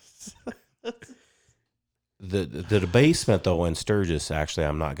the basement though in Sturgis, actually,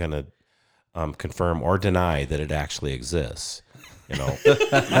 I'm not gonna confirm or deny that it actually exists.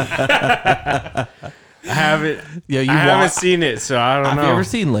 I haven't. Yeah, I haven't seen it, so I don't Have know. you ever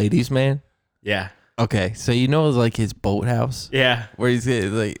seen Ladies Man? Yeah. Okay, so like his boathouse Yeah. where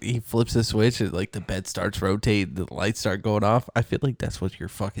he flips the switch and like the bed starts rotating, the lights start going off. I feel like that's what your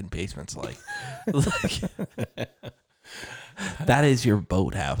fucking basement's like. That is your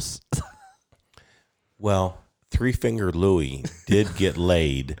boathouse. Well, Three Finger Louie did get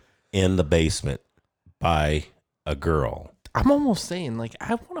laid in the basement by a girl. I'm almost saying like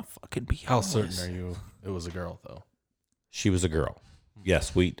I want to fucking be How homeless. certain are you it was a girl though? She was a girl.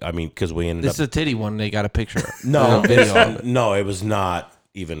 Yes, because we ended This up. is a titty one they got a picture of. No, There's a video of it. no, it was not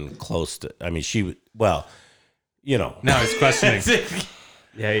even close to. I mean, Now he's questioning.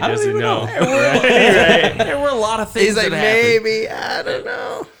 Yeah, he doesn't know. There were a lot of things. That happened. maybe. I don't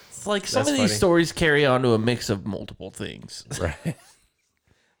know. It's like some That's of these funny. stories carry on to a mix of multiple things. right.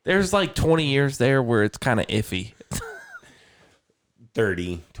 There's like 20 years there where it's kind of iffy.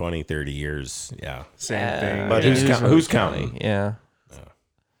 30 years. Yeah. Same thing. But who's counting? Yeah.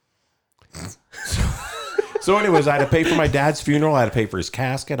 So, anyways, I had to pay for my dad's funeral. I had to pay for his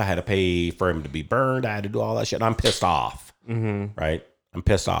casket. I had to pay for him to be burned. I had to do all that shit. And I'm pissed off. Mm-hmm. Right? I'm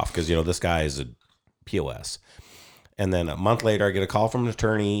pissed off because, this guy is a POS. And then a month later, I get a call from an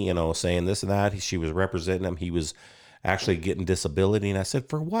attorney, saying this and that. She was representing him. He was actually getting disability. And I said,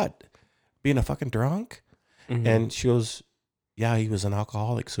 for what? Being a fucking drunk? Mm-hmm. And she goes, yeah, he was an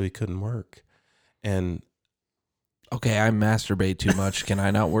alcoholic, so he couldn't work. And Okay, I masturbate too much. Can I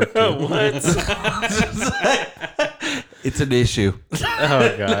not work? Too? What? It's an issue.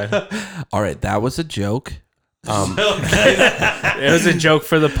 Oh, God. All right, that was a joke. It was a joke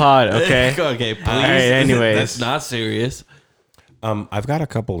for the pod, okay? Okay, please. All right, anyways. That's not serious. I've got a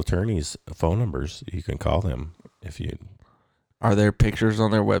couple attorneys' phone numbers. You can call them if you. Are there pictures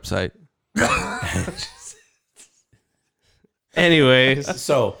on their website? Anyways.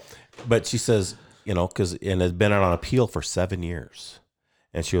 So, but she says, because and it's been on appeal for 7 years,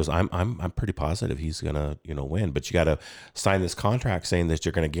 and she goes, I'm pretty positive he's gonna win, but you got to sign this contract saying that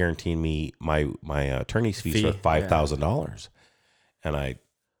you're gonna guarantee me my attorney's fees for Fee, $5,000, and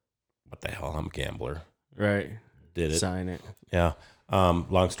what the hell, I'm a gambler. Right. Did it? Sign it. Yeah.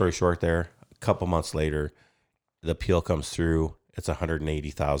 Long story short, there, a couple months later, the appeal comes through. It's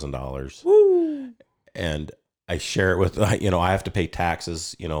 $180,000. Woo! And I share it with, I have to pay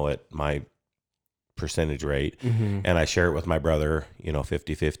taxes, at my percentage rate. Mm-hmm. And I share it with my brother,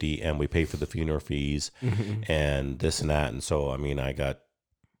 50-50, and we pay for the funeral fees Mm-hmm. and this and that. And so, I got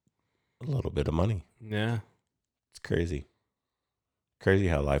a little bit of money. Yeah. It's crazy. Crazy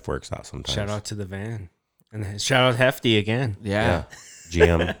how life works out sometimes. Shout out to the van. And then shout out Hefty again. Yeah.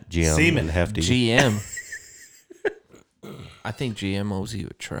 GM, Seaman. and Hefty. GM. I think GM owes you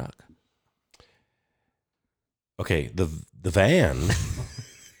a truck. Okay, the van.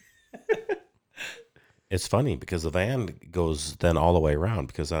 It's funny because the van goes then all the way around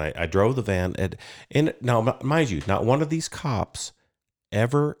because I drove the van and now mind you, not one of these cops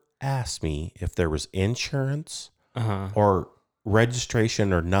ever asked me if there was insurance Uh-huh. or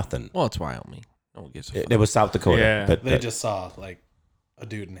registration or nothing. Well, it's Wyoming. No one gives a fuck. It was South Dakota, Yeah. but They just saw like a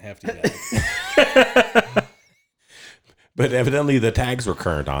dude in hefty bag. but evidently the tags were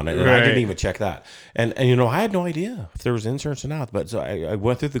current on it, and I didn't even check that. And you know, I had no idea if there was insurance or not. But so I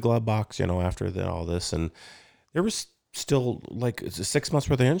went through the glove box, you know, after all this, and there was still like 6 months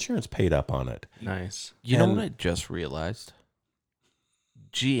worth of insurance paid up on it. Nice. You know And- what I just realized?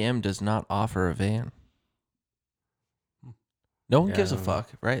 GM does not offer a van. No one Yeah, gives I a don't know. fuck,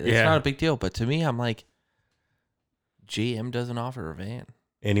 right? It's Yeah. not a big deal. But to me, I'm like, GM doesn't offer a van.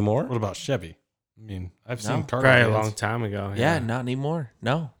 Anymore? What about Chevy? I mean, I've No. seen car Probably a vans. long time ago. Yeah, not anymore.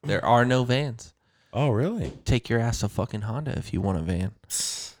 No, there are no vans. Oh, really? Take your ass to fucking Honda if you want a van.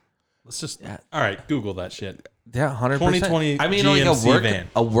 Let's just Yeah. all right. Google that shit. Yeah, 100%. 2020 I mean, like GMC van.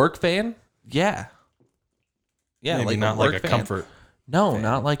 a work van. Yeah, yeah, Maybe like not a work like a van. comfort. No, van.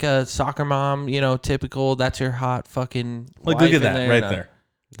 not like a soccer mom. You know, typical. That's your hot fucking. Like wife look at in that right No. there.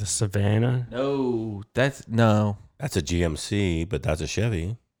 The Savannah. No, that's no. That's a GMC, but that's a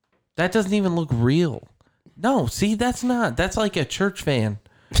Chevy. That doesn't even look real. No, see, that's not. That's like a church van.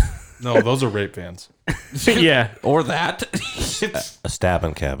 No, those are rape vans. Yeah. Or that. A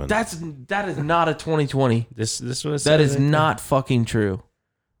stabbing cabin. that is not a 2020. This was That is not fucking true.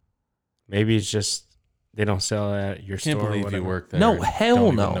 Maybe it's just they don't sell it at your Can't store. or believe you whatever. work there. No, and hell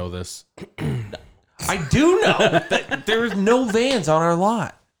don't no. Even know this. I do know that there's no vans on our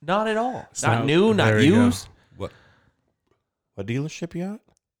lot. Not at all. It's Not not- new, not there we go. used. What dealership you at?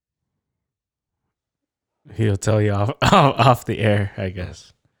 He'll tell you off the air, I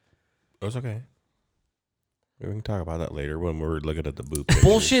guess. Oh, it's okay. We can talk about that later when we're looking at the booth. pictures.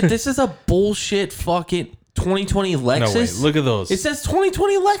 Bullshit. This is a bullshit fucking 2020 Lexus. No way. Look at those. It says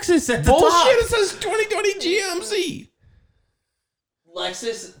 2020 Lexus at the Bullshit! top. It says 2020 GMC.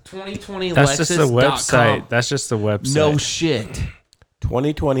 Lexus 2020 That's just the Lexus.com. website. That's just the website. No shit.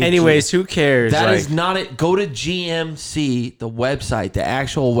 2020. Anyways, who cares? That Like, is not it. Go to GMC, the website, the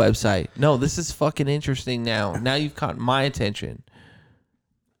actual website. No, this is fucking interesting now. Now you've caught my attention.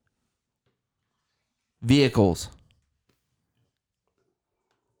 Vehicles.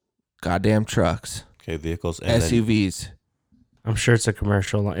 Goddamn trucks. Okay, vehicles and then SUVs. I'm sure it's a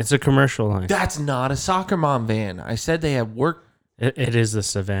commercial line. It's a commercial line. That's not a soccer mom van. I said they have work. It is the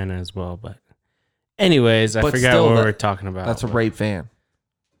Savannah as well, but anyways, I But forgot still, what that- we're talking about. That's a but- rape van.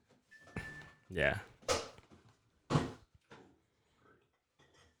 Yeah.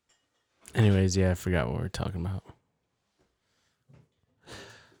 Anyways, yeah, I forgot what we're talking about.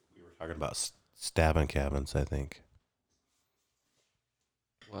 talking about stabbing cabins, I think.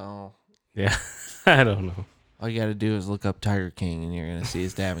 Well, Yeah, I don't know. all you got to do is look up Tiger King and you're going to see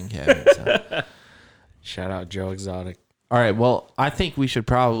his dabbing cabin. So. Shout out Joe Exotic. All right. Well, I think we should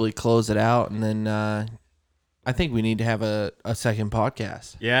probably close it out. And then I think we need to have a second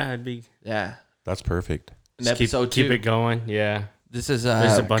podcast. Yeah, I'd be Yeah. That's perfect. An just episode keep two. it going. Yeah, This is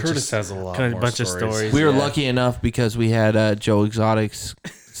there's a bunch Curtis of has a lot kind of more bunch of stories. stories. we were yeah. lucky enough because we had Joe Exotic's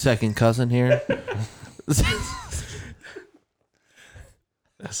second cousin here.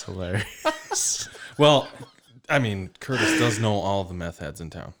 That's hilarious. Well, I mean, Curtis does know all the meth heads in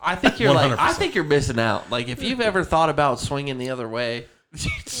town. I think you're like, I 100%. think you're missing out. Like, if you've ever thought about swinging the other way,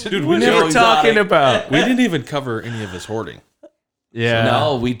 Dude, What we are never you talking about? We didn't even cover any of his hoarding. Yeah,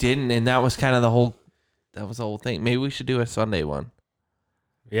 No, we didn't, and that was kind of the whole. That was the whole thing. Maybe we should do a Sunday one.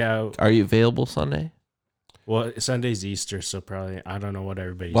 yeah. Are you available Sunday? Well, Sunday's Easter, so probably I don't know what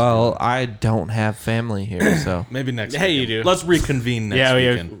everybody's. Well, doing. I don't have family here, so Maybe next Hey, weekend. you do. Let's reconvene next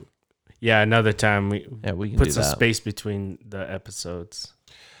weekend. yeah. Another time we yeah, we can put do some that. space between the episodes.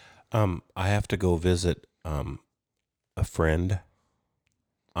 I have to go visit a friend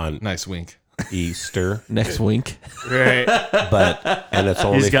on Nice wink. Easter, Next week. Right. and it's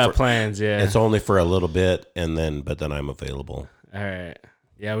only He's got for, plans. Yeah. it's only for a little bit, but then I'm available. All right.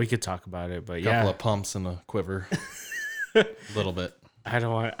 Yeah, we could talk about it, but Couple yeah, of pumps and a quiver. A little bit. I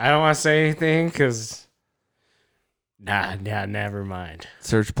don't want to say anything because. Nah, never mind.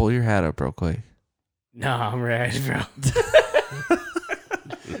 Serge, pull your hat up real quick. No, I'm ready, bro.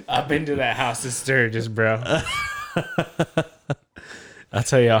 I've been to that house in Sturgis, bro. I'll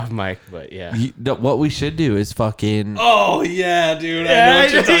tell you off mic, but yeah. What we should do is fucking. Oh, yeah, dude. I know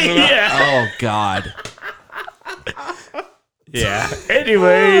what you're talking about. Yeah. Oh God! Yeah.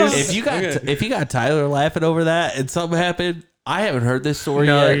 Anyways, If you got Tyler laughing over that and something happened, I haven't heard this story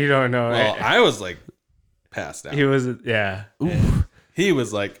no, yet. you don't know. Well, I was like passed out. He was, yeah. He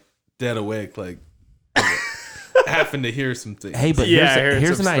was like dead awake, like having to hear some things. Hey, but Yeah, I heard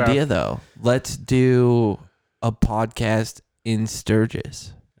here's an some stuff. idea though. Let's do a podcast in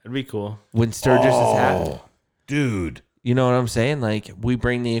Sturgis. That'd be cool. when Sturgis is happening. Dude. You know what I'm saying? Like, we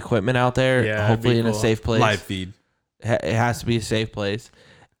bring the equipment out there, Yeah, that'd hopefully be in a cool. safe place. Live feed. It has to be a safe place.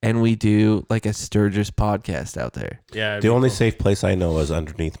 And we do like a Sturgis podcast out there. Yeah. The only safe place I know is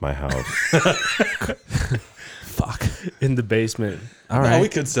underneath my house. Fuck. in the basement. All Oh, right. we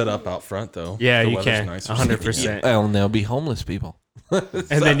could set up out front though. Yeah, The you weather's can. nice or 100%. Well, and there'll be homeless people.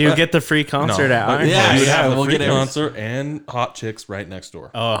 And then you get the free concert No. at Iron Yeah, Horse. You would yeah, have the we'll free get every- concert and hot chicks right next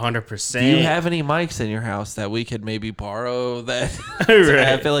door. Oh, 100%. Do you have any mics in your house that we could maybe borrow? That Right.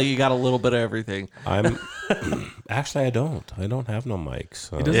 I feel like you got a little bit of everything. I'm actually I don't have no mics.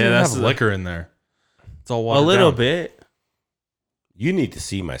 He doesn't Yeah, even that's have the- liquor in there. It's all A watered little down. bit. You need to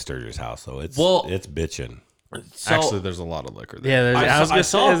see my Sturgis house though. It's bitching. So, Actually, there's a lot of liquor there. Yeah, I was gonna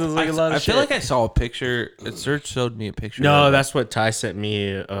say there's like a lot of I feel shit. like I saw a picture. Serge showed me a picture. No, of it. that's what Ty sent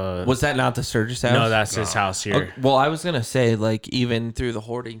me. Was that not the Sturgis house? No, that's his house here. Okay, well, I was gonna say, like, even through the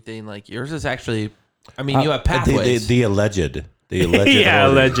hoarding thing, like, yours is actually. I mean, you have pathways. The alleged. The alleged. Yeah,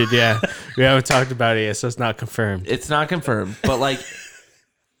 order. alleged. Yeah, we haven't talked about it yet, so it's not confirmed. It's not confirmed, but like,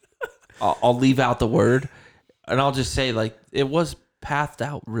 I'll leave out the word, and I'll just say, like, it was pathed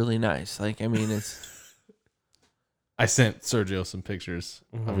out really nice. Like, I mean, it's. I sent Sergio some pictures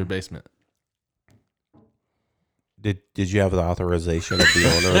of your basement. Did you have the authorization of the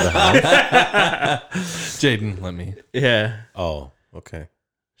owner of the house? Jaden, let me. Yeah. Oh, okay.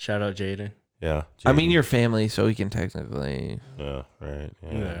 Shout out Jaden. Yeah. I mean, you're family, so we can technically. Yeah. Right.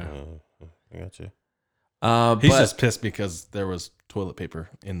 Yeah. Yeah. I got you. He's But just pissed because there was toilet paper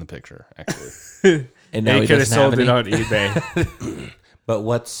in the picture, actually. and now They he could have doesn't have sold it any. on eBay. But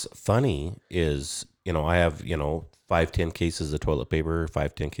what's funny is, I have, 5-10 cases of toilet paper,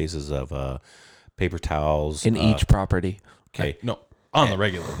 5-10 cases of paper towels. in each property. Okay. No, on the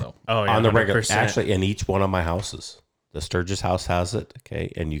regular, though. Oh yeah, On the regular, 100%. actually, in each one of my houses. The Sturgis house has it,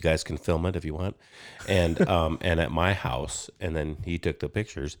 okay, and you guys can film it if you want, and and at my house, and then he took the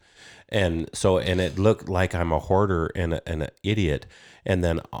pictures, and it looked like I'm a hoarder and an idiot, and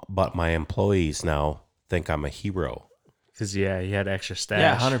then but my employees now think I'm a hero. Because he had extra stash.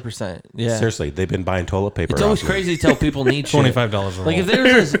 Yeah, 100%. Yeah, Seriously, they've been buying toilet paper. it's always off me. crazy to tell people need shit. $25 a roll. Like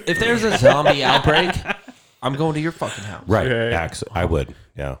if there's a zombie outbreak, I'm going to your fucking house. Right? Right. I would.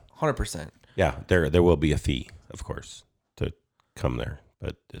 Yeah, 100%. yeah. There will be a fee, of course, to come there,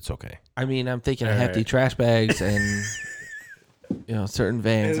 but it's okay. I mean, I'm thinking of All hefty right. trash bags and certain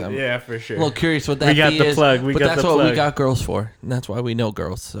vans. I'm Yeah, for sure. a little curious what that We got fee the is, plug. We but got that's the what we plug. got girls for, and that's why we know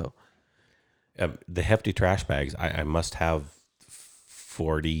girls. So The hefty trash bags. I must have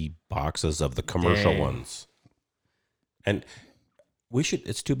 40 boxes of the commercial Dang. ones. And we should,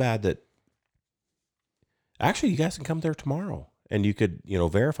 it's too bad that actually you guys can come there tomorrow and you could,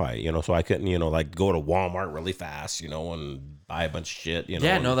 verify, so I couldn't, like go to Walmart really fast, and buy a bunch of shit, yeah,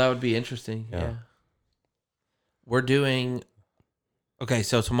 and- no, that would be interesting. Yeah. Yeah. We're doing okay.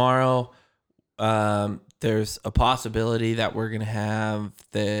 So tomorrow, there's a possibility that we're gonna have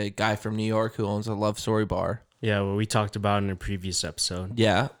the guy from New York who owns a Love Story bar. Yeah, what we talked about in a previous episode.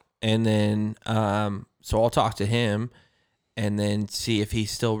 Yeah, and then so I'll talk to him, and then see if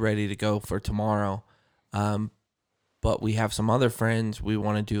he's still ready to go for tomorrow. But we have some other friends. We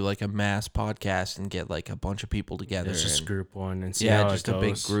want to do like a mass podcast and get like a bunch of people together. It's just and- group one and see yeah, how just it a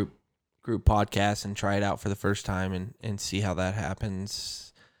big goes. group podcast and try it out for the first time and see how that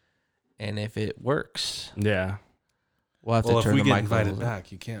happens. And if it works, Yeah. we'll have Well, to if turn we the get microphone. invited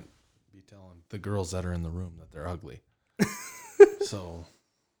back, you can't be telling the girls that are in the room that they're ugly. So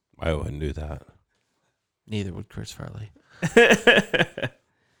I wouldn't do that. Neither would Chris Farley.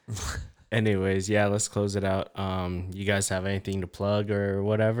 Anyways, yeah, let's close it out. You guys have anything to plug or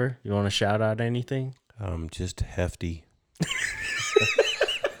whatever? You want to shout out anything? Just hefty.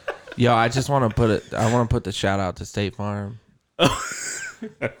 Yo, I just want to put it. I want to put the shout out to State Farm.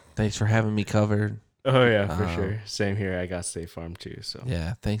 Thanks for having me covered. Oh yeah, for sure. Same here. I got State Farm too. So.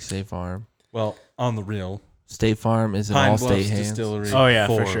 Yeah, thanks State Farm. well, on the real, State Farm is in Pine all Bluffs state hands. Distillery. Oh yeah,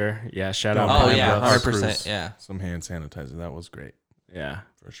 for for sure. Yeah, shout Oh, out. Oh Pine yeah, Bluffs. 100%. Yeah. some hand sanitizer. That was great Yeah.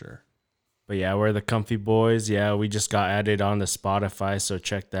 for sure. But yeah, we're the Comfy Boys. Yeah, we just got added on to Spotify, so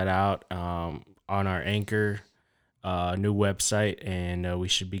check that out on our Anchor new website, and we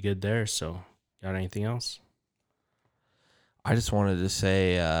should be good there. So, got anything else? I just wanted to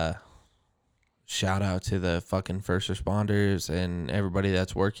say shout out to the fucking first responders and everybody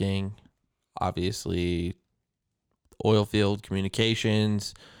that's working. Obviously, oil field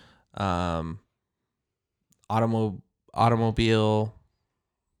communications, automobile.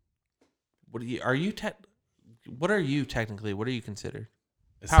 What are you technically? What are you considered?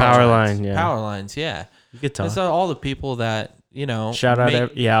 Power line, yeah. Power lines, yeah. You could talk. That's all the people that Shout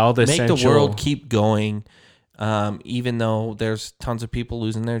out, all the make essential. the world keep going, even though there's tons of people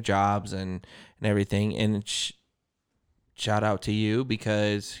losing their jobs and everything. And shout out to you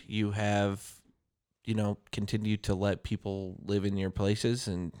because you have, continued to let people live in your places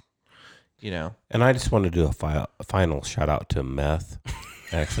and, And I just want to do a final shout out to meth,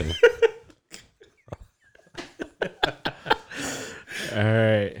 actually. All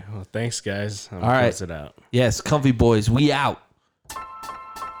right. Well, thanks, guys. I'm All right. close it out. Yes, Comfy Boys, we out.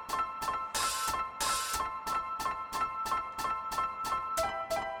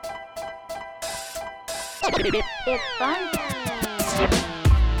 It's fun.